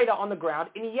al-Qaeda on the ground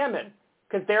in Yemen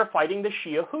because they're fighting the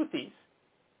Shia Houthis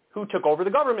who took over the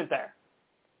government there.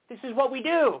 This is what we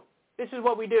do.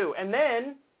 And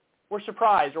then we're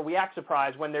surprised, or we act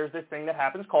surprised, when there's this thing that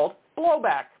happens called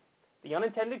blowback, the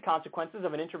unintended consequences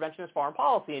of an interventionist foreign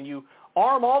policy. And you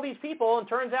arm all these people, and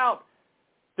turns out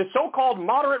the so-called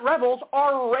moderate rebels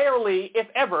are rarely, if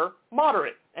ever,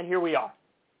 moderate. And here we are.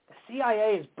 The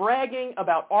CIA is bragging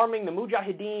about arming the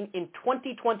Mujahideen in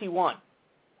 2021.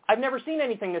 I've never seen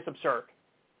anything this absurd.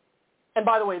 And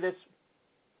by the way, this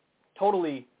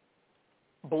totally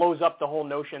blows up the whole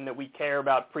notion that we care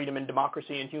about freedom and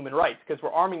democracy and human rights, because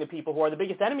we're arming the people who are the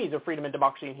biggest enemies of freedom and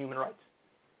democracy and human rights.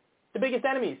 The biggest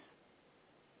enemies.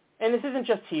 And this isn't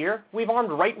just here. We've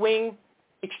armed right-wing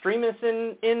extremists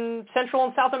in Central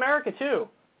and South America too.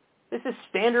 This is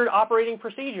standard operating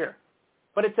procedure.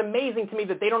 But it's amazing to me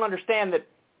that they don't understand that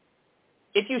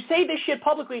if you say this shit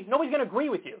publicly, nobody's going to agree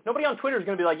with you. Nobody on Twitter is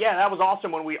going to be like, yeah, that was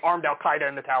awesome when we armed al-Qaeda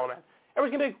and the Taliban.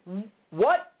 Everyone's going to be like,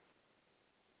 what?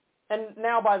 And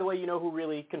now, by the way, you know who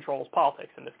really controls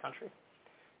politics in this country.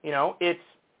 You know, it's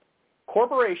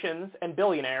corporations and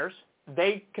billionaires.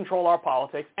 They control our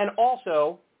politics, and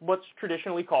also what's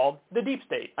traditionally called the deep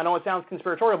state. I know it sounds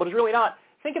conspiratorial, but it's really not.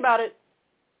 Think about it.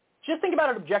 Just think about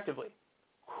it objectively.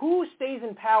 Who stays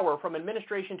in power from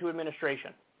administration to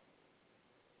administration?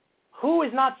 Who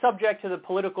is not subject to the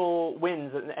political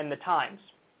winds and the times?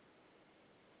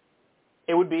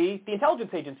 It would be the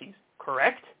intelligence agencies,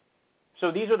 correct?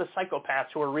 So these are the psychopaths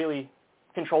who are really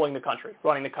controlling the country,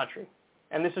 running the country.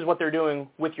 And this is what they're doing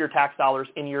with your tax dollars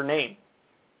in your name.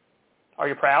 Are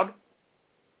you proud?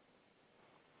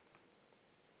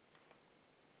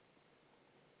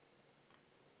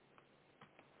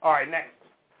 All right, next.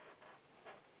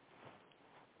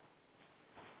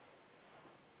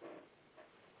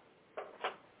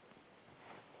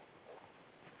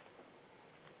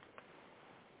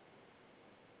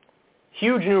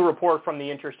 Huge new report from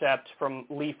The Intercept from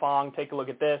Li Fong. Take a look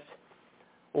at this.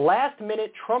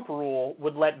 Last-minute Trump rule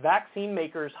would let vaccine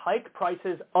makers hike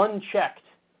prices unchecked.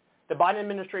 the Biden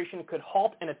administration could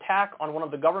halt an attack on one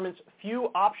of the government's few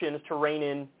options to rein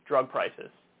in drug prices.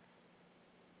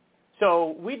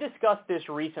 So we discussed this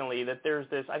recently, that there's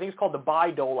this, I think it's called the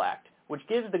Bayh-Dole Act, which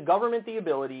gives the government the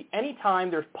ability, anytime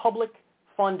there's public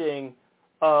funding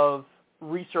of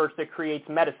research that creates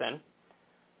medicine,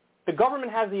 the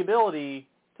government has the ability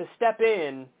to step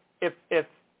in if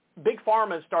Big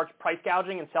Pharma starts price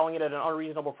gouging and selling it at an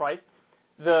unreasonable price.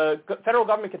 The federal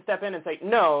government can step in and say,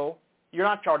 no, you're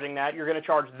not charging that, you're going to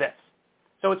charge this.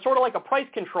 So it's sort of like a price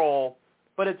control,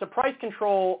 but it's a price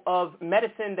control of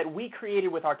medicine that we created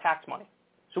with our tax money.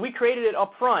 So we created it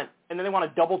up front, and then they want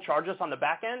to double charge us on the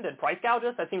back end and price gouge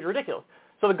us? That seems ridiculous.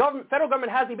 So the federal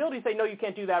government has the ability to say, no, you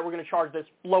can't do that, we're going to charge this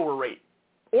lower rate.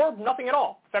 Or nothing at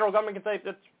all. The federal government can say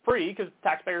it's free because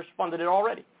taxpayers funded it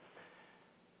already.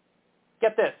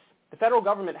 Get this. The federal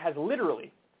government has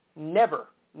literally never,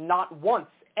 not once,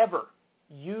 ever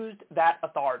used that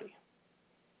authority.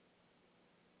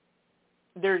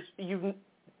 You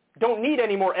don't need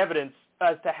any more evidence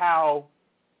as to how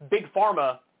Big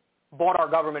Pharma bought our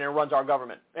government and runs our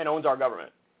government and owns our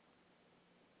government.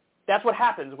 That's what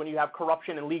happens when you have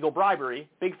corruption and legal bribery.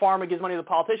 Big Pharma gives money to the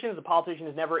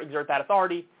politicians never exert that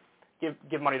authority.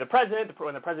 Give money to the president.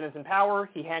 When the president's in power,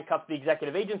 he handcuffs the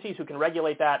executive agencies who can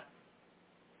regulate that.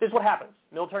 This is what happens.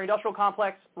 Military-industrial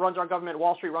complex runs our government.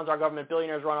 Wall Street runs our government.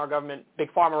 Billionaires run our government.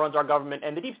 Big Pharma runs our government.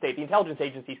 And the deep state, the intelligence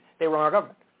agencies, they run our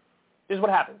government. This is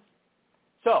what happens.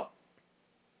 So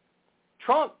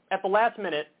Trump, at the last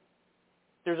minute,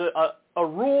 there's a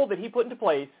rule that he put into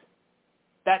place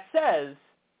that says,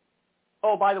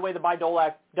 oh, by the way, the Bayh-Dole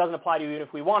Act doesn't apply to you even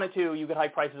if we wanted to. You could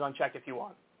hike prices unchecked if you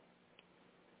want.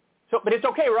 So, but it's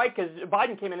okay, right? Because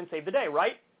Biden came in and saved the day,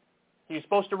 right? He was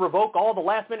supposed to revoke all the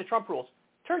last-minute Trump rules.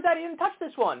 Turns out he didn't touch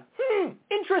this one.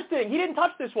 Interesting. He didn't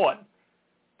touch this one.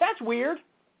 That's weird.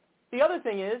 The other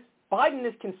thing is, Biden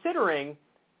is considering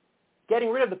getting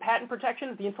rid of the patent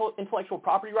protections, the intellectual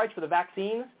property rights for the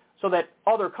vaccines, so that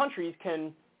other countries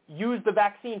can use the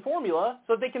vaccine formula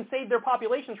so that they can save their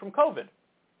populations from COVID.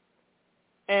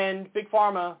 And Big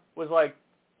Pharma was like,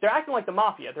 they're acting like the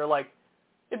mafia. They're like,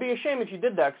 it'd be a shame if you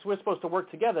did that because we're supposed to work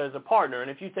together as a partner,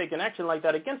 and if you take an action like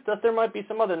that against us, there might be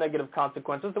some other negative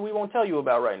consequences that we won't tell you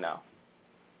about right now.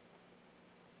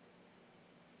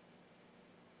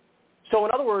 So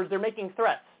in other words, they're making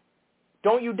threats.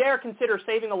 Don't you dare consider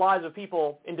saving the lives of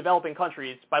people in developing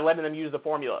countries by letting them use the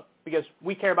formula, because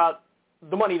we care about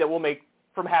the money that we'll make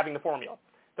from having the formula.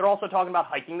 They're also talking about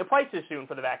hiking the prices soon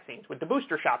for the vaccines, with the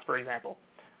booster shots, for example.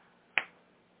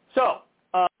 So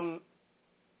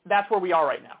that's where we are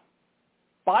right now.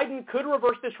 Biden could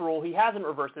reverse this rule. He hasn't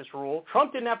reversed this rule.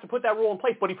 Trump didn't have to put that rule in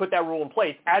place, but he put that rule in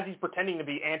place as he's pretending to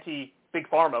be anti-Big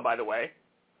Pharma, by the way.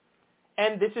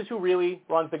 And this is who really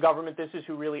runs the government. This is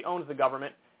who really owns the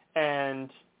government. And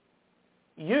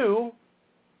you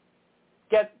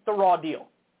get the raw deal.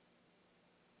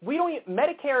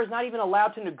 Medicare is not even allowed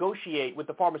to negotiate with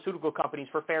the pharmaceutical companies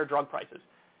for fair drug prices.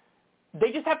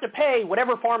 They just have to pay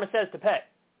whatever pharma says to pay.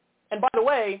 And by the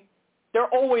way, they're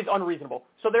always unreasonable.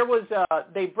 So there was,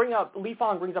 Li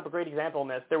Fang brings up a great example in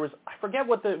this. There was, I forget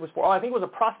what it was for. I think it was a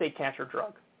prostate cancer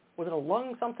drug. Was it a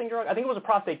lung something drug? I think it was a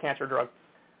prostate cancer drug.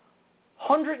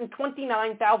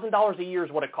 $129,000 a year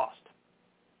is what it cost.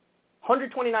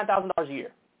 $129,000 a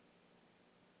year.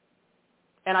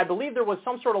 And I believe there was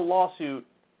some sort of lawsuit.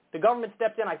 The government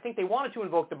stepped in. I think they wanted to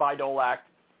invoke the Bayh-Dole Act,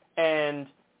 and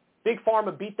Big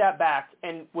Pharma beat that back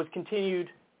and was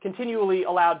continually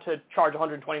allowed to charge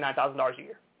 $129,000 a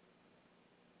year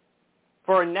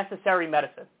for a necessary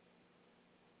medicine.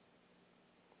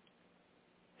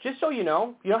 Just so you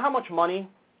know how much money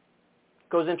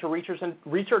goes into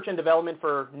research and development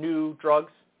for new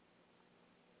drugs?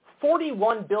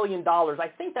 $41 billion. I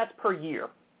think that's per year.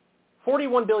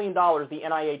 $41 billion the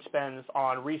NIH spends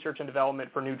on research and development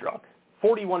for new drugs.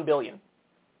 $41 billion.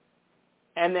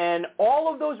 And then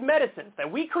all of those medicines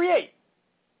that we create,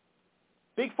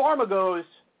 Big Pharma goes,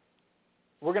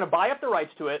 we're going to buy up the rights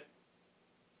to it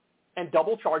and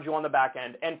double charge you on the back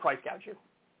end and price gouge you.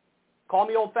 Call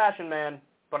me old-fashioned, man,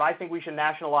 but I think we should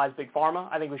nationalize Big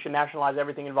Pharma. I think we should nationalize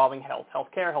everything involving health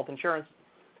care, health insurance.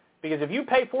 Because if you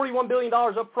pay $41 billion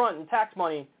up front in tax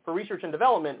money for research and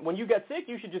development, when you get sick,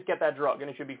 you should just get that drug, and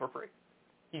it should be for free.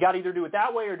 You got to either do it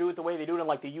that way or do it the way they do it in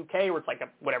like the UK, where it's like a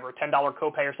 $10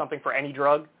 copay or something for any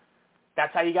drug.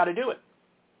 That's how you got to do it.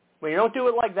 When you don't do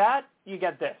it like that, you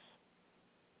get this.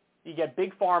 You get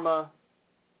Big Pharma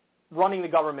running the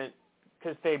government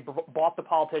because they bought the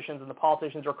politicians, and the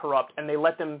politicians are corrupt, and they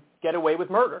let them get away with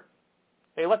murder.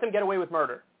 They let them get away with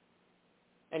murder.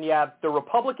 And you have the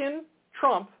Republican,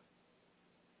 Trump.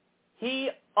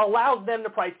 He allows them to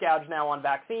price gouge now on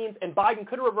vaccines, and Biden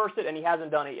could have reversed it, and he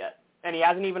hasn't done it yet. And he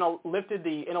hasn't even lifted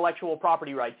the intellectual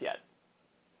property rights yet.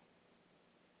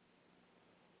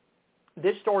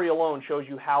 This story alone shows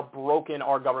you how broken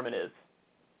our government is.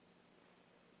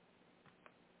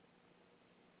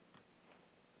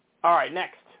 All right,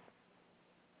 next.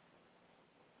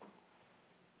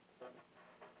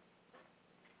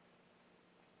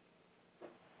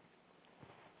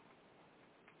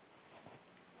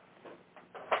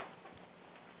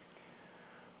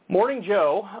 Morning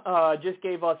Joe just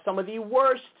gave us some of the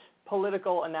worst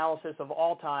political analysis of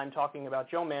all time, talking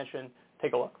about Joe Manchin.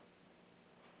 Take a look.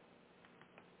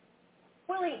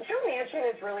 Willie, Joe Manchin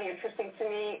is really interesting to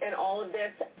me in all of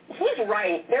this. He's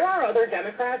right. There are other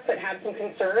Democrats that have some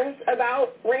concerns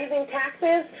about raising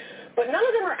taxes, but none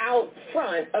of them are out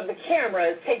front of the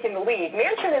cameras taking the lead.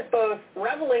 Manchin is both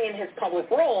reveling in his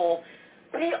public role,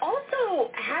 but he also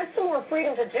has some more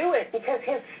freedom to do it because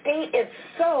his state is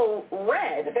so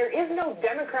red. There is no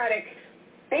Democratic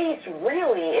base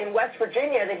really in West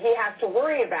Virginia that he has to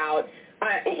worry about.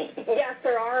 Yes,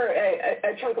 there are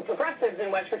a chunk of progressives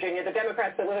in West Virginia. The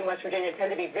Democrats that live in West Virginia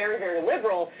tend to be very, very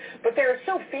liberal, but there are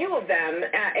so few of them,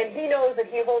 and he knows that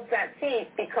he holds that seat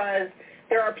because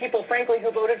there are people, frankly,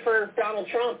 who voted for Donald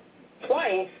Trump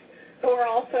twice who are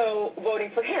also voting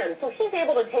for him. So he's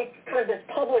able to take kind of this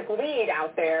public lead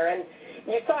out there. And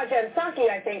you saw Jen Psaki,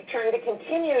 I think, trying to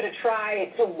continue to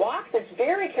try to walk this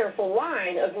very careful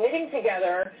line of knitting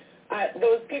together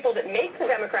those people that make the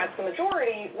Democrats the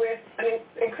majority with an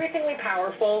increasingly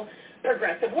powerful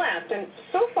progressive left. And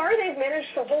so far they've managed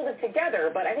to hold it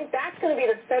together, but I think that's going to be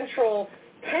the central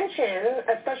tension,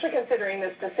 especially considering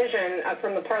this decision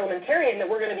from the parliamentarian that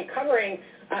we're going to be covering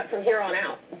from here on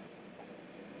out.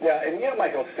 Yeah, and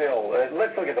Michael, still,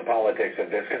 let's look at the politics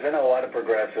of this, because I know a lot of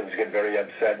progressives get very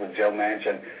upset with Joe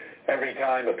Manchin. Every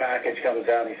time a package comes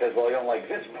out, he says, well, I don't like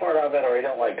this part of it, or I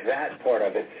don't like that part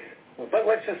of it. But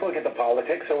let's just look at the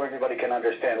politics so everybody can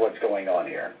understand what's going on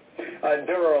here.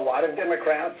 There are a lot of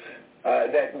Democrats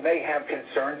that may have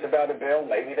concerns about a bill.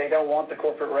 Maybe they don't want the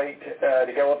corporate rate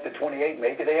to go up to 28.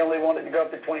 Maybe they only want it to go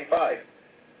up to 25.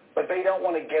 But they don't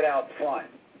want to get out front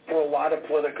for a lot of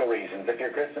political reasons. If you're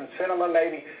Kirsten Sinema,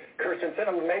 maybe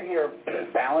you're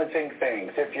balancing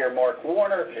things. If you're Mark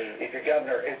Warner,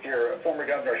 if you're former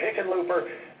Governor Hickenlooper,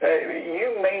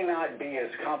 you may not be as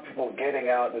comfortable getting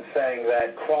out and saying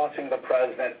that, crossing the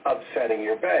president, upsetting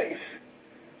your base.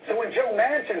 So when Joe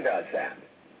Manchin does that,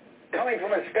 coming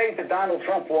from a state that Donald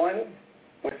Trump won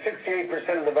with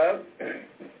 68% of the vote,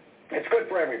 it's good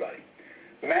for everybody.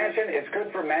 It's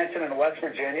good for Manchin in West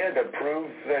Virginia to prove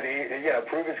that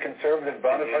prove his conservative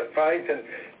bona fides and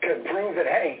to prove that,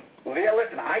 hey,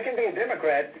 listen, I can be a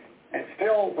Democrat and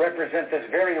still represent this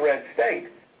very red state.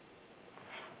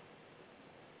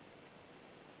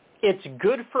 It's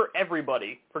good for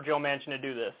everybody for Joe Manchin to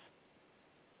do this.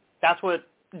 That's what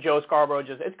Joe Scarborough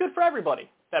just, it's good for everybody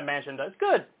that Manchin does. It's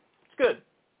good. It's good.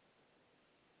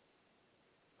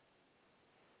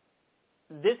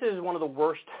 This is one of the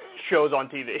worst shows on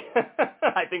TV.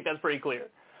 I think that's pretty clear.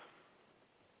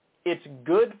 It's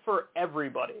good for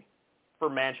everybody for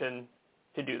Manchin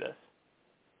to do this.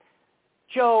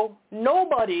 Joe,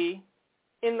 nobody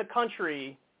in the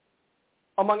country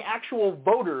among actual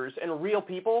voters and real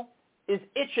people is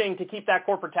itching to keep that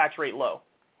corporate tax rate low.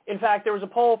 In fact, there was a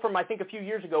poll from, I think, a few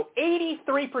years ago.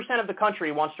 83% of the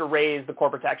country wants to raise the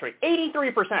corporate tax rate.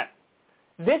 83%.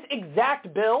 This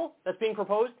exact bill that's being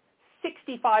proposed,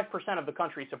 65% of the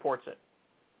country supports it.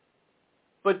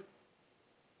 But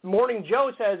Morning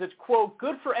Joe says it's, quote,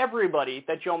 good for everybody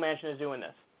that Joe Manchin is doing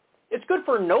this. It's good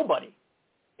for nobody.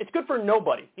 It's good for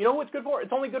nobody. You know who it's good for?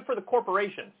 It's only good for the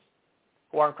corporations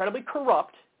who are incredibly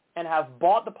corrupt and have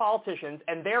bought the politicians,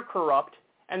 and they're corrupt,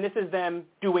 and this is them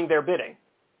doing their bidding.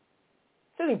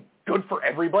 This isn't good for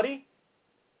everybody.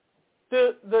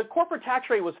 The corporate tax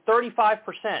rate was 35%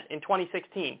 in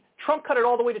 2016. Trump cut it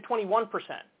all the way to 21%.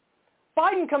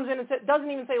 Biden comes in and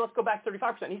doesn't even say, let's go back to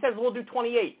 35%. He says, we'll do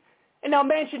 28. And now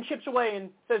Manchin chips away and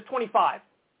says 25.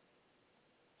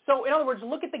 So, in other words,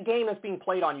 look at the game that's being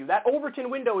played on you. That Overton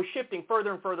window is shifting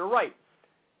further and further right.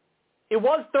 It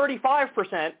was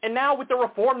 35%, and now with the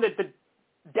reform that the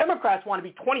Democrats want to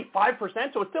be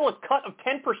 25%, so it's still a cut of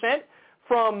 10%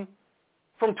 from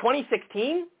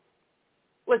 2016.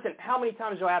 Listen, how many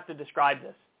times do I have to describe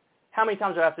this? How many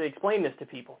times do I have to explain this to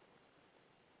people?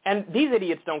 And these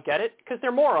idiots don't get it because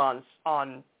they're morons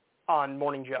on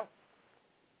Morning Joe.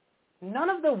 None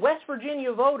of the West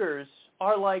Virginia voters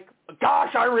are like,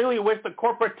 gosh, I really wish the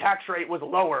corporate tax rate was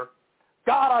lower.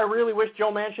 God, I really wish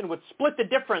Joe Manchin would split the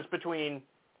difference between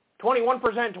 21%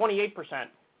 and 28%.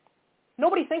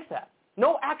 Nobody thinks that.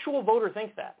 No actual voter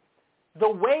thinks that. The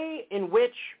way in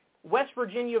which West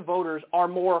Virginia voters are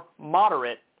more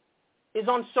moderate is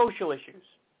on social issues.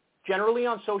 Generally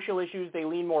on social issues, they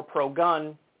lean more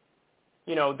pro-gun.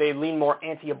 They lean more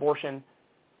anti-abortion.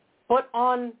 But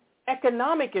on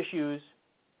economic issues,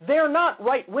 they're not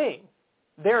right-wing.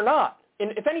 They're not.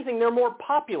 And if anything, they're more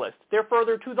populist. They're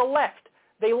further to the left.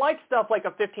 They like stuff like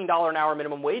a $15 an hour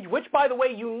minimum wage, which, by the way,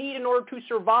 you need in order to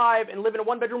survive and live in a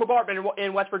one-bedroom apartment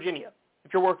in West Virginia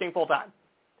if you're working full-time.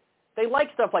 They like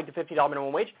stuff like the $15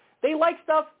 minimum wage. They like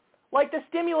stuff like the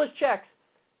stimulus checks.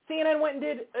 CNN went and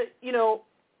did,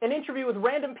 an interview with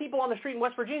random people on the street in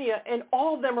West Virginia, and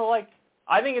all of them are like,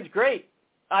 I think it's great.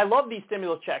 I love these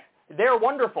stimulus checks. They're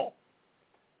wonderful.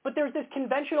 But there's this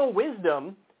conventional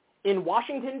wisdom in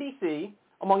Washington, D.C.,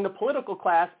 among the political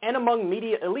class and among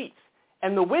media elites.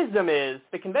 And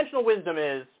the conventional wisdom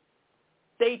is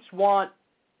states want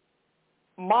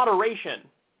moderation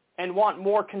and want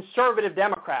more conservative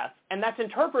Democrats, and that's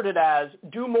interpreted as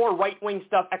do more right-wing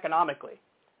stuff economically.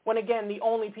 When, again, the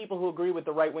only people who agree with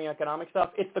the right-wing economic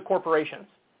stuff, it's the corporations.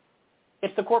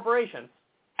 It's the corporations.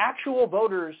 Actual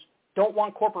voters don't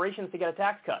want corporations to get a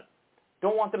tax cut,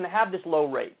 don't want them to have this low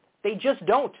rate. They just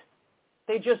don't.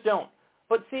 They just don't.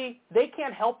 But see, they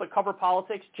can't help but cover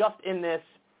politics just in this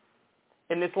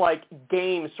like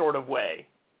game sort of way.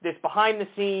 This behind the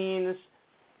scenes,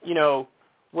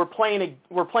 we're playing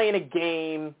a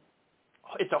game.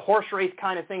 It's a horse race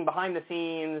kind of thing behind the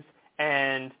scenes,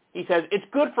 and he says it's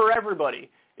good for everybody.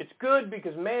 It's good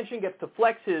because Manchin gets to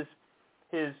flex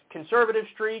his conservative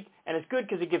streak, and it's good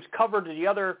because it gives cover to the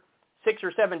other 6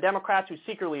 or 7 Democrats who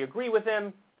secretly agree with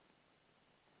him.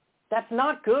 That's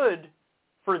not good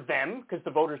for them because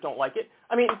the voters don't like it.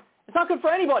 I mean, it's not good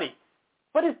for anybody,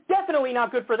 but it's definitely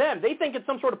not good for them. They think it's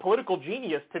some sort of political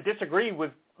genius to disagree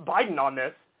with Biden on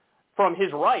this from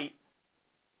his right.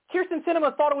 Kyrsten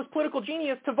Sinema thought it was political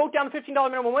genius to vote down the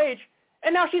 $15 minimum wage,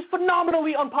 and now she's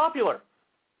phenomenally unpopular.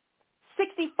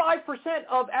 65%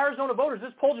 of Arizona voters,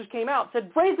 this poll just came out,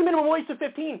 said raise the minimum wage to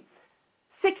 15.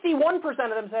 61% of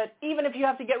them said even if you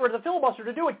have to get rid of the filibuster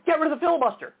to do it, get rid of the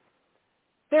filibuster.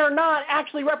 They're not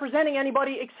actually representing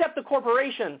anybody except the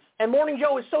corporations. And Morning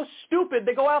Joe is so stupid,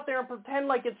 they go out there and pretend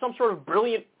like it's some sort of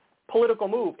brilliant political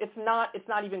move. It's not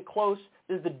even close.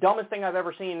 This is the dumbest thing I've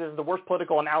ever seen. This is the worst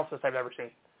political analysis I've ever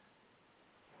seen.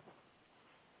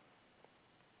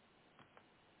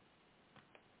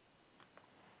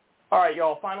 All right,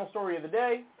 y'all, final story of the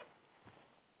day.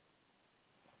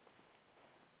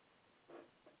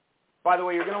 By the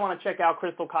way, you're going to want to check out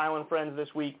Crystal Kyle and Friends this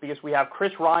week because we have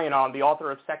Chris Ryan on, the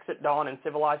author of Sex at Dawn and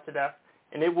Civilized to Death,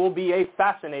 and it will be a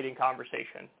fascinating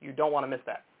conversation. You don't want to miss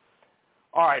that.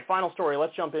 All right, final story.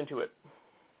 Let's jump into it.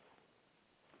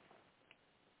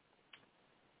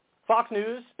 Fox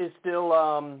News is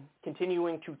still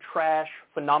continuing to trash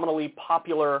phenomenally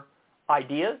popular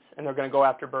ideas, and they're going to go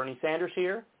after Bernie Sanders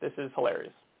here. This is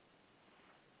hilarious.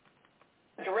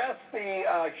 Address the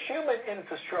human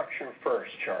infrastructure first,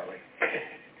 Charlie.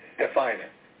 Define it.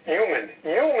 Human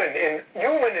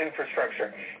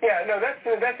infrastructure. Yeah, no,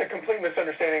 that's a complete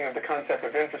misunderstanding of the concept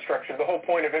of infrastructure. The whole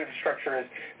point of infrastructure is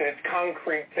that it's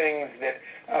concrete things that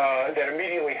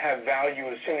immediately have value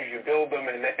as soon as you build them,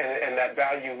 and that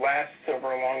value lasts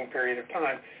over a long period of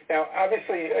time. Now,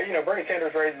 obviously, Bernie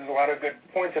Sanders raises a lot of good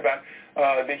points about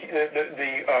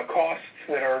the costs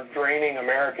that are draining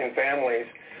American families.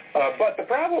 But the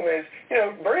problem is,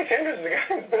 Bernie Sanders is a guy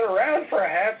who's been around for a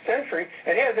half century,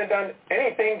 and he hasn't done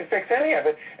anything to fix any of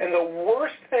it. And the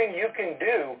worst thing you can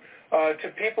do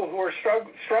to people who are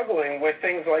struggling with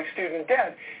things like student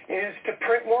debt is to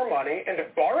print more money and to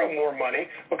borrow more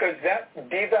money, because that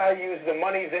devalues the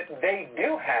money that they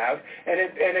do have, and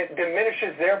it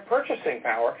diminishes their purchasing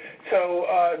power. So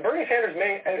Bernie Sanders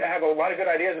may have a lot of good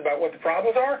ideas about what the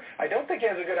problems are. I don't think he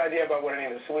has a good idea about what any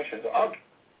of the solutions are.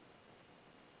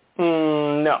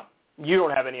 No, you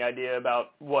don't have any idea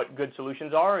about what good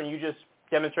solutions are, and you just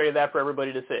demonstrated that for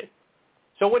everybody to see.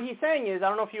 So what he's saying is, I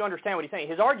don't know if you understand what he's saying.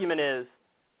 His argument is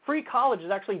free college is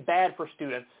actually bad for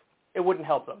students. It wouldn't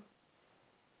help them.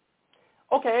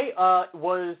 Okay,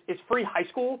 is free high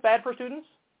school bad for students?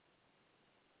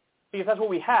 Because that's what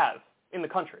we have in the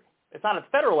country. It's not at the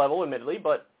federal level, admittedly,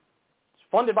 but it's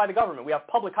funded by the government. We have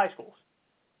public high schools.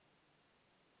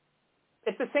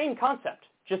 It's the same concept.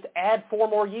 Just add 4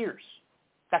 more years.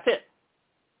 That's it.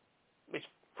 Is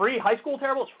free high school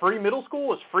terrible? Is free middle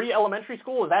school? Is free elementary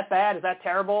school? Is that bad? Is that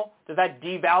terrible? Does that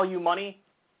devalue money?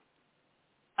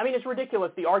 I mean, it's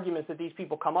ridiculous, the arguments that these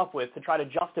people come up with to try to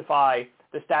justify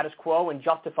the status quo and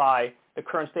justify the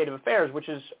current state of affairs, which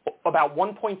is about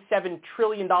 $1.7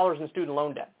 trillion in student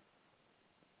loan debt.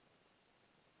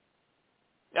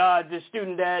 the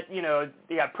student debt, you got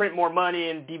to print more money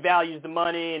and devalues the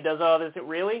money and does all this.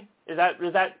 Really? Is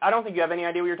that? I don't think you have any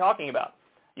idea what you're talking about.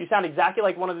 You sound exactly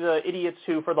like one of the idiots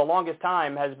who, for the longest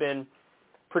time, has been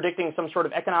predicting some sort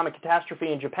of economic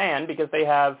catastrophe in Japan because they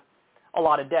have a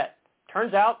lot of debt.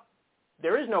 Turns out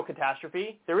there is no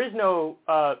catastrophe. There is no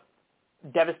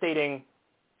devastating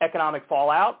economic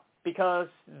fallout because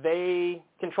they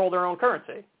control their own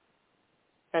currency.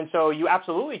 And so you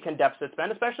absolutely can deficit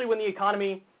spend, especially when the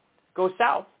economy goes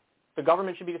south. The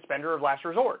government should be the spender of last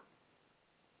resort.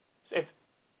 If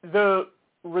the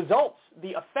results,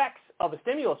 the effects of a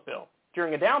stimulus bill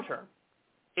during a downturn,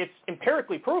 it's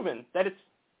empirically proven that it's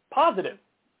positive.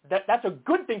 That's a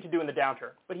good thing to do in the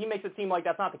downturn, but he makes it seem like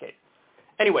that's not the case.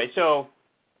 Anyway, so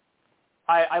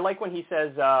I like when he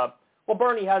says, well,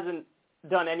 Bernie hasn't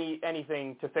done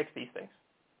anything to fix these things.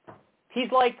 He's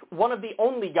like one of the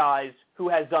only guys who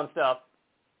has done stuff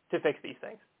to fix these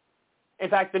things. In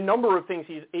fact, the number of things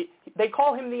they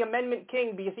call him the Amendment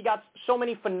King because he got so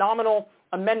many phenomenal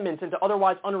amendments into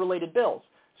otherwise unrelated bills.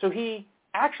 So he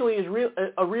actually is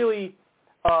a really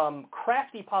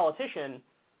crafty politician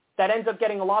that ends up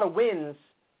getting a lot of wins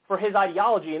for his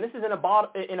ideology, and this is in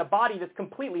a body that's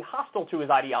completely hostile to his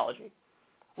ideology.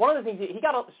 One of the things, he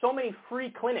got so many free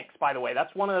clinics, by the way.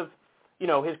 That's one of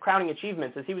his crowning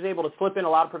achievements is he was able to slip in a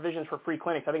lot of provisions for free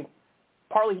clinics. I think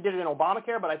partly he did it in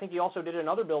Obamacare, but I think he also did it in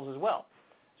other bills as well.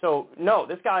 So, no,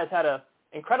 this guy has had an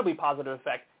incredibly positive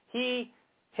effect.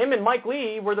 Him and Mike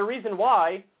Lee were the reason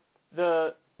why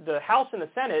the House and the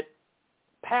Senate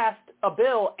passed a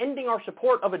bill ending our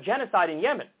support of a genocide in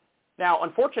Yemen. Now,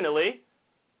 unfortunately,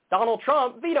 Donald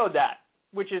Trump vetoed that,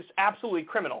 which is absolutely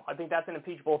criminal. I think that's an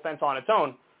impeachable offense on its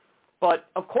own. But,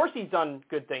 of course, he's done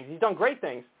good things. He's done great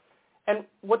things. And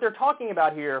what they're talking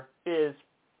about here is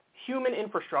human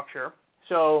infrastructure.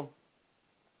 So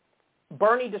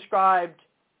Bernie described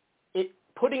it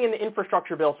putting in the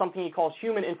infrastructure bill something he calls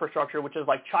human infrastructure, which is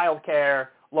like child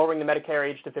care, lowering the Medicare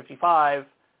age to 55,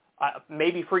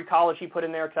 maybe free college he put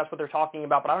in there because that's what they're talking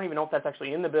about, but I don't even know if that's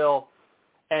actually in the bill.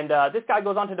 And this guy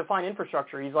goes on to define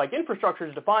infrastructure. He's like, infrastructure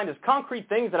is defined as concrete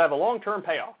things that have a long-term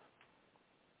payoff.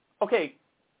 Okay,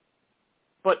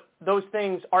 but those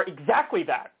things are exactly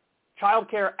that.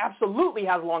 Childcare absolutely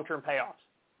has long-term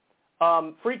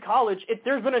payoffs. Free college,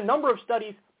 there's been a number of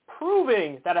studies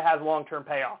proving that it has long-term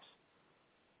payoffs,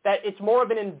 that it's more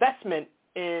of an investment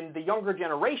in the younger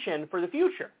generation for the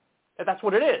future, that that's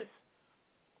what it is.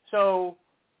 So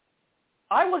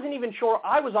I wasn't even sure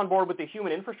I was on board with the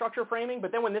human infrastructure framing,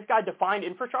 but then when this guy defined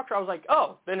infrastructure, I was like,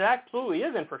 oh, then it absolutely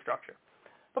is infrastructure.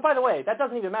 But by the way, that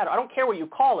doesn't even matter. I don't care what you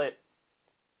call it.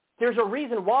 There's a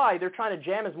reason why they're trying to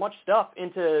jam as much stuff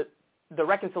into the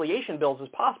reconciliation bills as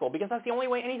possible, because that's the only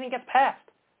way anything gets passed.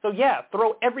 So yeah,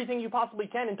 throw everything you possibly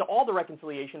can into all the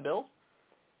reconciliation bills,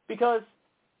 because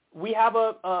we have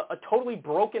a totally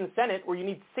broken Senate where you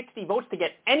need 60 votes to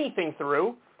get anything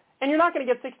through, and you're not going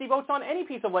to get 60 votes on any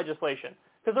piece of legislation,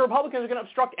 because the Republicans are going to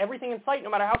obstruct everything in sight, no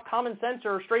matter how common sense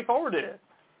or straightforward it is.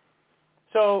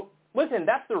 So listen,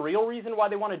 that's the real reason why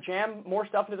they want to jam more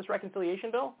stuff into this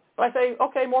reconciliation bill. But I say,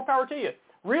 okay, more power to you.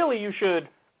 Really, you should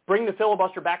bring the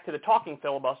filibuster back to the talking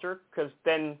filibuster, because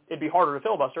then it'd be harder to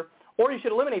filibuster, or you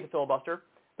should eliminate the filibuster.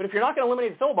 But if you're not going to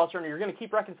eliminate the filibuster and you're going to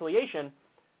keep reconciliation,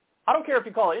 I don't care if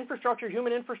you call it infrastructure,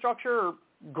 human infrastructure, or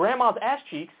grandma's ass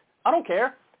cheeks. I don't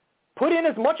care. Put in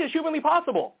as much as humanly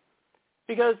possible,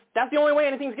 because that's the only way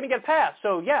anything's going to get passed.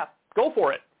 So yeah, go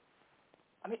for it.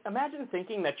 I mean, imagine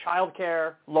thinking that child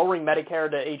care, lowering Medicare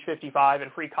to age 55,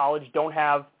 and free college don't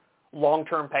have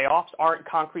long-term payoffs, aren't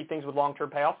concrete things with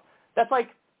long-term payoffs. That's like,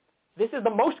 this is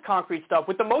the most concrete stuff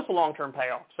with the most long-term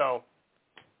payoff. So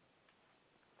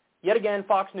yet again,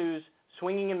 Fox News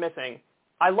swinging and missing.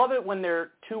 I love it when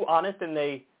they're too honest and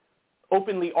they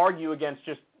openly argue against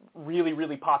just really,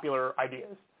 really popular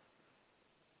ideas.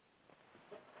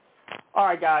 All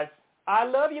right, guys. I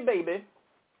love you, baby.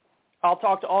 I'll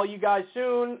talk to all you guys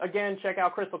soon. Again, check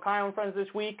out Crystal Kyle and Friends this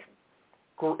week.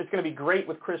 It's going to be great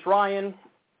with Chris Ryan.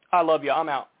 I love you. I'm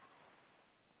out.